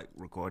terms of like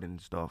recording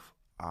stuff,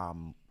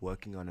 I'm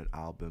working on an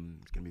album.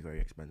 It's gonna be very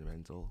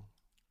experimental.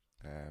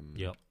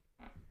 Yep.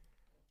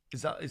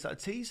 is that a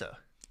teaser?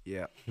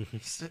 Yeah.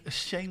 It's a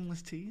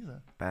shameless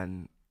teaser.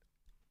 Ben,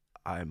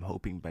 I'm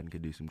hoping Ben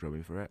could do some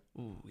drumming for it.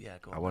 Ooh, yeah,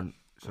 go on. I want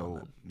Go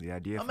on the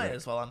idea. I for may it,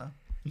 as well, I know.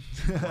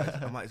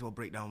 I might as well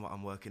break down what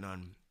I'm working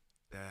on.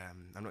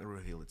 I'm not going to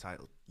reveal the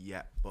title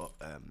yet, but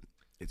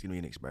it's going to be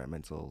an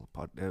experimental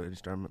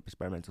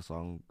experimental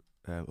song,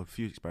 a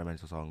few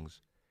experimental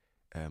songs,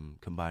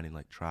 combining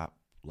like trap,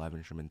 live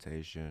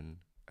instrumentation,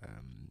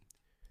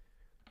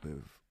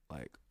 with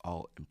like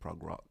alt and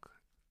prog rock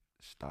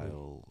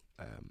style.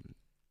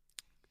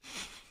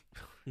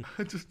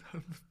 I just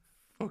have the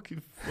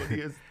fucking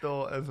funniest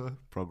thought ever.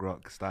 Prog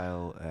rock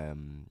style.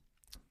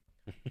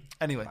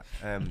 Anyway,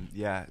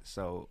 Yeah.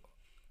 So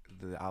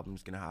the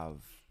album's gonna have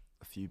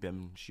a few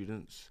BIM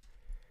students.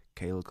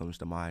 Kayla comes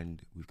to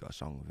mind. We've got a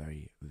song,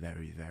 very,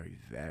 very, very,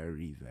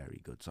 very,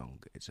 very good song.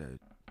 It's a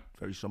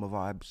very summer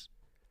vibes.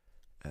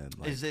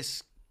 is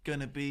this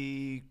gonna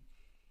be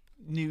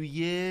New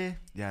Year?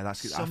 Yeah,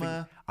 that's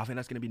summer? I think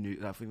that's gonna be new.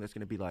 I think that's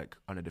gonna be like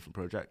on a different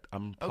project.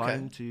 I'm Okay.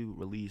 planning to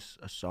release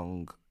a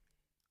song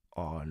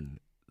on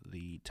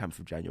the 10th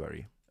of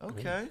January.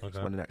 Okay.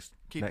 So when the next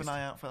Keep an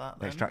eye out for that.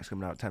 next Then. track's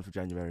coming out 10th of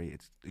January.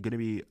 It's gonna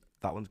be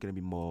that one's gonna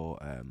be more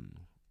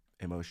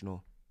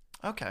emotional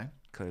Okay.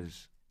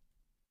 because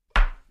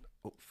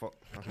oh fuck,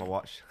 that's my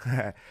watch.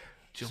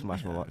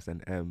 Smash my watch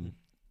then.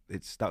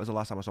 That was the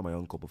last time I saw my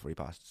uncle before he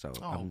passed. So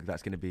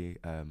that's gonna be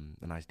a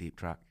nice deep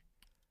track.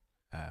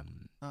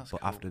 That's But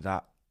cool. after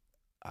that,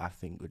 I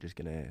think it's just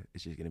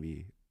gonna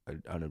be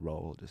on a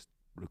roll, just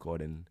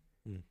recording,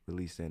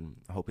 releasing,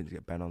 hoping to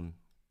get Ben on.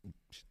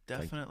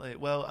 Definitely.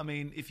 Well, I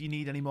mean, if you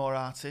need any more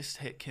artists,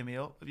 hit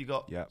Kimmy up. Have you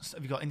got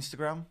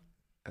Instagram?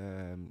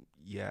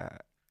 Yeah,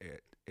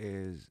 it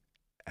is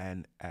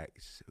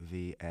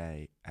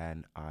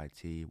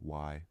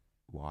NXVANITYYY.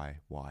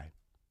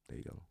 There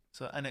you go.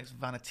 So NX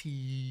Vanity.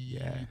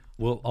 Yeah,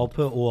 Well, I'll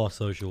put all our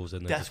socials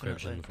in the Definitely.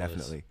 description. For this.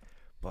 definitely.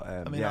 But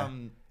I mean, yeah,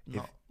 I'm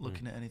not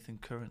looking at anything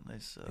currently,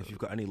 so if you've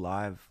got any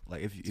live,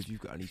 like if you've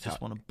got any, if you just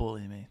want to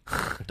bully me,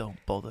 don't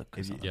bother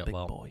because I'm a big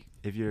boy.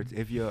 if you're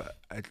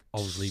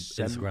Obviously,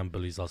 Instagram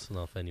bullies us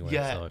enough anyway.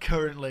 Yeah, So.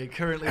 currently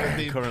I'm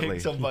being Currently.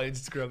 picked on by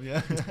Instagram.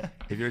 Yeah.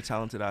 if you're a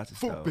talented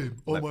artist, Fuck though, him.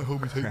 All my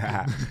homies hate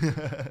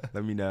him.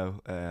 let me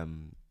know.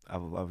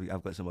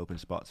 I've got some open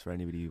spots for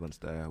anybody who wants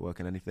to work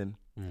on anything.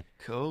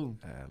 Cool.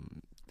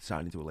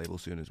 Signing to a label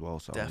soon as well,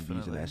 so I'm using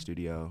Definitely. their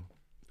studio.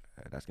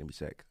 That's gonna be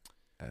sick.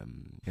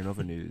 In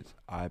other news,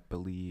 I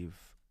believe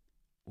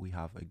we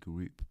have a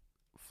group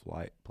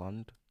flight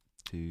planned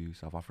to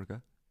South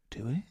Africa.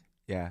 Do we?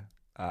 Yeah.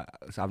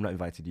 So I've not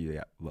invited you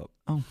yet, but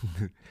Oh,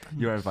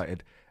 you're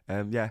invited.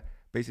 Yeah.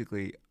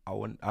 Basically,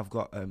 I've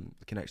got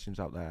connections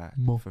out there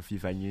for a few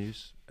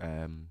venues.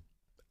 And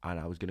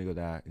I was gonna go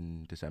there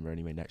in December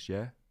anyway next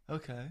year.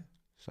 Okay.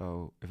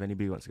 So if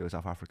anybody wants to go to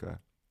South Africa,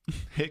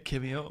 Hit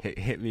Kimmy up.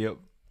 hit me up.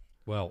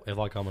 Well, if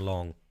I come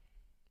along,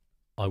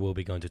 I will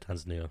be going to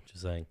Tanzania.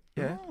 Just saying.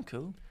 Yeah. Oh,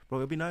 cool. Well,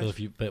 it'd be Got nice. a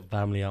few bit of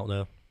family out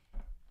there.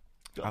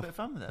 Got a bit of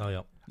family there. Oh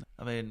yeah.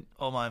 I mean,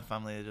 all my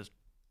family are just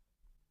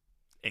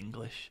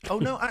English. Oh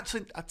no,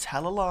 actually, I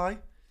tell a lie.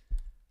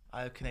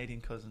 I have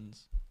Canadian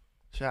cousins.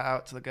 Shout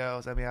out to the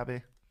girls, Emmy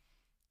Abbey.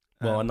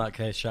 Well, in that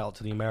case, shout out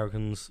to the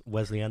Americans,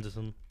 Wesley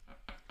Anderson,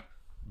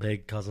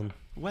 big cousin.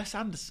 Wes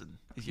Anderson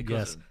is your Yes,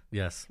 cousin.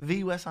 yes,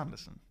 The Wes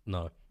Anderson.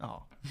 no,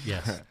 Oh,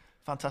 yes.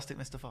 fantastic,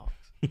 Mr. Fox.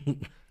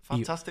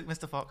 Fantastic,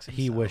 Mr. Fox.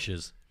 He himself.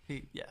 wishes.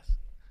 Yes.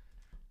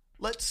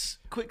 Let's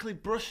quickly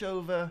brush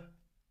over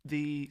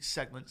the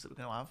segments that we're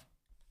going to have,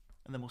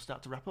 and then we'll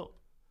start to wrap up.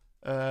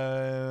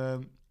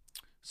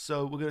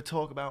 So we're going to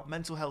talk about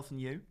mental health and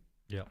you.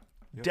 Yeah.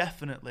 Yep.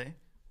 Definitely.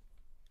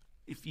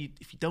 If you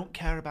don't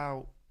care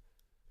about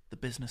the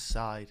business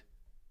side,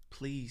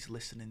 please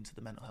listen into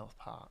the mental health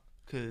part,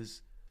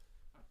 because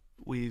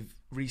we've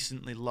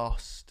recently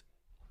lost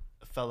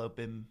a fellow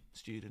BIM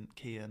student,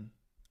 Kian.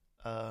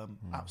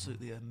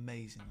 Absolutely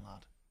amazing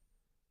lad.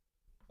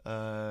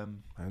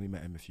 I only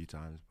met him a few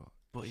times,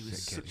 But he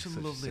was sick kid. such a He's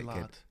such a lovely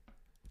sick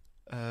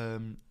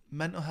lad.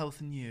 Mental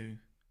health in you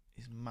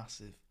is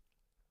massive.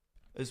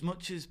 As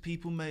much as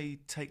people may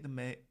take the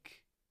mick,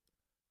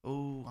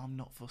 oh, I'm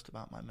not fussed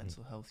about my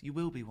mental health. You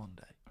will be one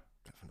day.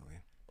 definitely.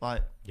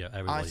 Like, Yeah, I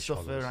everybody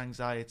suffer struggles.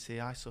 anxiety,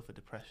 I suffer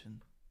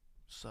depression.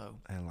 So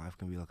And life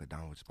can be like a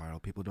downward spiral.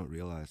 People don't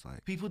realize,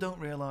 like, people don't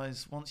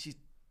realise once you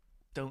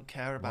don't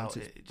care about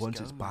it, once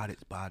it's goes. bad,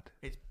 it's bad.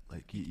 It's-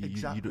 like you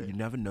exactly.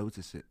 never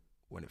notice it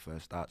when it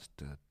first starts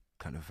to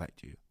can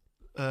affect you.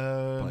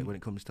 But, like when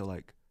it comes to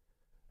like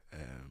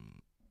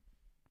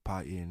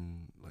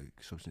partying, like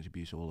substance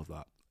abuse, all of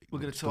that. We're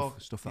gonna stuff,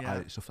 talk stuff that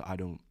I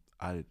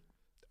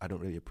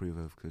don't really approve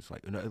of, because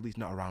like at least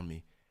not around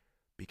me,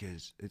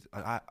 because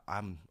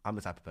I'm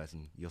the type of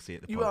person you'll see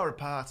at the. You are a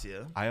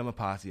partier. I am a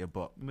partier,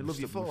 but we love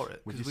you for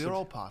it, because we're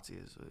all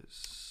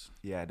partiers.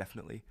 Yeah,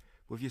 definitely.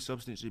 With your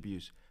substance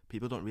abuse,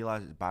 people don't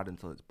realize it's bad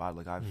until it's bad.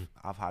 Like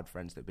I've had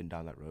friends that've been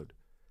down that road,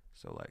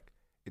 so like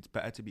it's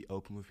better to be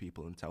open with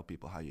people and tell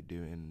people how you're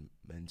doing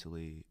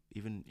mentally,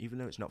 even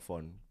though it's not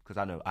fun. Because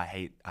I know I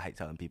hate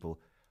telling people,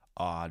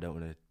 oh, I don't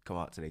want to come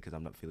out today because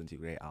I'm not feeling too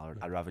great.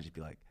 I'd rather just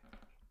be like,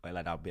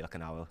 well, I'll be like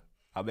an hour.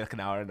 I'll be like an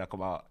hour and I'll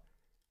come out,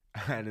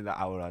 and in that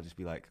hour I'll just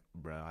be like,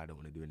 bro, I don't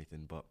want to do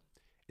anything. But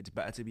it's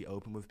better to be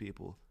open with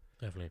people,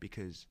 Definitely,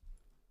 because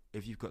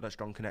if you've got that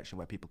strong connection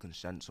where people can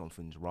sense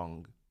something's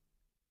wrong,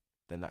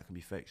 then that can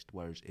be fixed.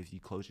 Whereas if you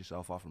close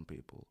yourself off from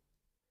people,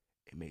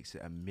 it makes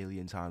it a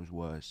million times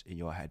worse in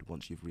your head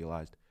once you've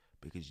realised,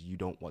 because you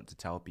don't want to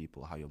tell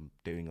people how you're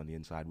doing on the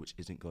inside, which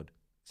isn't good.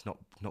 It's not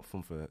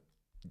fun for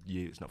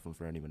you. It's not fun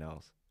for anyone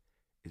else.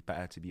 It's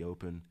better to be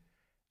open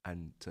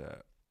and to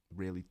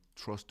really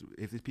trust.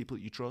 If there's people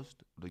that you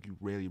trust, like you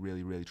really,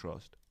 really, really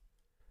trust,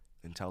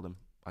 then tell them.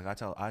 Like I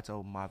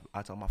tell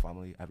my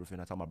family everything.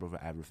 I tell my brother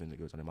everything that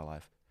goes on in my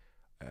life.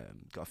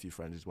 Got a few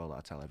friends as well that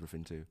I tell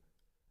everything to,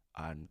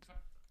 and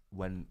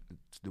when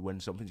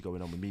something's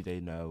going on with me, they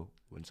know.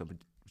 When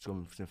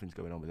something's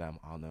going on with them,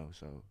 I'll know.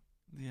 So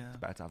yeah, it's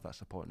better to have that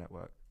support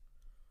network.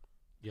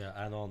 yeah.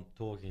 And on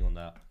talking on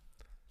that,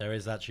 there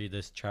is actually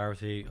this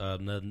charity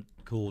they're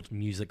called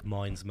Music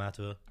Minds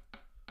Matter.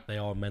 They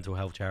are a mental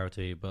health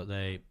charity, but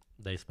they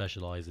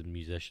specialize in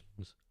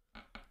musicians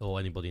or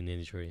anybody in the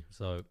industry.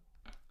 So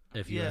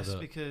if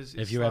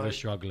you're ever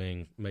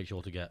struggling, make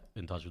sure to get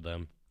in touch with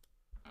them.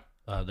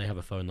 They have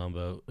a phone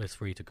number. It's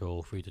free to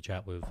call, free to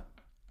chat with.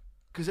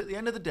 Because at the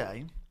end of the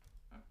day,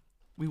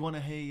 we want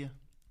to hear you.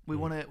 We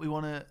want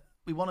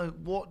to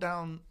walk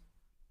down.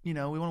 We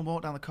want to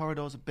walk down the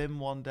corridors of BIM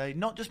one day.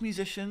 Not just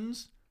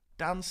musicians,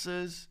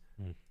 dancers,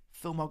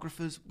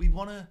 filmographers. We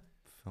want to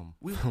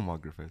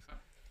Filmographers.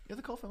 Yeah,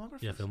 they're called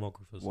filmographers. Yeah,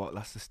 filmographers. What?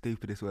 That's the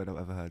stupidest word I've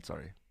ever heard.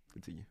 Sorry.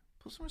 Continue.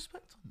 Put some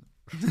respect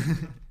on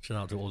them. Shout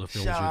out to all the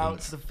film Shout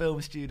out students. to the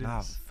film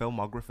students. Nah,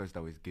 filmographers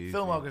though is goofy.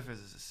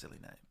 Filmographers is a silly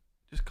name.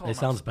 Just call It them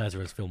sounds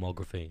better as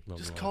filmography. Not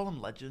Just gonna call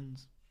them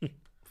legends.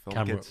 Film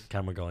lie. kids.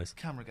 Camera guys.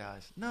 Camera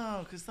guys.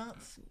 No, because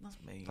that's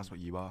me. That's what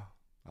you are,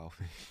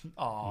 Alfie.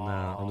 Oh,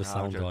 Nah, I'm the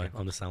sound joking. guy.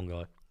 I'm the sound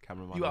guy.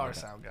 Cameraman. you are a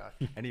sound guy.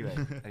 Anyway.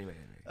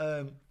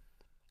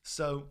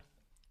 So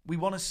we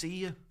want to see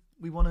you.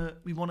 We want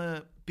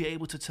to be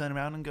able to turn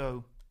around and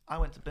go, I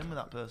went to BIM with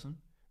that person.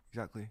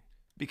 Exactly.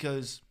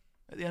 Because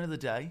at the end of the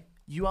day,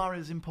 you are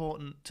as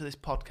important to this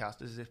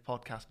podcast as this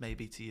podcast may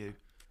be to you.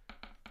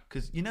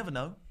 Because you never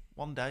know.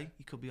 One day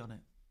you could be on it.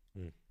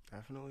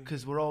 Definitely.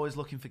 Because we're always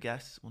looking for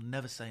guests. We'll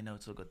never say no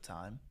to a good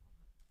time.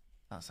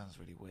 That sounds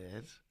really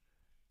weird,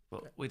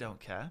 but we don't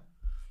care.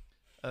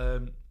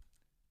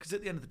 Because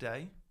at the end of the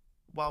day,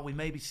 while we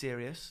may be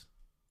serious,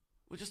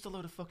 we're just a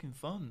load of fucking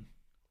fun.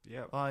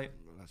 Yeah. Like,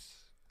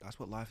 that's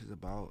what life is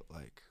about.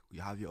 Like,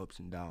 you have your ups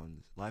and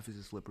downs. Life is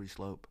a slippery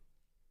slope.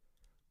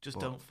 just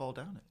But- don't fall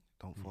down it.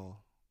 Don't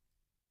fall.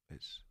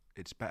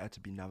 It's better to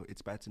be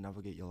it's better to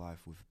navigate your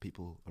life with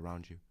people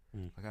around you.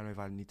 Like, I don't know if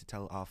I need to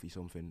tell Alfie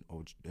something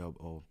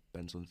or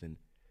Ben something,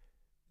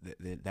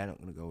 they're not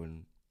going to go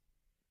and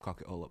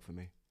cock it all up for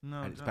me.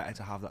 No, And it's better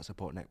to have that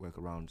support network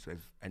around. So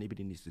if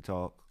anybody needs to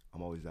talk,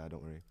 I'm always there.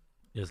 Don't worry.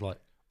 It's like,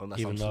 Unless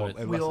Even I'm though slow,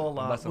 it's- we all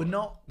are. unless We're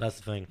not. that's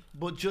the thing.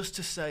 But just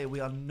to say, we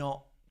are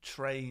not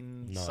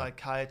trained No.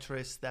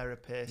 psychiatrists,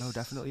 therapists. No,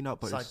 definitely not.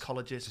 But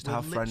psychologists. just to We're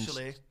have friends.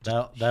 literally There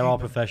are human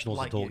professionals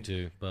like to talk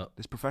you. to, but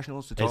there's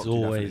professionals to talk it's to.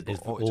 always definitely,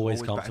 it's but always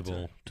better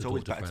comfortable it's to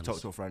always talk to better to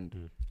talk friends. to a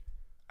friend.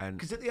 And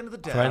Because at the end of the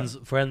day,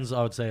 Friends,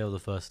 I would say, are the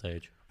first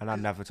stage.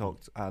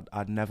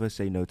 I'd never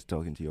say no to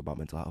talking to you about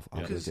mental health.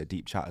 I'll Yeah. just a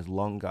deep chat as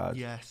long as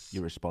yes,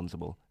 you're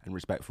responsible and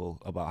respectful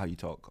about how you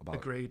talk about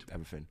agreed.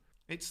 everything.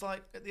 It's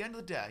like at the end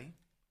of the day,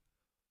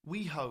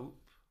 we hope.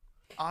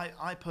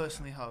 I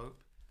personally hope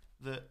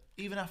that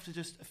even after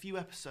just a few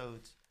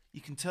episodes, you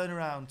can turn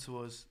around to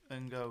us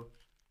and go,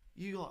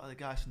 "You lot are the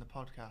guys from the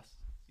podcast.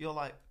 You're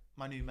like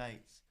my new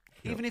mates."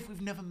 Yep. Even if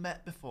we've never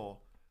met before,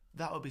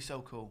 that would be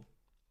so cool.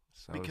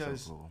 So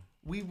Because- cool.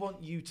 We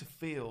want you to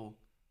feel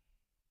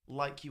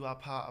like you are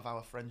part of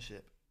our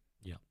friendship.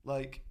 Yeah.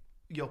 Like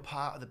you're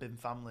part of the BIM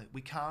family.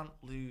 We can't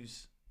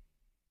lose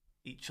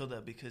each other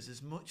because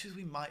as much as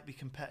we might be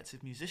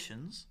competitive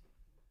musicians,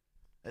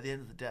 at the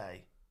end of the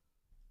day,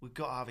 we've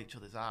got to have each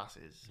other's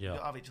asses. Yeah. We've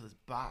got to have each other's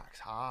backs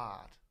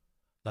hard.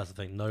 That's the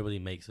thing. Nobody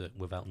makes it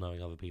without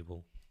knowing other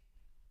people.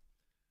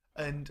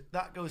 And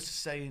that goes to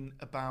saying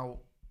about,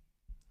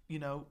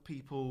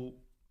 people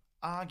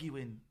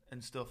arguing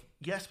and stuff.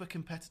 Yes, we're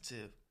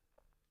competitive,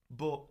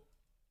 but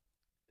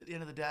at the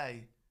end of the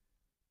day,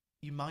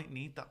 you might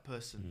need that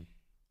person.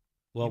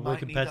 Well, You we're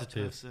might need that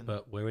competitive, person.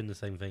 but we're in the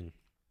same thing.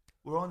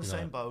 We're all in the You know,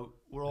 same boat.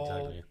 We're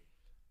Exactly.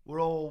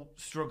 we're all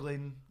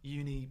struggling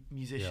uni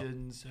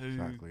musicians who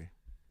Exactly.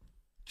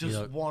 just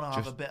You know, want to have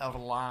a just- bit of a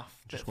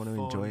laugh. Just bit want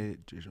to of fun. enjoy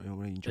it. Just want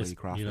to enjoy It's- your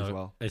craft you know, as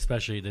well.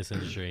 Especially this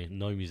industry,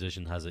 no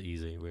musician has it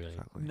easy, really.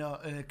 Exactly. No,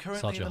 currently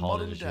Such in a the hard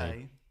modern industry.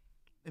 day,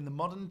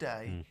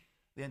 Mm.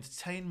 the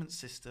entertainment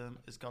system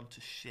has gone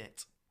to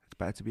shit. It's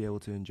better to be able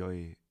to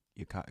enjoy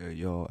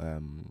your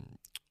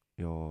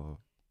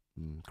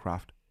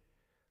craft.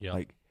 Yeah,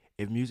 Like,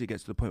 if music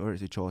gets to the point where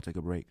it's a chore, take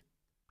a break.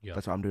 yeah,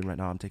 That's what I'm doing right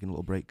now. I'm taking a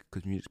little break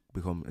because music's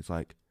become. It's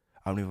like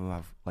I don't even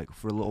have like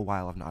for a little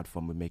while. I've not had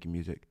fun with making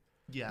music.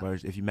 Yeah.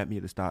 Whereas if you met me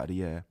at the start of the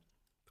year,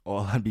 all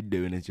I'd be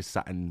doing is just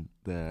sat in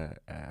the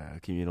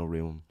communal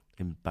room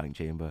in Bank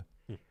Chamber,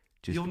 Hmm.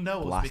 just You'll know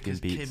us blasting because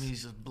beats.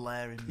 Kimmy's just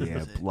blaring Yeah,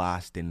 music.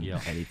 blasting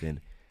Yeah.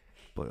 anything.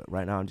 But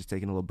right now I'm just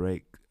taking a little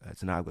break.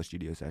 Tonight I've got a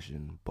studio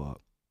session, but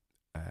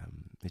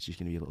it's just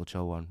gonna be a little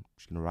chill one.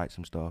 Just gonna write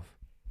some stuff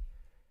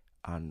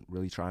and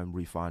really try and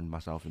refine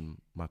myself in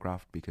my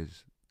craft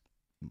because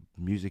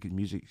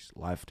music's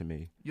life to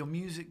me, Your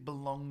music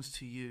belongs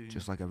to you.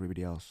 just like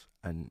everybody else.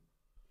 And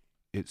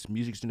it's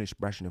music's an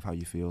expression of how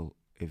you feel.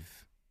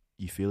 If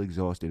you feel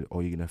exhausted,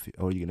 all you're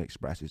gonna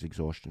express is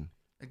exhaustion.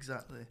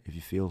 Exactly. If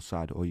you feel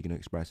sad, all you're going to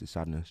express is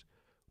sadness.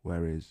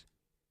 Whereas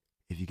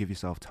if you give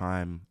yourself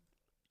time,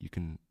 you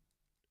can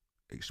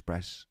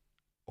express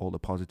all the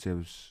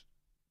positives,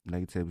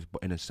 negatives,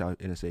 but in a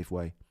safe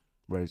way.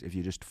 Whereas if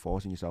you're just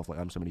forcing yourself, like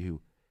I'm somebody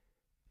who,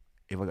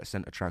 if I get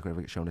sent a track or if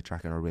I get shown a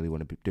track and I really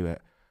want to do it,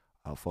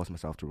 I'll force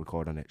myself to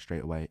record on it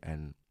straight away,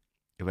 and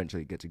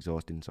eventually it gets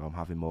exhausting. So I'm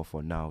having more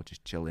fun now,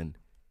 just chilling,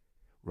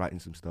 writing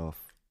some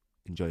stuff,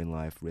 enjoying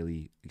life,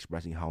 really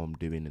expressing how I'm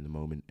doing in the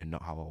moment and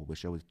not how I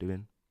wish I was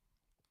doing.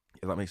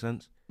 If that makes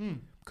sense?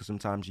 Because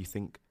sometimes you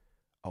think,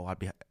 oh,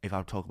 if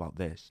I talk about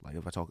this, like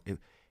if I've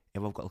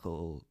got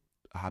like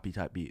a happy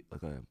type beat,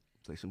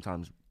 like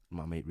sometimes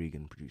my mate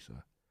Regan,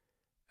 producer,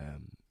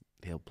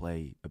 he'll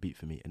play a beat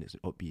for me and it's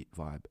an upbeat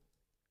vibe,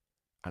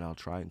 and I'll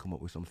try and come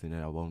up with something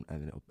and I won't,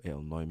 and then it'll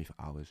annoy me for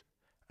hours,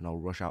 and I'll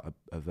rush out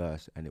a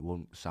verse and it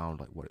won't sound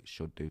like what it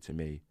should do to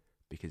me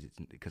because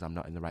I'm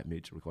not in the right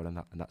mood to record on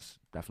that, and that's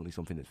definitely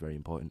something that's very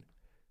important,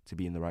 to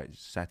be in the right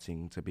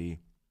setting, to be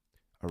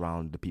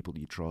around the people that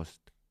you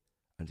trust,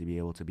 and to be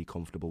able to be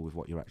comfortable with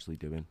what you're actually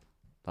doing.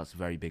 That's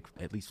very big,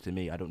 at least to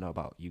me. I don't know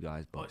about you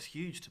guys, Oh, but it's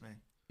huge to me.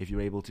 if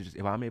you're able to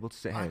if I'm able to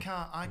sit here,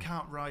 I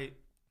can't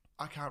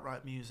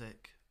write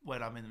music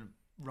when I'm in the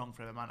wrong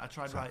frame of mind. I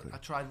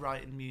tried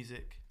writing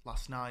music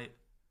last night,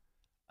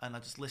 and I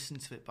just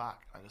listened to it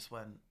back. I just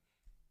went,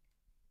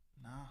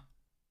 nah.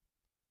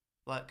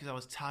 Like, because I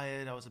was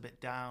tired, I was a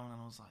bit down,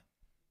 and I was like,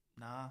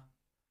 nah.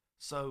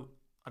 So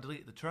I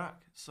deleted the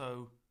track.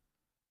 So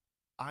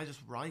I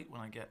just write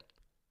when I get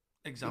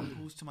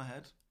examples to my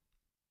head.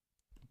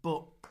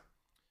 But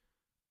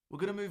we're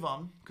going to move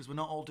on because we're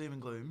not all doom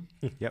and gloom.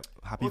 Yep,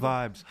 happy Other-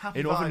 vibes. happy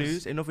In other vibes.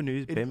 news, In other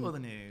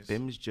Bim, news,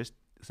 Bim's just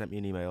sent me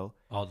an email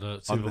Oh, the on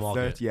the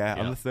supermarket. 30th.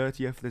 On the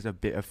 30th, there's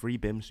a free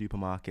Bim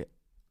supermarket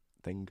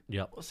thing.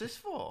 Yep. what's this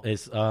for?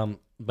 It's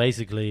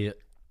basically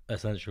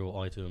essential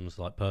items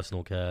like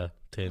personal care,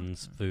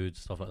 tins, food,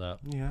 stuff like that.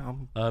 Yeah,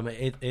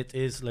 It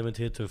is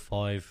limited to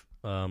 5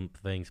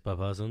 things per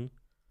person.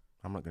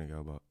 I'm not gonna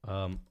go, but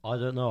I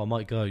don't know. I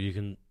might go. You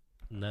can,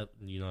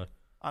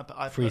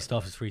 I free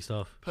stuff is free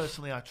stuff.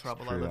 Personally, I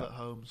travel. I true live that. at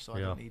home, so I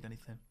Yeah. don't need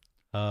anything.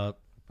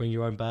 Bring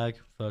your own bag.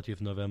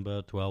 30th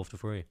November, 12 to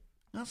 3.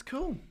 That's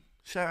cool.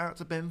 Shout out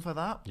to Bim for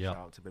that. Yeah. shout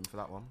out to Bim for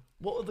that one.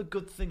 What other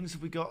good things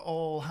have we got?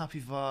 All happy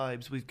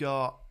vibes.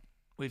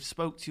 We've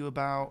spoke to you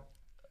about.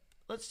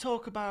 Let's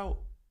talk about.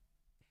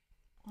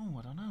 Oh,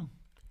 I don't know.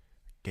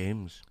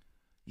 Games.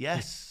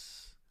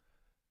 Yes.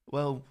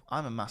 Well,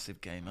 I'm a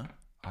massive gamer.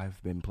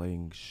 I've been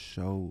playing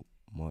so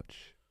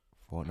much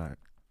Fortnite.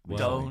 Well-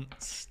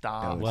 Don't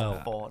start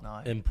Well,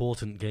 Fortnite.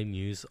 Important game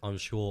news. I'm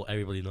sure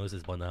everybody knows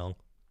this by now.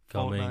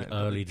 Coming Fortnite,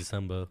 early buddy.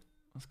 December.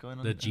 What's going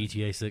on? The there?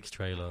 GTA 6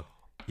 trailer.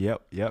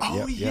 Yep.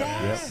 Oh,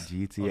 yeah.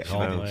 GTA. I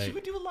can't wait. Should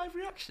we do a live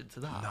reaction to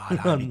that? Nah,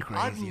 that'd be I'd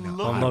crazy. you know.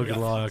 love I'm not it.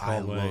 gonna lie, I I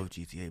can't wait. love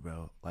GTA,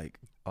 bro. Like,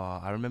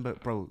 I remember,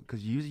 bro,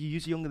 because you're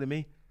younger than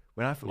me.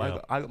 When I Yeah.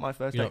 got my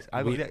first Yeah, X,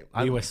 I we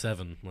got were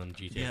 7 when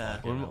GTA Yeah.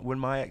 5 came out. when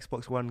my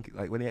Xbox One,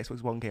 like when the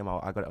Xbox One came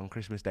out, I got it on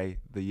Christmas Day,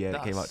 the year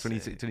it came out, That's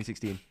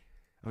 2016.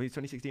 I mean,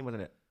 2016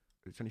 wasn't it?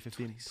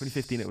 2015.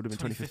 2015. It would have been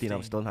 2015. I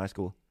was 2015. still in high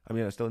school. I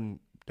mean, I was still in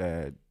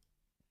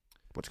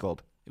what's it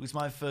called? It was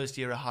my first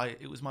year of high.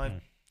 It was my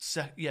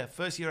Mm.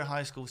 first year of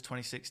high school was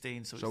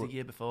 2016. So it was So- the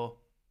year before.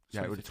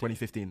 Yeah, it was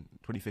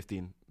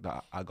 2015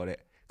 that I got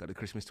it. Got the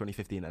Christmas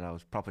 2015, and I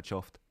was proper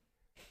chuffed.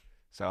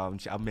 So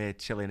I'm here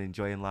chilling,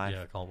 enjoying life.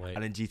 Yeah, I can't wait.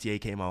 And then GTA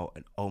came out,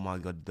 and oh my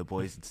god, the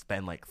boys would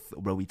spend like,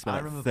 bro, we'd spend I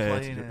like remember 30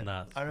 playing it.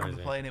 Nah, it's I remember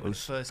crazy. playing it when it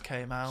was first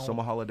came out.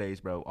 summer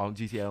holidays, bro, on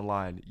GTA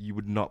Online. You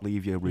would not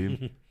leave your room.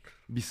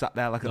 You'd be sat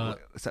there like No.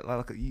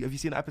 have you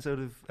seen that episode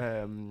of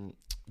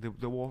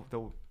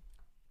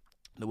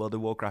the World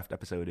of Warcraft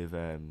episode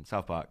of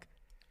South Park?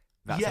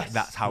 Yes.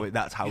 That's how we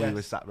Yes.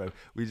 was sat, bro.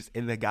 We just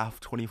in the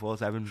gaff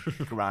 24/7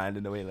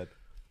 grinding away, lad.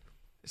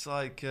 It's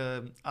like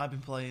I've been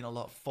playing a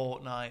lot of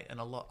Fortnite and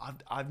a lot.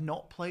 I've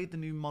not played the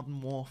new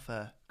Modern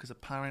Warfare because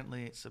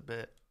apparently it's a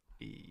bit.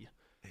 It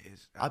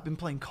is. I've been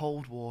playing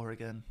Cold War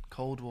again.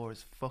 Cold War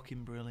is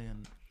fucking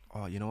brilliant.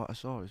 Oh, you know what I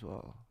saw as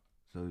well?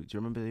 So, do you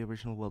remember the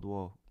original World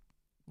War?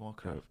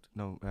 Warcraft.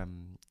 No,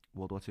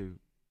 World War Two.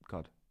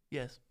 God,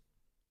 Yes.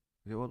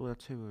 is it World War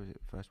Two or is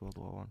it First World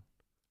War One?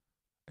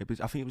 It was.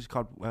 I think it was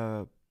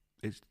COD.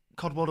 It's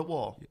COD World at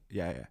War.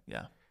 yeah.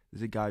 Yeah.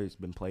 There's a guy who's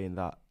been playing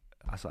that.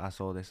 I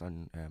saw this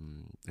on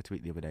a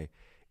tweet the other day.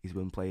 He's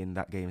been playing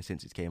that game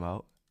since it came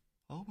out,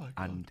 Oh my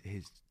god. and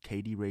his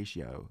KD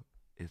ratio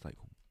is like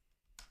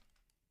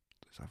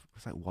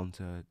it's like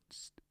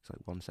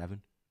 1:7.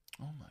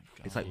 Oh my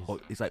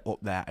god. It's like up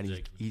there, and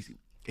Ridiculous. he's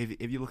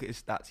if you look at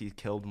his stats, he's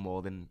killed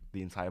more than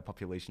the entire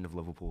population of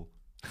Liverpool.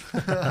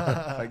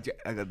 Like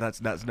that's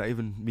not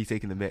even me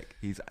taking the mick.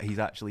 He's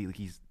actually like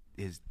he's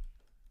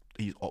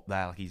up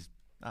there. Like he's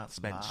That's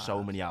spent mad.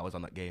 so many hours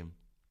on that game.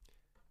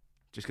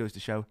 Just goes to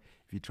show,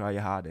 if you try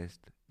your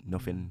hardest,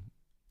 nothing's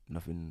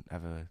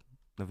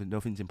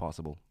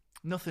impossible.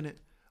 Nothing.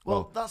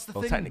 Well, that's the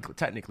thing.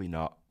 Technically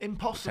not.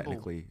 Impossible.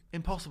 Technically,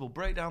 Impossible.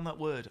 Break down that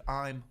word.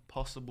 I'm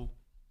possible.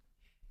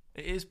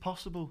 It is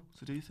possible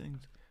to do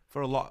things.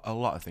 for a lot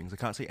of things, I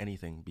can't say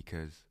anything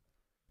because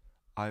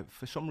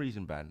for some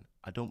reason, Ben,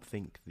 I don't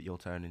think that you'll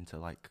turn into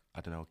like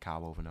a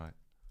cow overnight.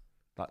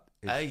 That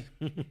is, Hey,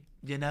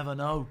 you never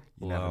know.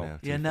 you Wow. never know.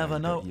 to You be never fair,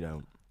 know. You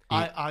don't.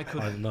 I I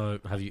could don't know.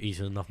 Have you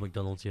eaten enough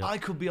McDonald's yet? I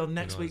could be on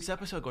next Nice. week's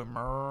episode going.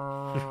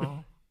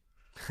 "Mrrr,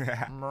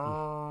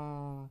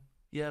 mrrr."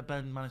 Yeah,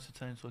 Ben managed to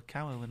turn into a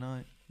cow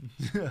overnight.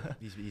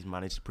 He's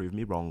managed to prove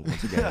me wrong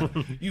once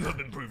again. You have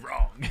been proved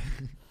wrong.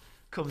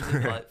 Comes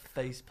in like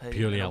face paint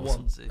Purely and a out.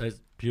 onesie.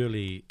 It's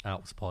purely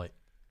out spite.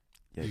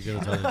 Yeah, You're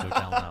gonna turn into a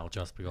cow now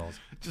just because.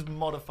 Just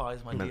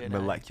modifies my DNA.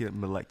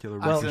 molecular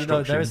Well, Well, you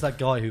know, there reconstruction. is that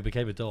guy who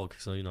became a dog,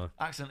 so you know.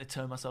 Accidentally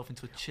turned myself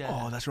into a chair.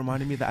 Oh, that's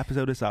reminding me of that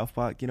episode of South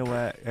Park. You know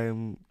where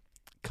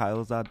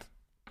Kyle's dad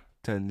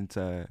turned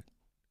into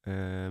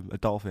a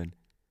dolphin.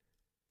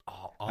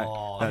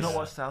 I've not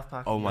watched South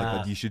Park. Oh my Yeah.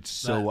 god, you should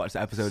so That- watch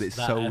the episode. It's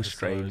that so episode,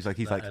 strange. Like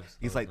he's that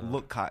like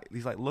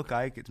episode, look,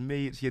 Ike, it's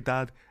me, it's your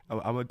dad.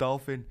 I'm a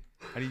dolphin,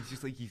 and he's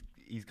just like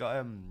he's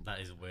got That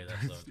is a weird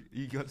episode.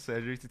 he got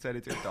surgery to turn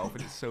into a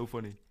dolphin. It's so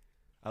funny.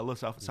 I love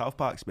South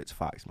Park spits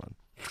facts, man.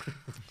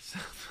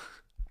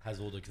 Has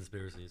all the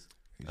conspiracies.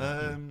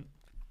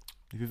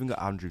 You've even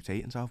got Andrew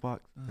Tate in South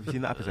Park. Have you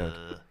seen that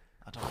episode?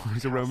 I don't.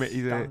 He's a can't Roman-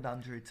 he's a- stand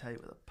Andrew Tate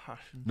with a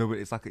passion. No, but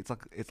it's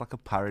like a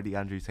parody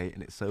Andrew Tate,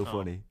 and it's so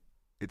funny.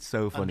 It's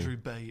so funny. Andrew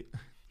Bate.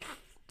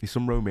 He's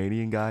some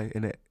Romanian guy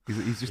in it.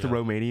 He's just a Yeah.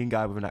 Romanian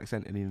guy with an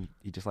accent, and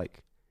he just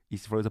like he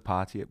throws a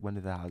party at one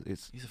of the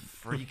houses. He's a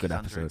freak. Good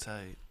Andrew episode.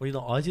 Tate. Well, you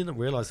know, I didn't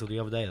realise till the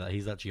other day that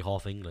he's actually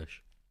half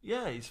English.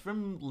 Yeah, he's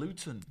from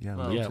Luton. Yeah,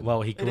 Well, Yeah,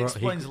 well, he It grew up.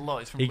 explains a lot.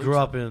 He's from He grew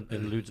up Luton.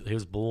 in Luton. He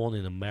was born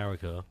in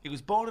America. He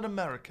was born in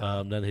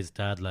America. Then his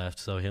dad left,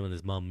 so him and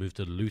his mum moved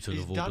to Luton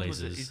his of all dad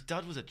places. his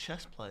dad was a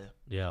chess player.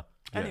 Yeah.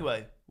 Yeah.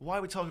 Anyway, why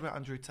are we talking about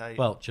Andrew Tate?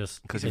 Well,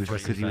 just 'Cause he was-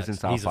 interesting 'cause he was in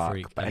facts. South He's Park, a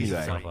freak. but He's in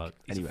anyway. South Park.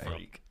 He's anyway. a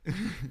freak.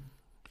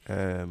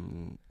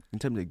 In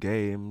terms of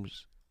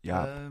games,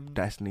 yeah,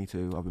 Destiny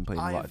 2. I've been playing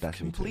a lot of I've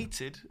Destiny 2.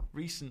 completed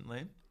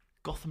recently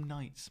Gotham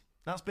Knights.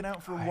 That's been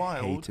out for a I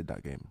while. hated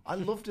that game. I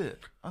loved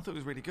it. I thought it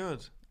was really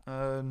good.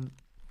 I'm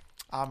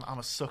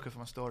a sucker for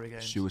my story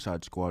games.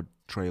 Suicide Squad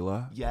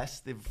trailer. Yes,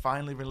 they've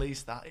finally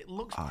released that. It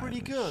looks pretty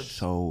I'm good.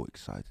 So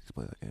excited to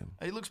play that game.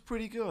 It looks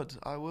pretty good.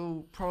 I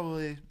will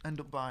probably end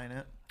up buying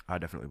it. I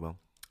definitely will.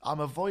 I'm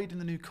avoiding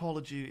the new Call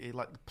of Duty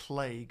like the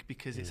plague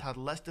because it's had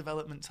less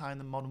development time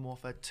than Modern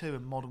Warfare 2,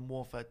 and Modern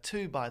Warfare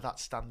 2, by that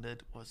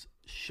standard, was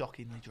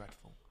shockingly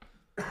dreadful.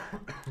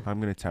 I'm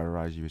gonna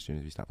terrorize you as soon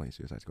as we start playing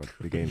Suicide Squad.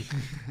 The game.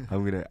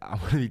 I'm gonna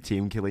be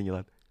team killing you,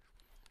 lad.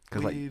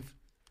 Because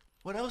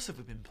What else have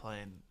we been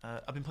playing?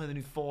 I've been playing the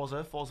new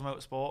Forza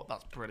Motorsport.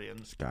 That's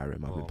brilliant. Skyrim,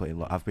 I've been Oh. playing a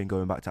lot. I've been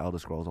going back to Elder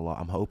Scrolls a lot.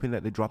 I'm hoping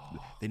that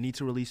they need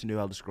to release a new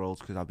Elder Scrolls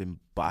because I've been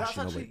That's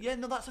bashing actually, away.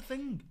 that's a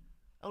thing.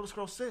 Elder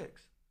Scrolls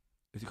 6.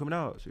 Is it coming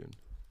out soon?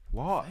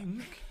 What? I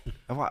think.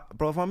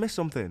 Have I missed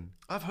something?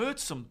 I've heard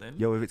something.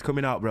 Yo, if it's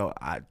coming out, bro,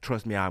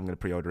 trust me, I'm gonna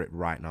pre-order it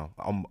right now.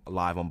 I'm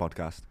live on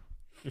podcast.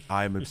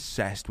 I'm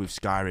obsessed with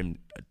Skyrim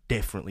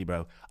differently,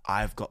 bro.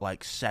 I've got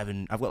like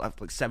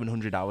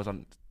 700 hours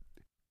on.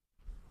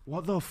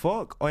 What the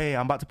fuck? Oh yeah,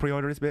 I'm about to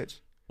pre-order this bitch.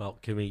 Well,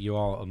 Kimmy, you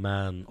are a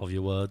man of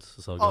your words,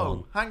 so go on.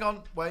 Oh, hang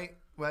on. Wait.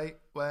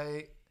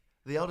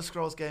 The Elder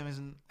Scrolls game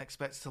isn't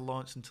expected to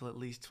launch until at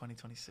least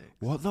 2026.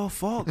 What the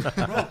fuck,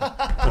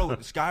 bro?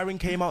 Skyrim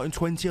came out in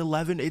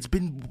 2011. It's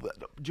been. Do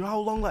you know how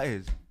long that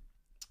is?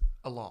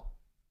 A lot.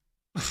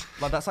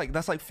 Like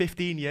that's like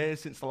 15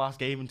 years since the last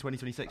game in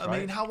 2026. I right?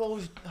 mean, how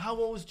old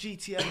is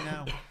GTA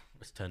now?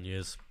 It's 10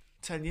 years.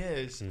 10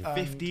 years.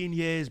 15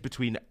 years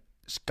between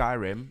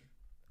Skyrim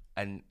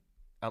and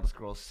Elder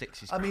Scrolls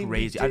 6 is I mean,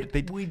 crazy.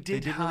 we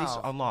did release have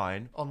it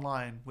online.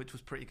 online, which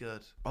was pretty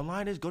good.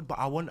 Online is good, but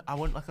I want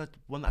like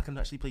one that I can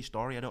actually play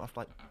story. I don't have to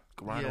like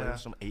grind away Yeah. with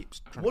some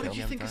apes. trying to What kill did me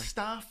you every think of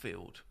time.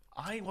 Starfield?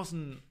 I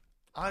didn't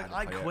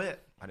quit. play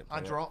it. I I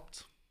didn't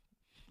dropped.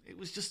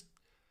 was just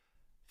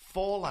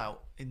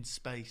Fallout in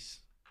space.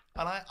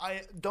 And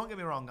I don't get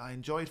me wrong, I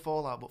enjoyed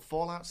Fallout, but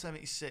Fallout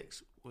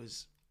 76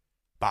 was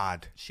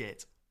Bad.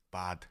 shit.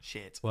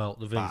 Shit. Well,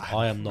 the thing is, Bad.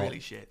 I am not. Really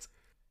shit.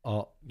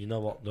 You know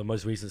what? The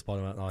most recent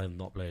Spider-Man I have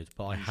not played,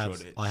 but You should.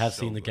 It's I have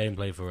so seen the good.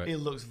 gameplay for it. It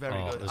looks very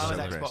Oh, good. it's I'm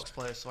so an good. Xbox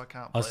player, so I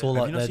can't I play saw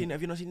it. like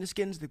Have you not seen the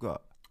skins they've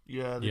got?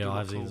 Yeah, they yeah, do I look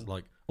have seen cool.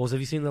 like. Also, have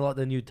you seen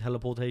the new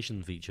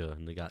teleportation feature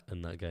in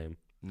that game?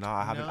 No,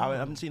 I haven't. No. I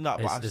haven't seen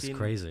that. But It's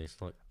crazy.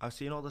 It's like I've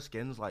seen all the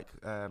skins like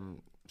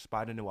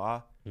Spider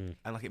Noir, Mm.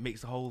 and like it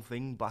makes the whole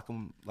thing black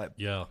and like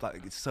yeah.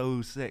 like it's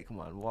so sick,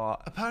 man.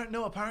 What?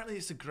 Apparently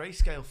it's a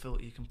grayscale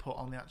filter you can put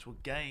on the actual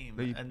game,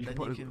 No, you and can then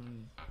put you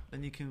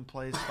it- can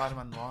play as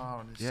Spider-Man Noir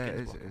and his Yeah, skin's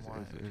it's black and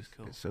white, which is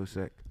cool. it's so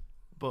sick.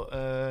 But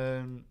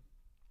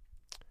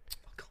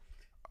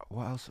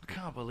What else? I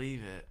can't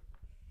believe it.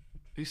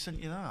 Who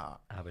sent you that?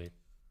 Abby.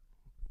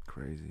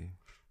 Crazy.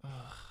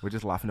 We're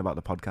just laughing about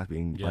the podcast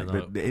being Yeah, like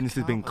no. the Insta's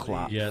Can't been believe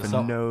clapped it. Yeah,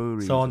 for no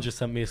reason. Someone just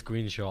sent me a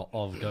screenshot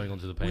of going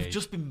onto the page.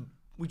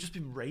 We've just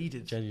been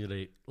raided.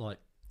 Genuinely, like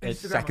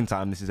it's the Instagram- second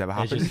time this has ever it,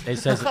 happened. just, it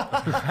says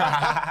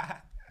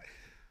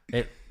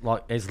it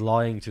like it's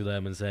lying to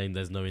them and saying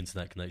there's no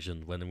internet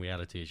connection when in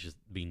reality it's just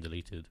been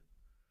deleted.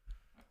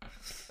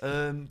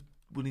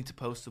 We need to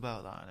post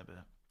about that in a bit.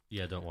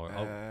 Yeah, don't worry.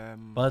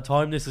 Um, By the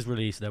time this is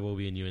released, there will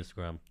be a new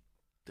Instagram.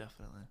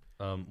 Definitely.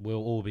 We'll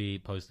all be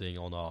posting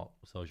on our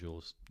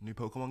socials. new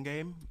Pokemon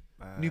game.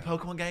 New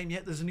Pokemon game.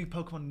 Yeah, there's a new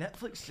Pokemon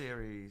Netflix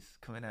series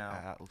coming out.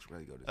 That looks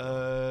really good. As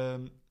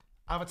well.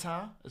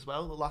 Avatar as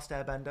well, The Last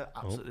Airbender.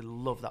 Absolutely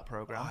love that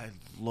program. I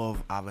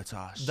love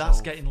Avatar. That's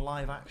so getting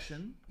live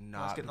action.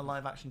 Nah, That's getting a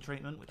live action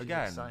treatment, which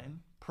Again. is exciting.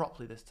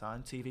 Properly this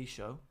time, TV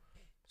show.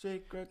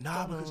 Secret.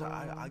 No, because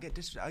I get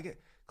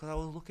because I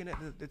was looking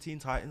at the Teen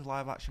Titans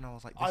live action. I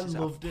was like, this I is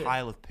loved a it.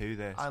 pile of poo.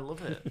 This. I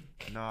love it.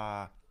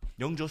 Nah,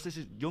 Young Justice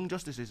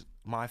is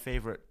my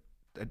favorite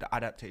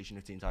adaptation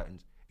of Teen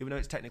Titans. Even though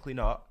it's technically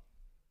not,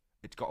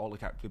 it's got all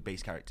the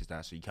base characters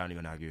there, so you can't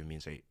even argue with me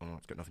and say, "Oh,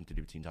 it's got nothing to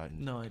do with Teen Titans."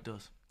 No, it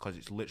does. Because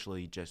it's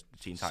literally just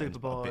Teen Titans,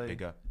 but a Superboy. bit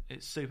bigger.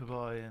 It's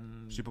Superboy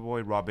and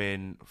Superboy,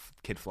 Robin,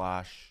 Kid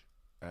Flash,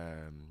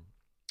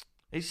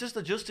 it's just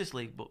the Justice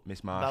League, but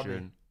Miss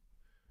Martian.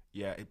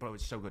 Yeah, bro,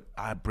 it's so good.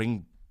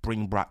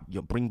 Bring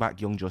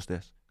back Young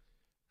Justice.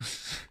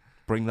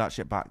 Bring that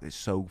shit back. It's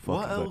so fucking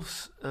what good.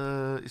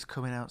 else is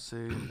coming out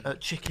soon?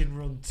 Chicken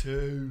Run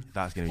 2.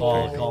 That's gonna be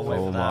Oh, crazy. can't wait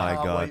for Oh that. my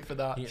Can't god. wait for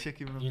that. You-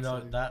 Chicken Run 2. You know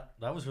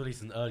that was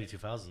released in early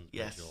 2000s.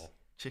 Yes. Sure.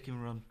 Chicken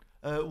Run.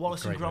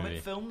 Wallace and Great Gromit movie.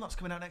 film that's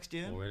coming out next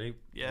year. Oh, really?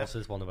 Yeah. What's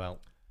this one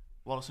about?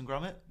 Wallace and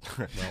Gromit.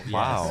 Well,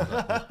 Wow.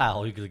 yes.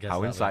 Wow, you could have guessed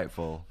How that. then.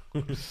 insightful.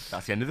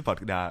 That's the end of the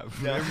podcast. Nah.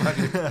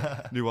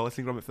 Yeah. New Wallace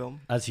and Gromit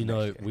film. As you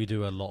know, Next year. we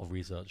do a lot of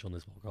research on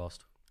this podcast.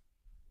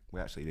 We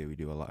actually do. We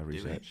do a lot of we?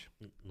 research.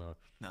 No.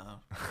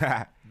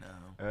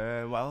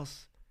 No. What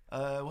else?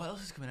 What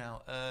else is coming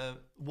out?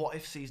 What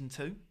If Season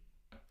 2.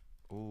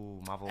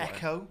 Oh, Marvel.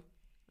 Echo.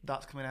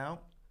 That's coming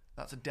out.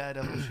 That's a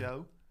Daredevil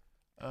show.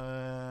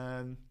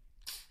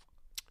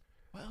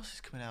 What else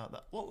is coming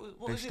out? What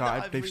They've is it that I've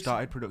started recently-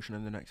 started production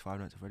on the next Five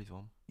Nights at Freddy's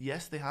film.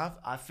 Yes, they have.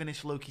 I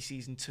finished Loki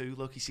Season 2.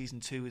 Loki Season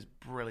 2 is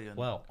brilliant.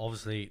 Well,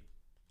 obviously,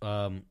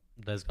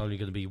 there's only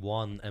going to be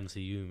one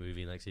MCU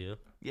movie next year.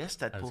 Yes,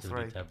 and Deadpool it's 3.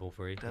 going to be Deadpool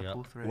 3. Yeah.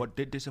 Deadpool 3. What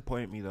did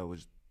disappoint me though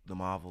was the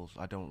Marvels.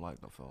 I don't like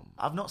that film.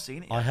 I've not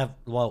seen it yet. I have.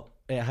 Well,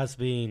 it has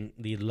been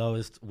the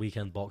lowest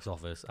weekend box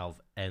office out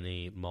of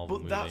any Marvel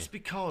But movie. that's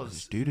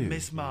because doo-doo.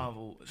 Miss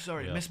Marvel.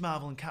 Sorry, Yeah. Miss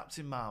Marvel and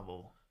Captain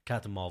Marvel.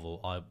 Captain Marvel.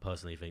 I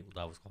personally think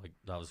that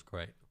was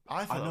great.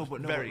 I thought I know, that was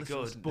but no, very listen,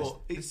 good. listen,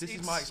 But this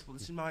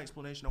is my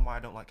explanation on why I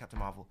don't like Captain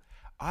Marvel.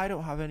 I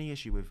don't have any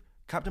issue with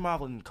Captain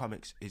Marvel in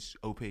comics is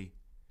OP,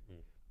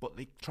 but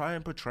they try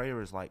and portray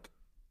her as like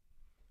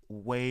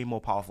way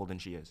more powerful than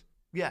she is.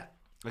 yeah.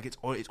 Like it's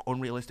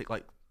unrealistic.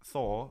 Like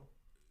Thor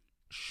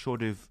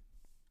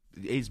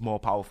is more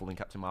powerful than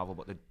Captain Marvel,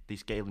 but they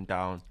scale him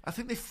down. I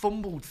think they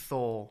fumbled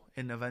Thor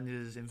in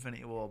Avengers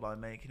Infinity War by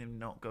making him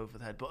not go for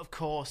the head. But of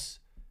course,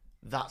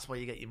 that's where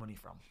you get your money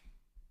from.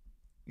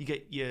 You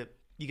get your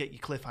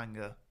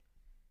cliffhanger,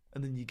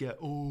 and then you get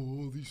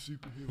all these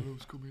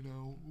superheroes coming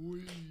out,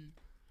 whee.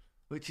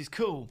 Which is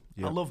cool.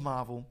 Yeah. I love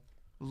Marvel,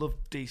 love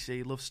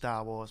DC, love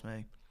Star Wars.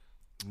 Me.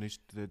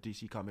 The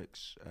DC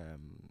Comics,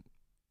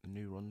 the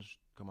new runs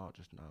come out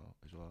just now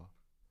as well.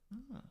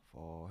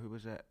 For who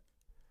was it?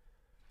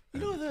 You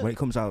know that- when it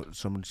comes out,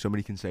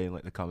 somebody can say in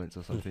like the comments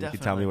or something. You can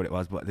tell me Definitely. what it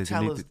was. But there's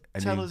Tell a us,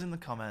 new, tell us in the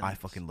comments. I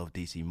fucking love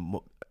DC.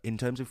 In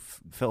terms of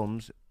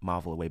films,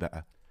 Marvel are way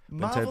better.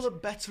 Marvel terms- are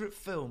better at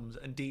films,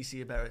 and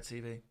DC are better at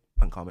TV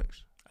And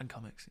comics and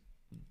comics.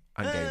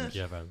 and games.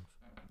 Yeah, fair enough.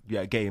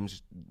 Yeah,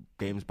 games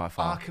by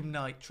far. Arkham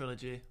Knight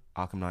trilogy.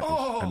 Arkham Knight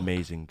Oh! is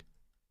amazing.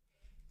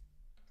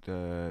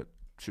 The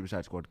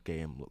Suicide Squad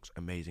game looks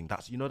amazing.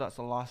 That's the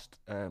last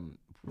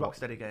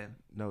Rocksteady game.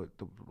 No,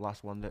 the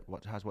last one that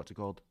what's it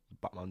called?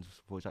 Batman's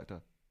voice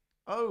actor.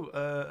 Oh,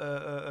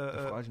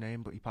 I forgot his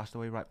name, but he passed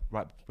away right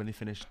when he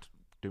finished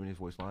doing his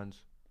voice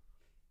lines.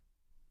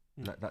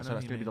 I That's know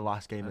who going you to be the mean.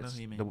 last game. I know That's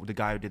who you mean. the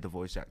guy who did the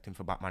voice acting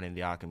for Batman in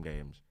the Arkham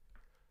games.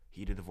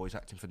 He did the voice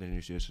acting for the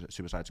new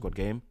Suicide Squad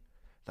game.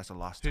 That's the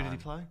last Who time. did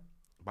he play?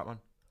 Batman.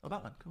 Oh,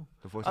 Batman. Cool.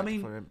 The voice I acting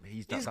mean, for him.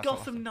 Is that's the last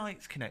Gotham time.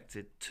 Knights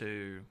connected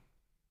to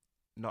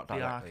Not the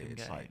directly. Arkham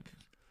It's game? like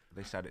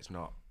they said it's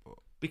not. But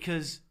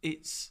Because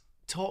it's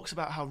talks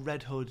about how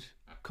Red Hood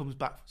comes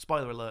back.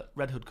 Spoiler alert: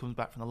 Red Hood comes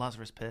back from the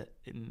Lazarus Pit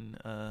in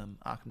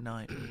Arkham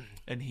Knight,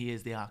 and he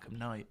is the Arkham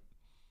Knight.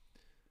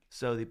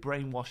 So they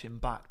brainwash him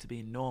back to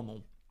being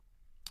normal,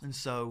 and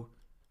so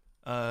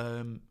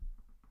Batman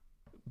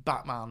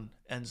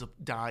ends up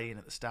dying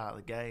at the start of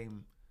the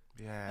game,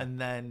 yeah. and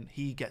then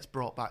he gets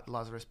brought back to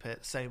Lazarus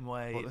Pit same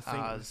way But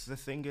as the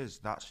thing is,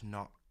 that's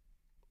not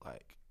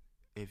like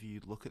if you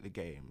look at the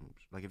games,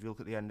 like if you look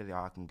at the end of the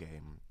Arkham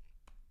game.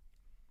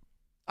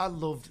 I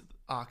loved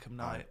Arkham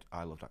Knight.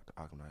 I loved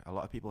Arkham Knight. A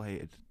lot of people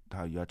hated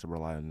how you had to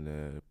rely on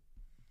the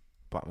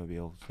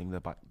Batmobile thing,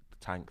 the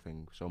tank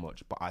thing, so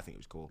much, but I think it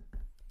was cool.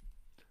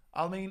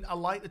 I mean, I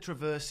like the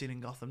traversing in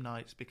Gotham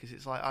Knights because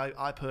it's like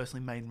I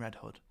personally main Red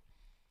Hood.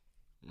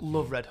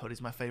 Love Red Hood.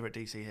 He's my favorite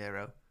DC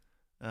hero.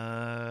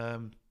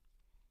 But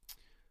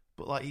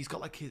like he's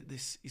got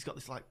this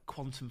like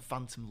quantum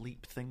phantom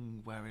leap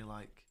thing where he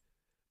like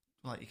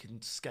he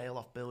can scale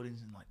off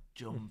buildings and like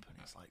jump, and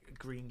it's like a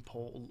green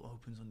portal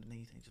opens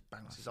underneath and he just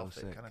bounces That's off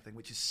so it sick. kind of thing,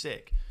 which is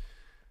sick.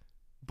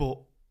 But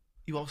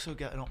you also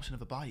get an option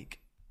of a bike,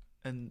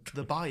 and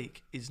the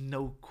bike is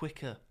no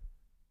quicker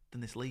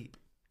than this leap,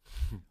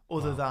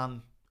 other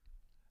than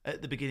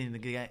at the beginning of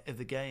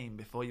the game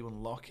before you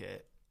unlock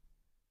it,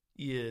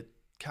 you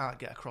can't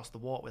get across the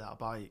water without a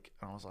bike.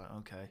 And I was like,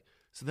 okay.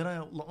 So then I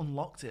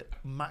unlocked it,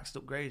 maxed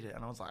upgraded it,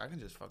 and I was like, I can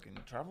just fucking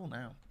travel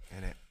now.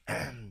 In it.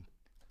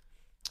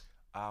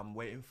 I'm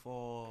waiting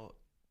for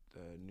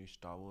the new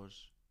Star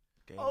Wars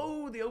game.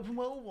 Oh, the open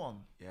world one.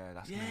 Yeah,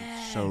 that's gonna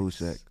be so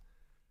sick.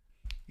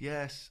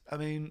 Yes. I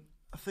mean,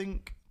 I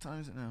think, what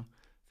time is it now?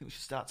 I think we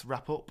should start to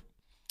wrap up.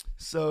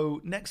 So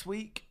next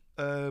week,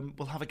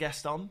 we'll have a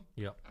guest on.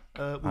 Yep.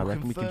 We'll I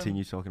reckon we confirm-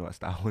 continue talking about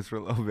Star Wars for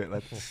a little bit.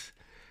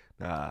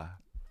 Nah.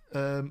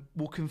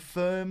 We'll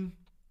confirm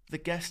the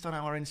guest on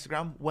our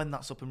Instagram when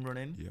that's up and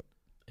running. Yep.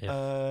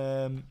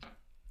 Yeah.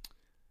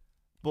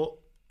 But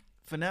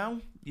for now,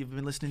 you've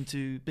been listening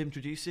to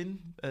Bimtroducing.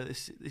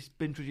 This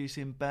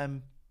Bimtroducing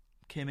Ben,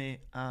 Kimmy,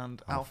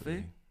 and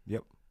Alfie.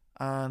 Yep.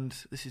 And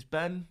this is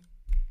Ben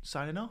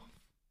signing off.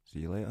 See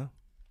you later.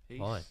 Peace.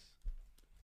 Bye.